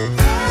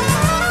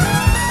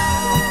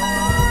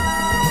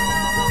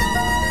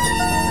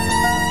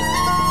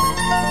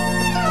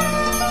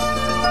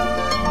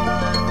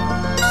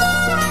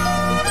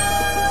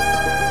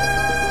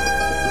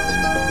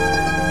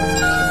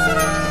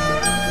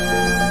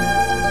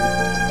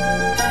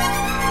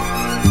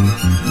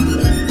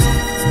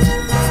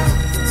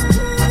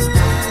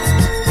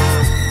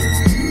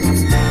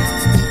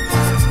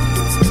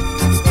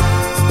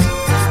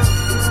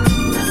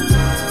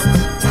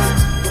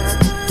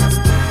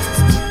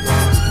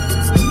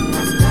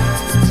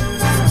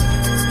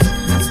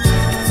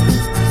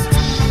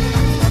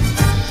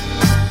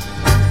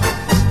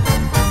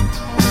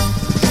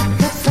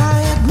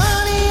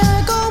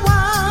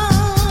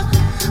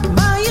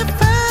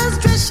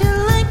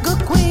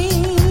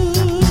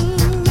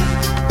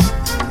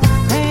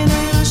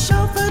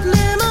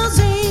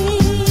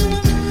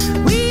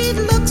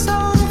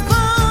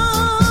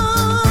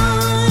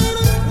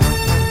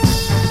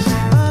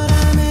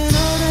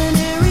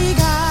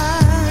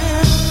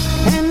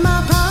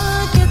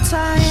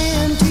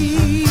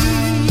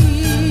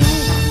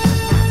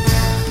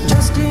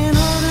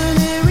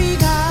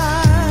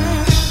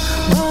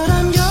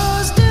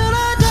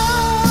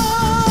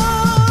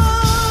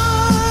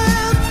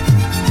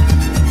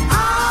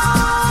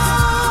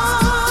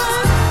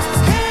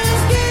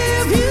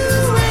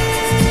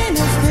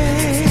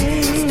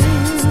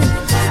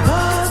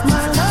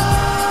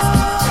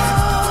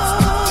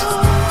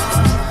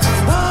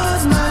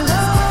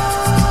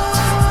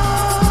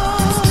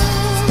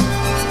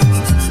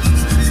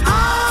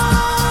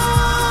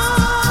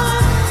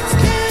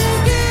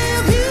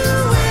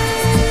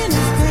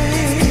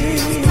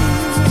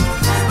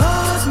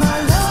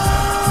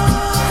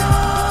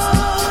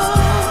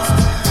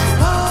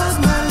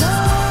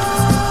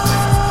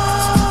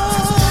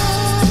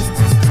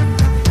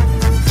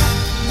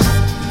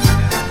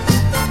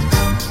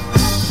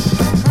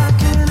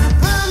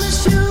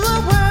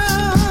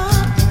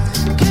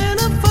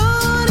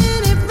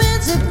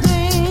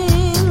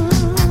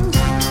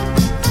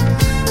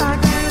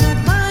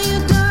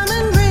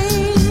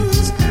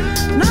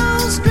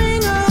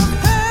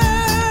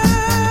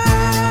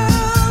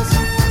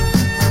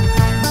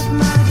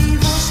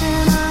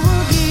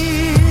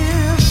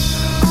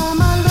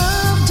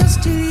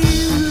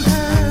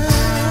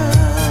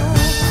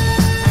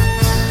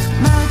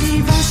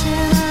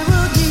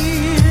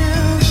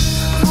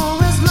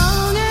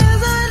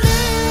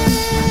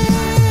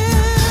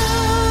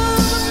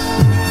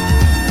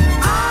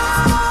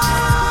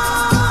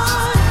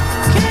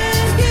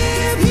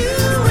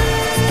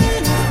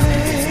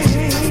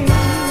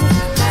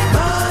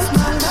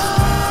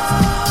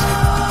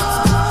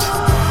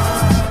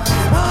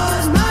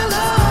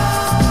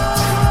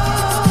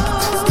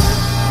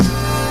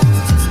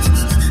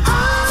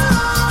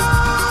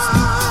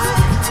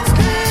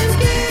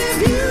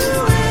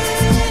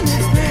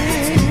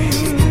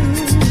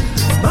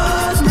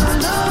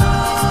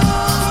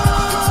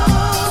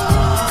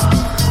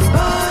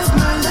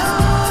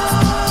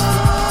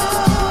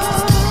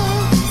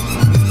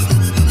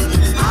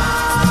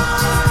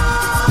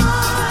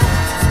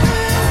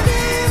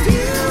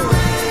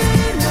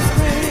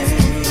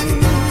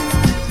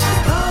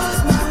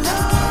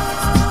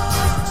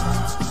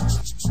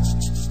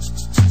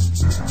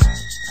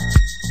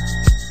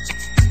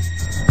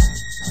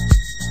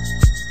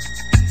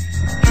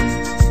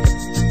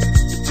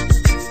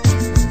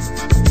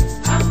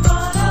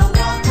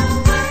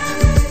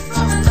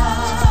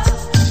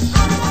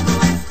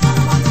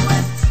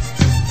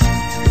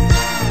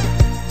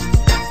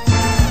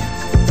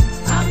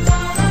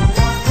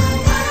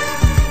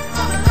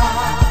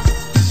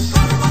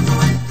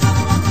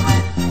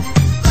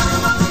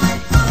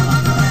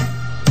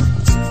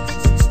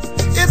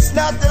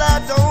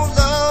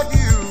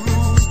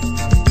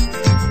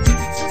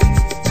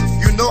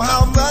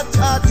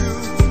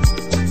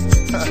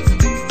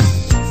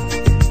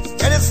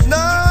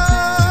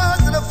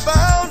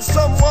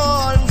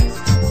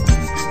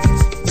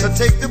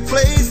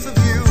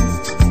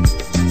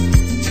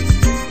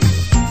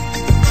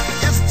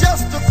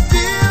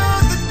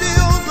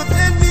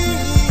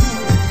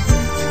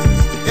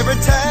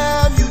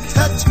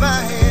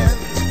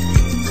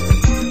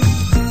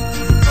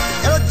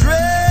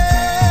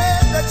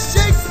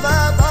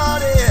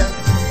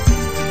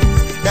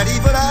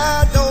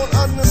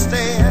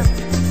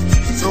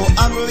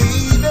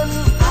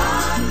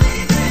 I'm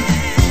leaving.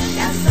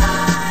 Yes, I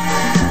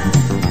am.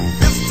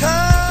 This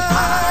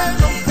time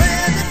I'm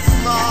playing it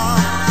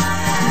smart.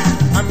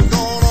 I'm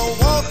gonna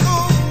walk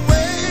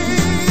away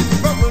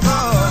from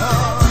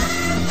love.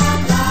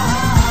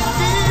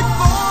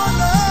 Before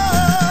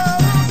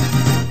love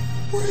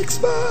breaks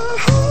my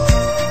heart.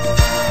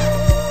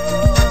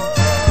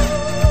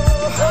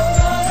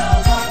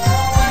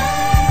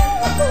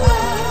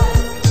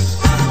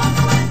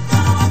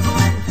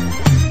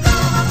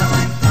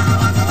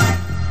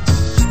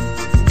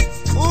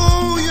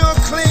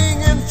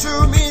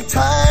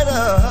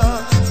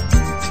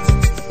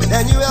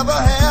 Than you ever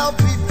have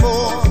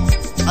before.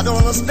 I don't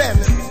understand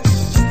it,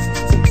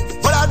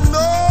 but I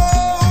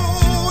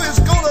know it's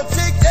gonna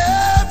take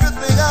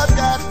everything I've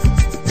got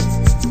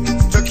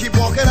to keep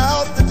walking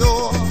out the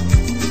door.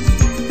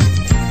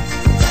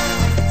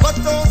 But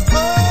those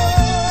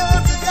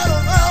arms you got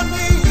around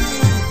me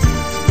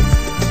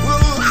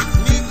will let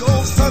me go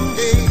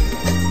someday,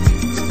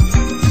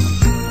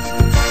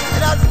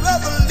 and I'd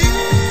rather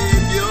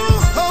leave you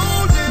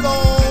holding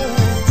on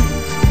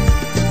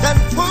than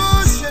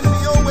pushing me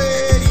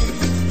away.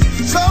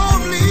 So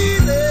I'm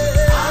leaving.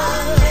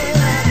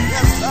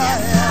 Yes, I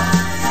am.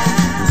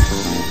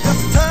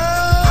 This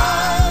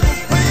time is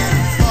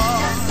playing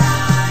far.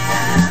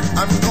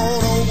 I'm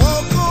gonna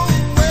walk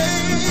away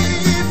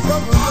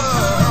from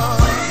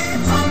love.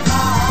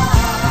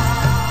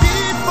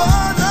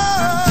 Before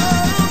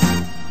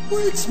love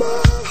breaks my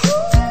heart.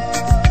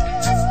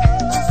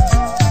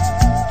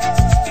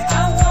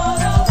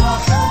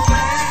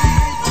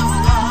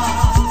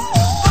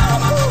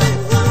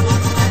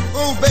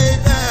 Oh,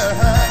 baby.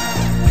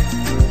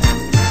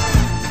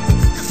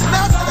 It's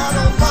not that I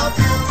don't love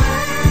you.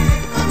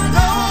 You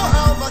know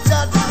how much I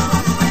do.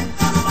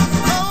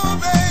 Oh,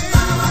 baby.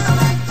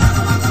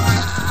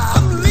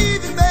 I'm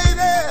leaving,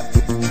 baby.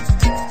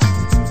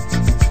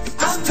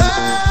 This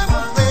time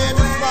I'm playing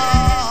it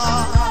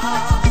smart.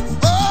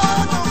 Oh,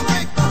 don't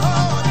break my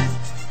heart.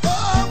 Oh,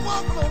 I'm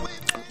walking away.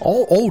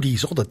 All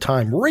oldies all the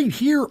time, right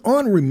here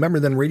on Remember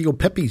Then Radio,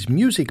 Pepe's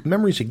Music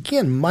Memories,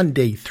 again,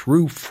 Monday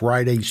through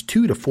Fridays,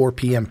 2 to 4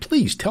 p.m.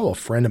 Please tell a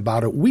friend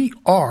about it. We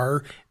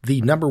are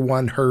the number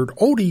one heard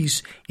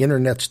oldies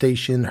internet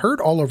station,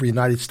 heard all over the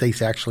United States,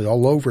 actually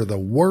all over the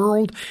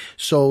world.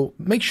 So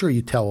make sure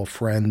you tell a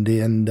friend,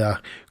 and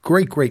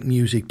great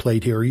music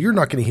played here. You're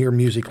not going to hear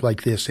music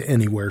like this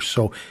anywhere.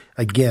 So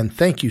again,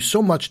 thank you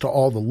so much to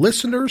all the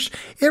listeners,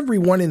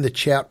 everyone in the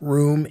chat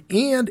room,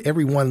 and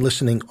everyone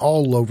listening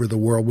all over the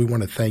world. We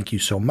want to thank you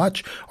so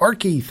much.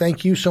 Arky,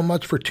 thank you so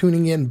much for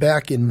tuning in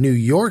back in New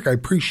York. I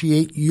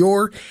appreciate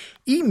your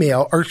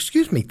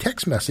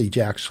text message,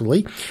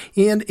 actually.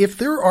 And if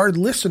there are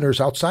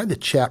listeners outside the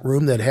chat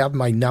room that have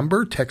my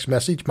number, text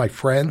message, my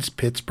friends,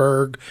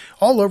 Pittsburgh,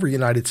 all over the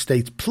United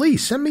States,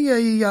 please send me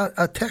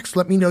a text.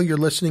 Let me know you're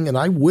listening, and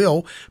I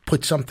will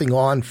put something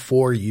on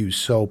for you.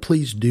 So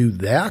please do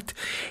that.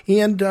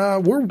 And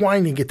we're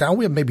winding it down.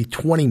 We have maybe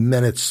 20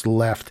 minutes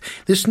left.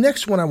 This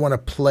next one I want to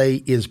play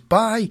is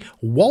by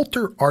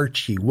Walter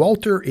Archie.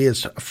 Walter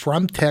is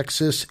from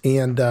Texas,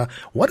 and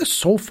what a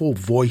soulful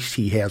voice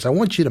he has. I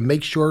want you to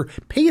make sure,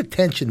 pay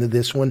attention to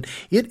this one.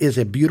 It is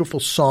a beautiful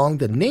song.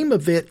 The name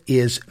of it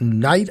is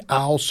Night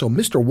Owl. So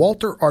Mr.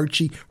 Walter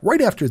Archie,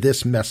 right after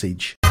this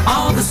message.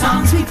 All the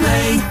songs we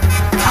play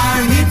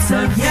are hits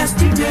of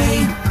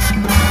yesterday.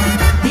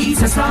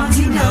 These are songs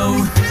you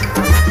know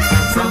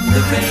from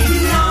the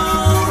radio.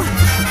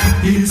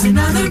 Here's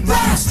another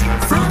blast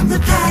from the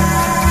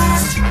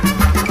past.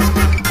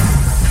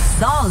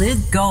 Solid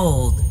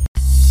gold.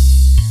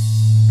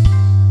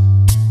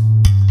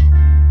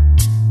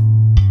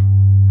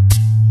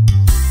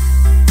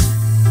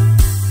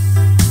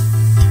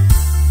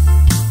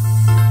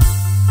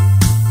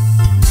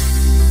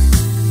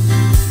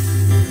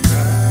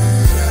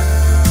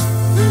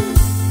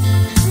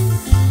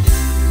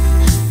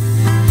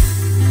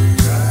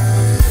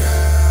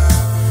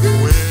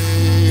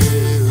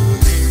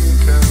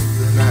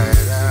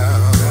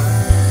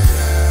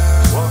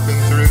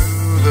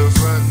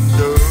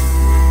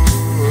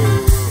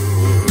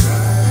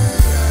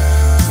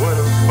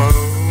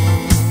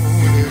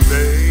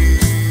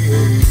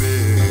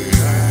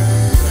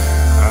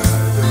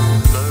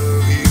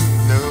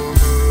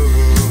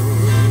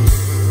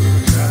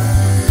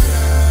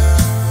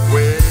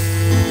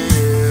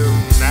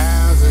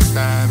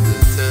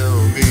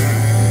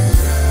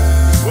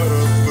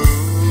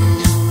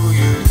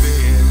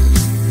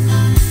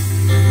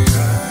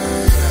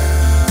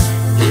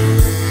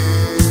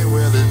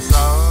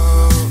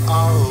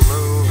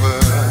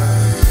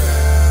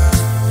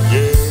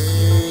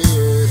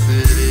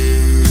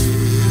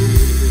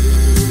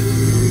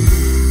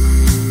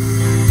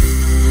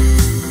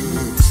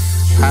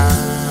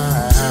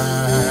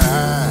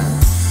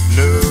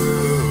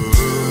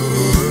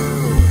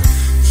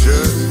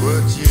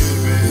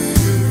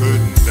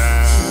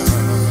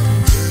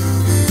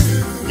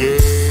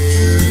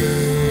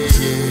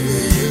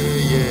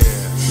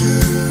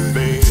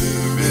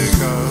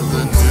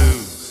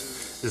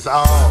 It's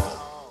all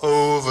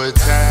over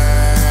time.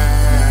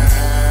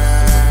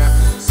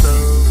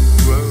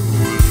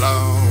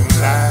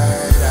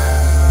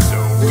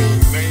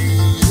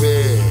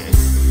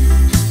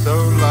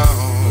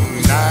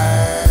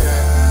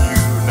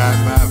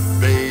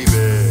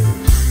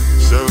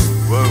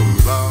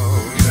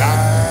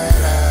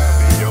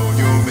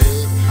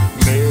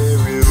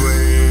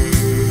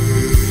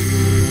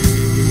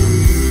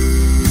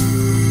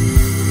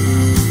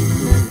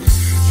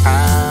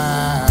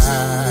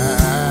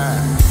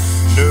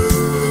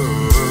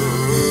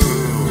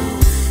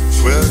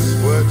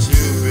 what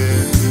you've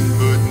been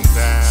putting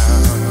down.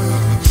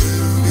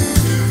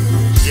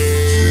 Yeah,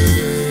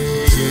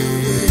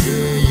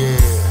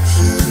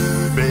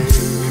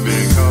 baby,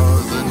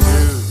 'cause the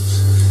news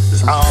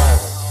is all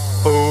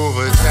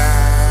over time.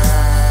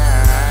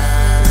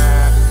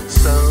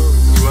 So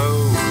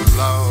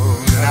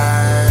long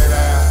night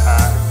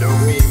out,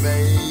 don't me,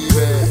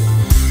 baby.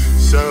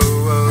 So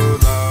long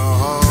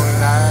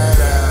night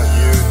out,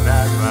 you're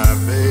not my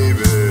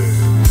baby.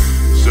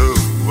 So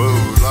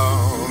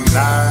long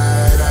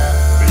night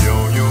out, be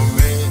on your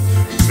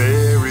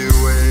merry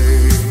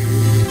way.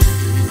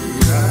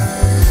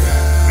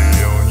 Be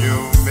on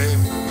your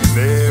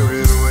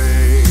merry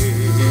way.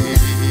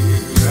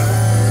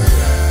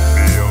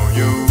 Be on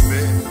your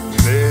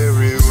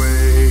merry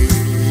way.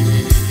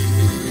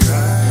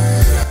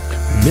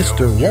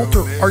 Mr.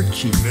 Walter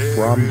Archie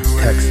from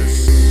Texas.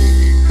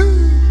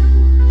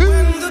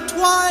 When the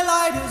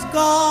twilight is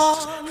gone.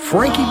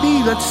 Frankie B,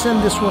 let's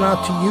send this one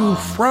out to you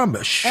from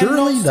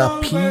Shirley the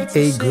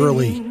P.A.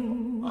 Gurley.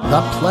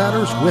 The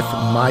Platters with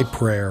My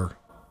Prayer.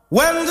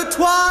 When the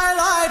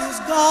twilight is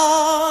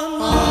gone,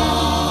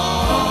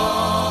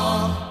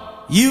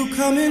 you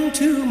come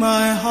into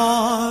my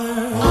heart,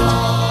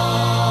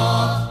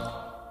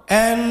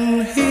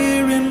 and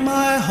here in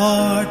my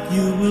heart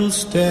you will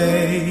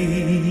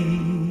stay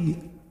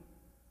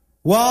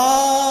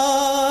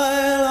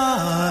while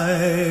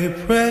I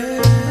pray.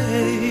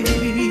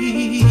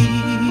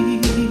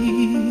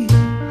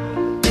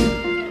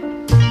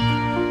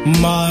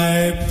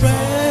 My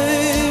prayer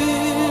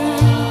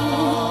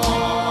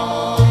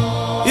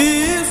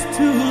is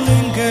to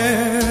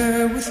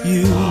linger with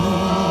you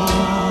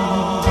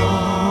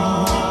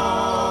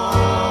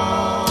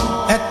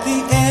at the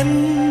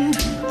end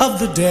of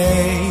the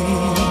day,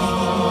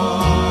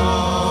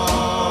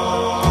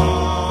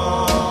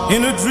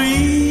 in a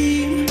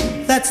dream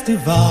that's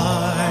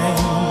divine.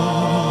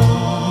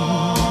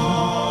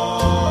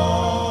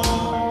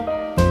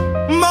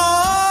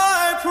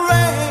 My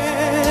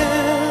prayer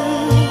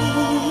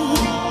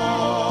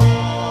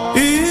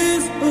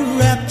is a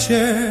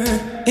rapture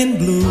in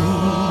blue,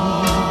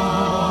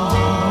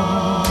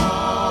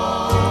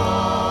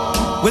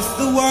 with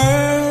the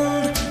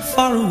world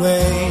far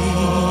away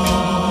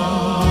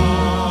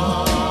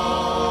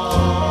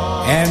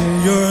and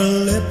your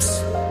lips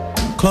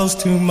close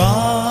to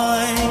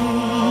mine.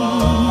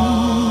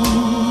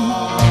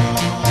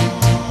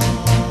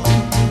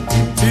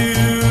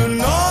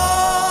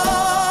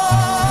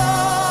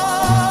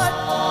 Tonight,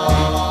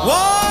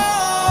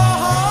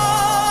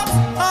 walls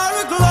are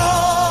aglow.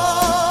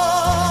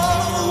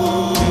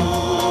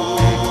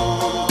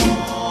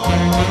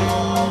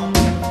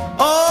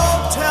 Oh,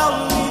 tell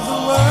me the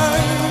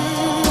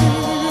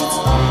words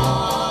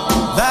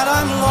that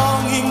I'm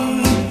longing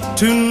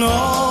to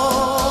know.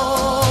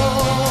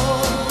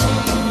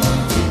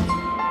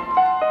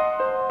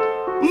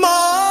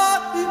 My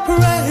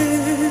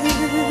prayer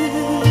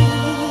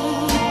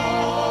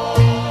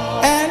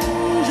and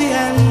the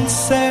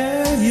answer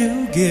you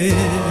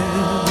give,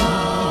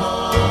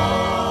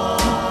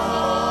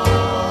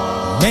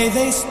 may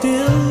they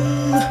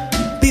still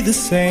be the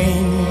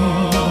same.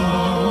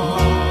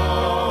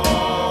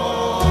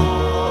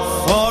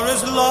 For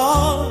as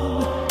long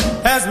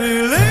as we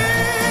live,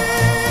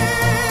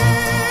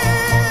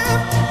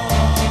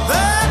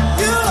 that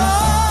you'll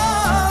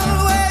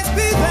always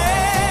be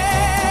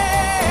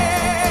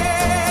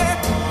there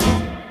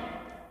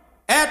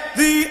at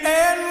the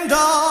end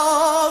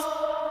of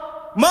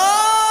my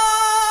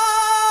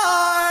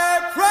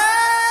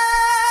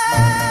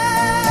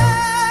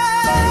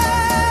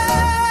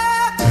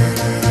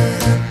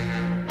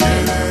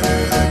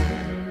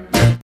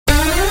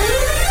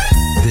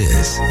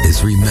This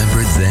is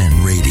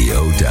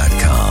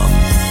RememberThenRadio.com,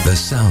 the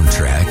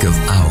soundtrack of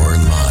our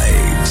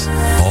lives.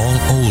 All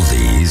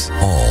oldies,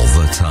 all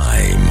the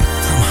time.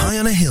 From high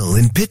on a hill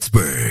in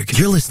Pittsburgh,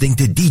 you're listening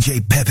to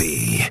DJ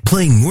Peppy,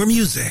 playing more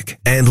music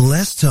and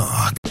less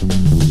talk.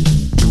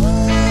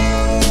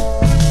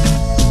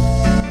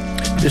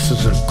 This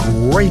is a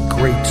great,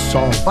 great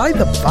song by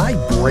The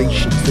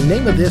Vibrations. The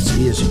name of this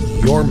is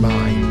You're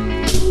Mine.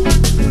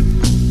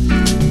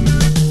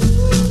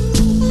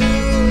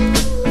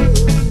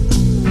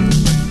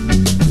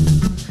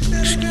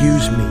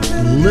 Excuse me,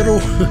 Little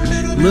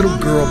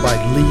Girl by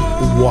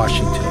Lee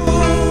Washington.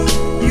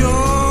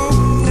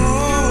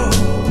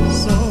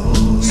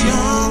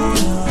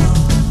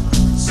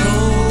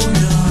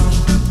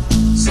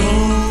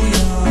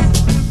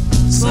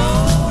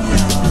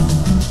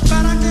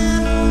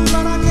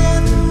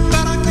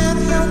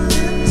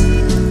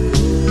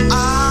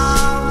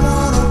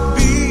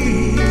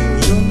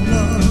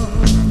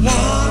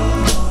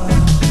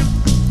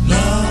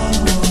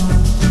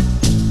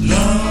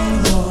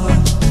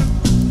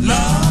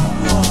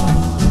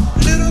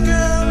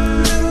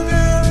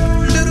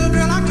 Little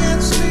girl,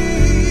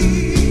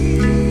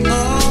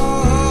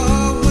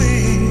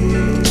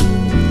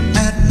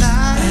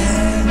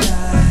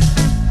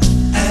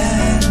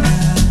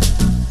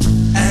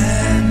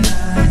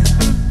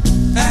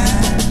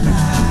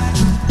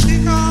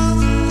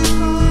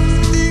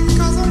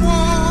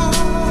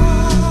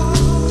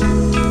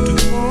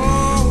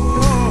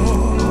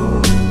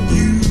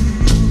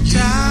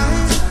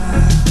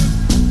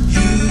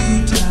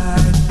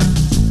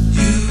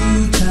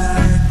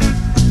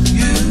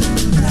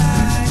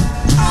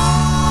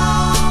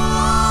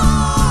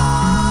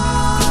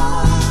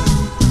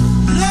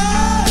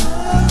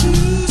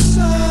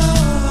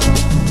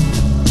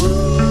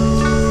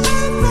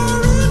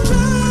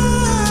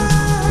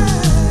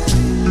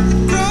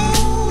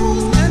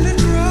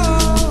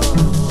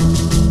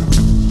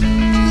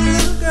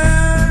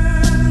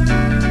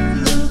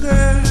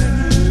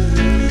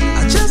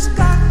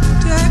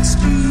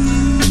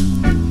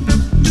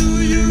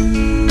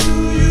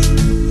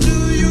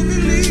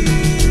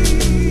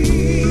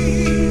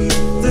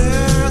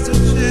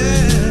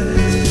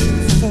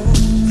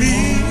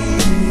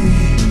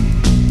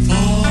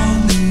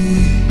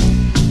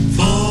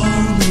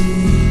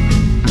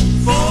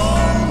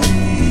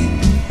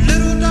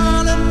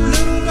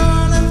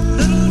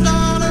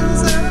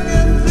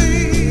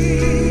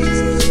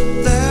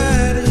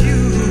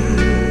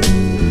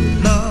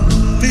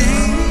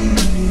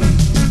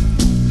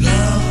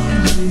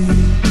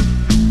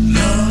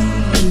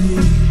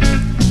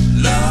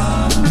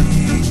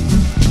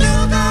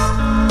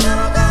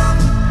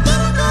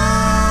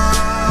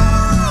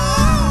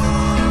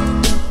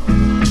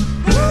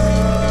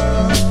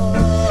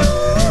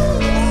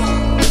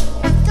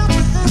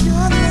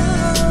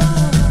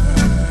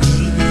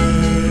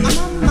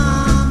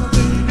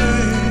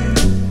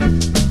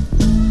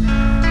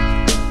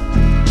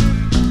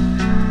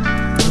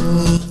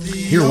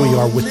 Here we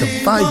are with the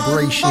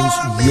Vibrations,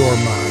 You're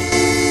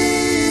Mine.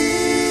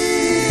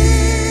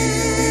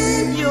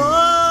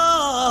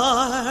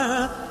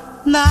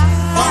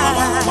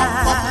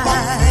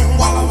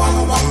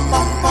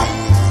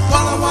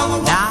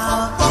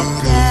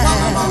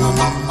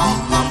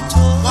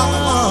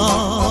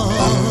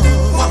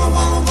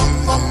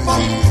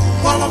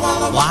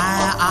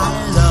 Why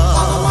I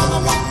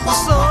love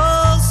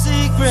so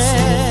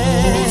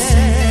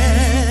secret.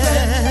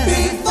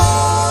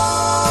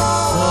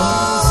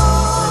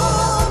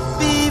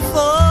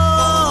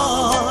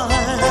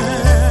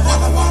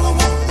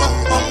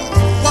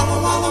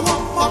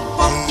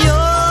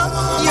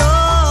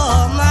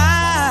 You're mine.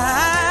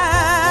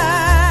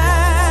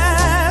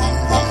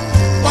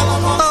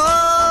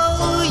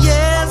 Oh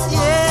yes,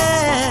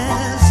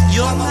 yes,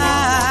 you're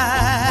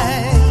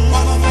mine.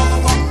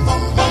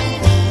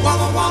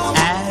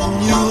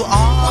 And you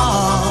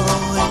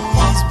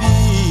always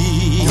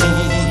be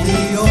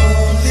the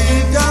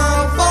only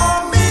girl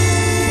for me.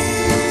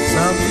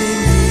 Something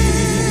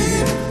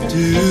dear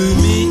to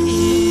me.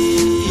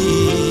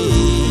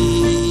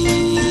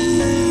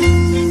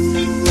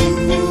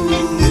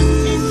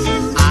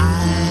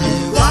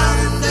 I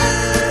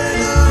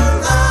wandered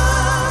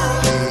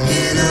around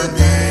in a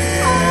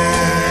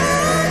daze,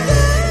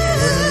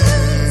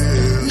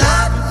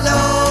 not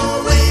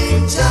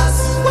knowing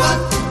just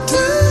what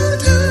to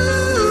do.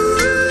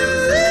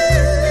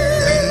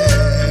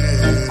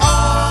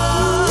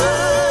 All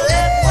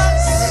at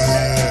once,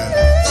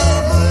 the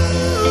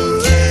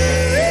moon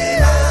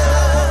came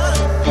out.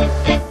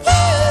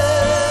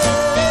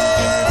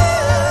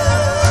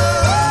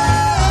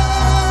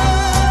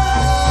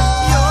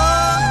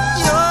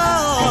 You're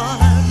mine.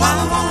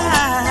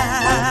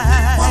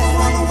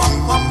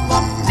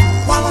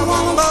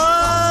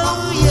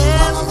 Oh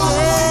yes,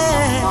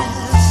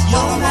 yes,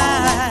 you're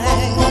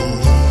mine.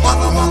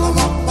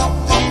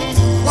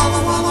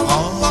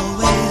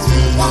 Always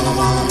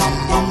be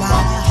in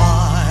my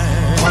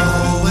heart.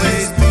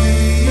 Always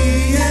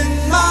be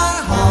in my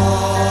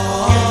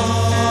heart.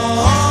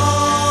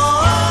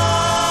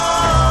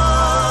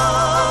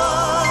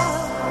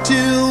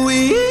 Till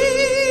we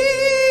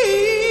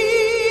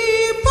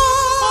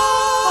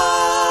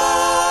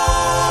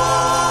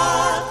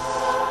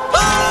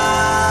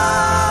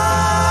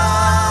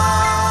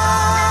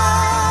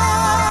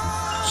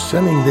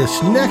Sending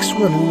this next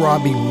one,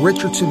 Robbie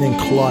Richardson and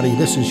Claudia.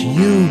 This is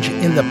huge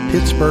in the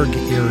Pittsburgh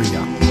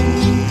area.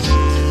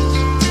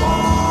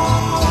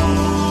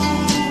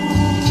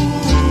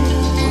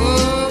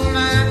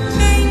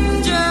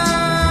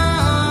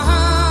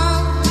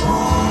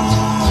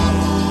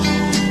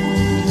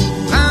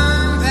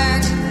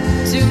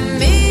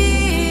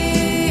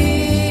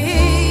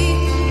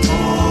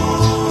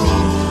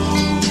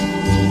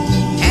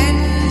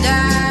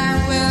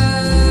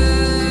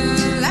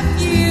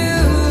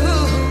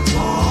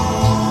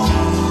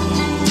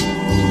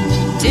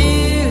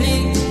 Till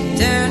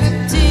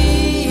eternity.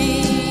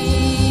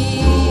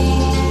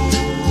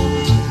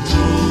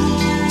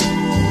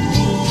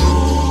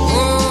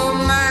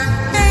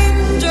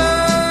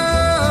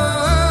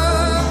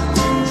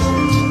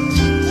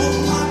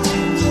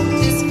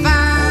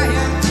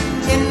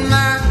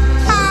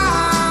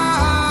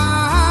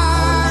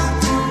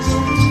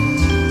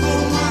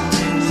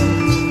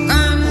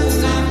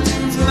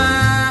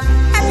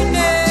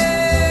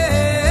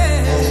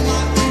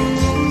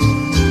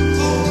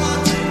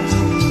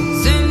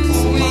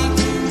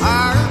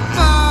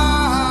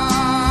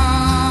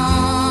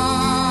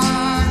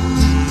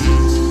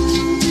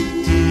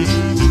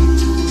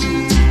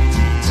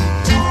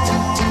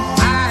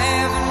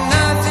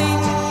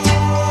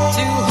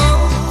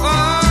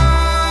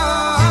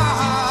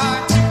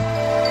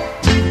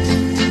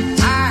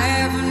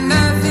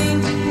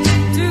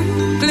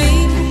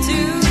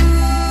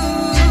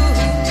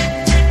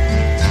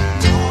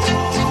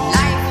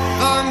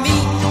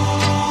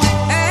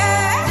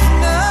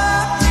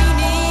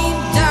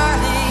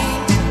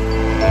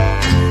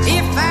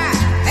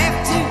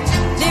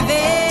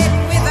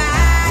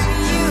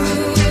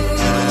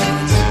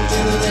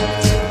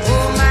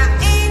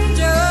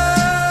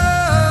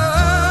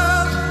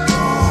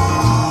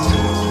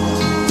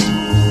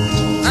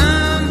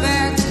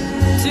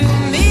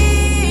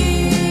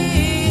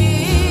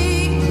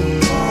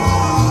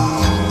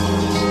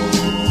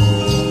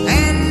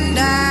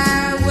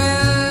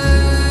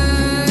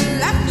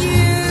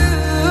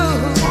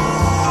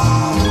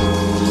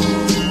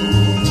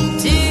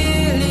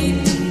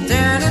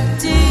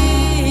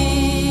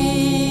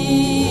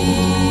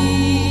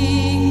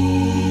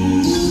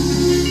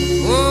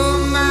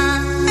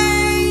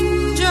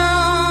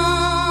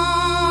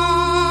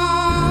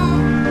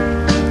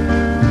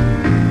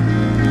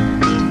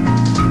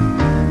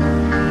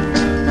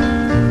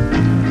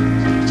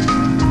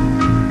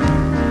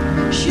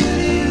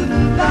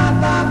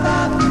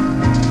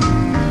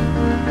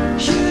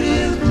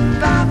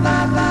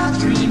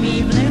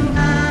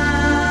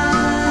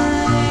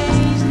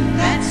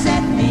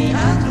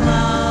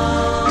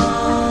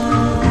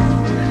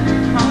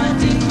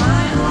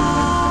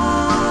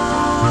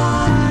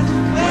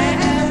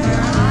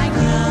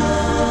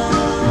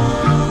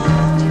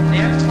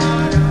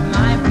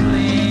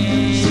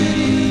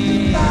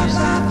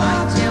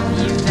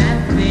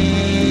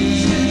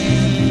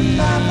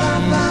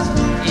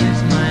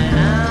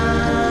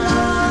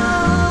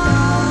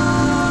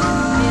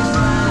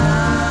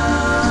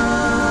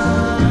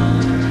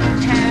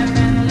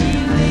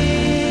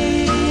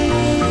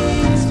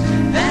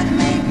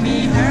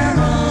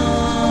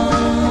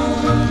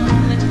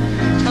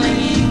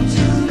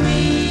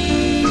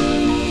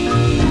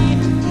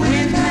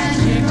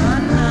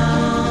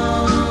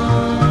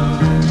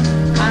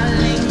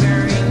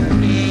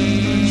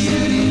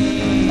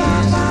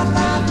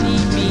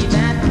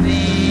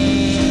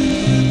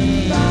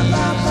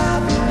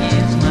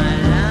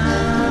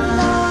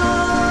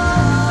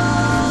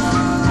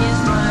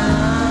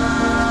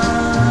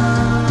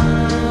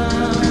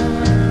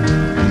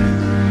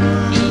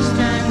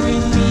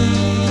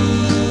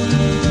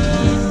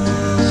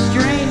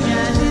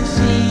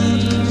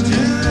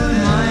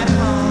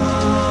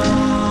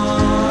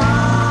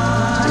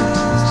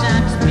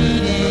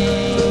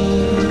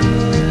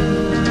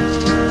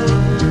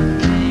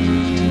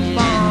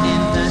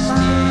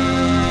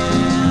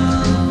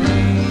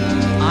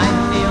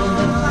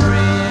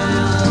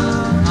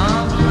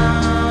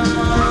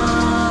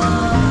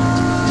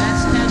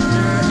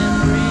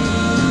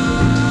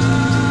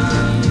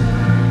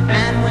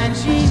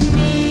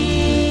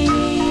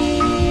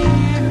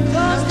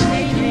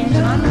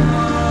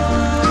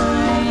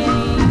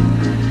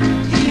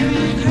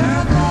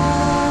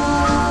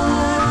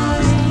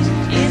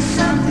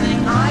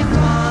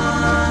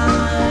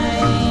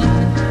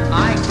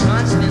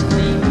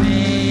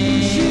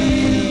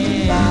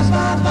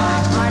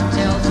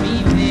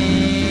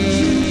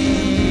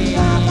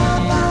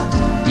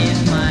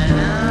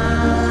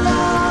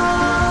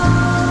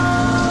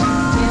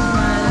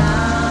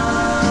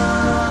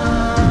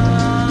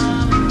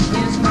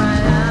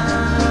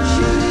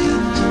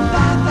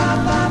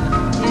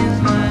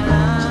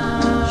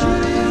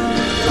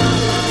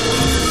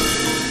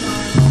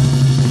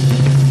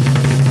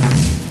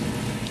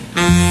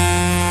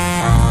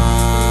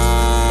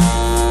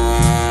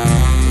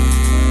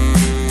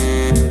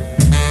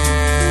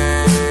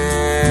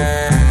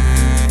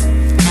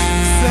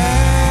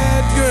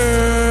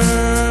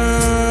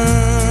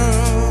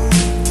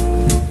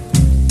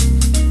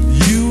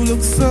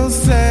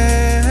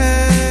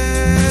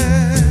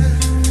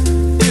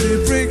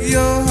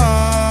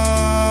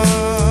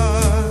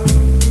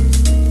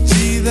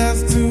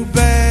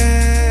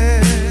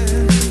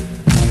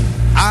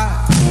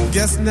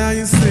 now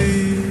you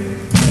see,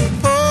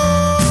 oh,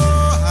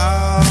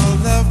 how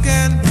love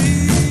can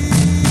be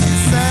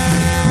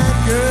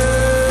sad, girl.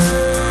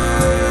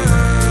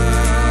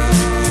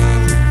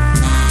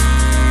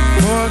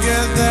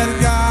 Forget that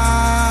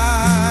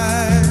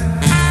guy.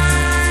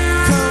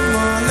 Come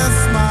on, let's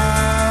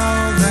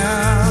smile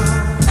now.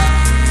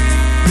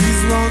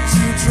 Please won't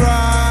you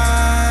try?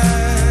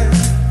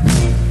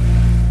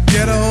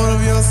 Get a hold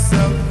of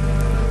yourself.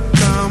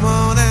 Come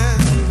on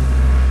and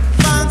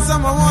find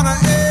someone else.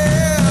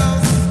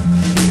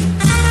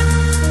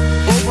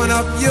 Open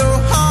up your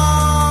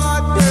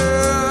heart,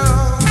 girl.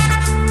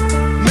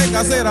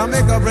 I'll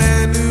make a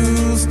brand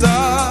new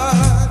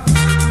start.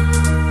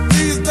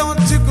 Please don't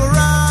you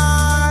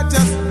cry,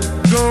 just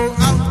go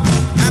out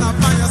and I'll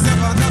find yourself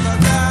another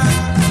guy.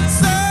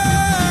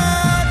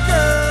 Sad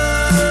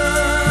girl,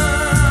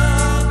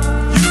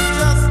 you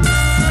just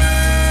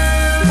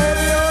hold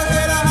your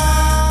head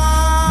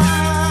high.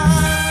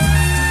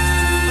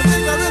 I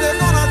think I'm really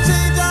gonna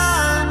change, I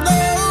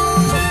know,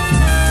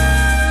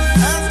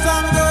 as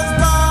time goes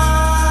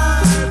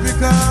by,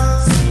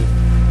 because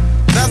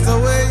that's the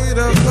way it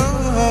goes.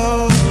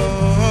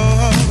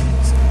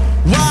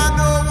 Why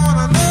no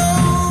wanna know?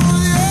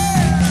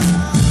 Yeah,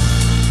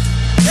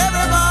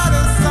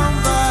 everybody's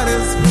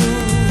somebody's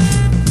fool.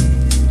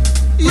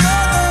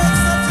 You're the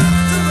exception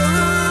to the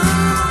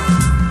rule.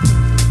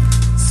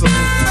 So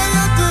say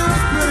you do,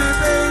 pretty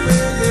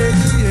baby,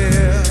 yeah,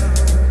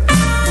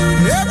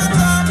 yeah. Every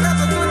time has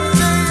a good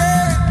day,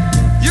 yeah.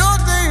 Your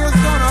day is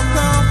gonna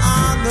come, I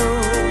know,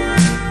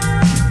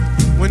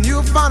 when you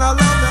find a love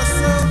that's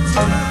so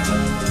true.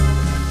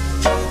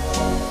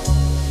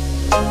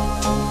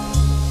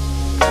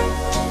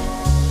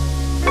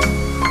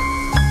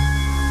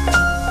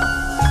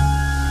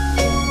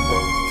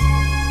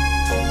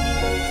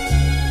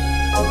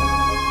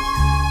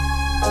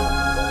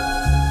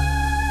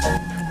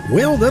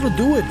 Well, that'll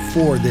do it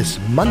for this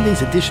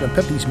Monday's edition of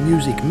Pepe's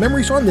Music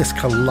Memories on this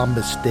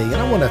Columbus Day. And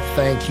I want to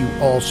thank you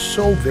all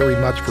so very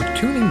much for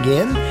tuning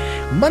in.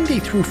 Monday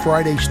through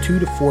Fridays, 2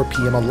 to 4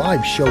 p.m., a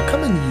live show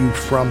coming to you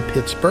from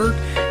Pittsburgh,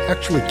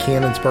 actually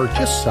Cannonsburg,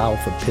 just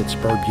south of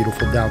Pittsburgh,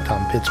 beautiful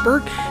downtown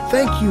Pittsburgh.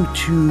 Thank you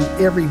to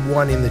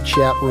everyone in the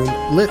chat room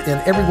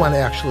and everyone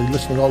actually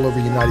listening all over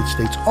the United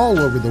States, all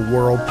over the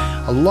world.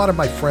 A lot of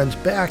my friends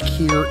back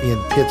here in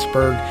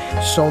Pittsburgh.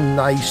 So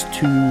nice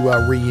to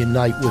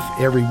reunite with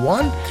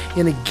everyone.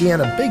 And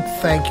again, a big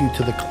thank you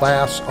to the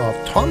class of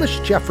Thomas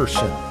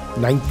Jefferson,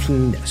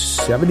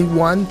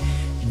 1971,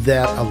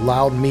 that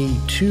allowed me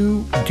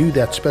to do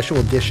that special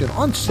edition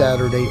on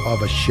Saturday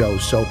of a show.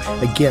 So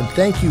again,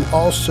 thank you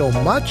all so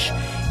much,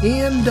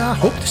 and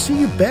hope to see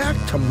you back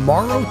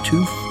tomorrow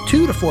 2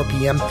 to 4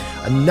 p.m.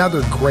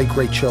 Another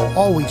great show,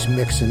 always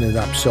mixing it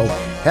up. So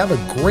have a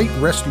great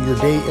rest of your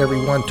day,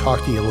 everyone.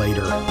 Talk to you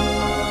later.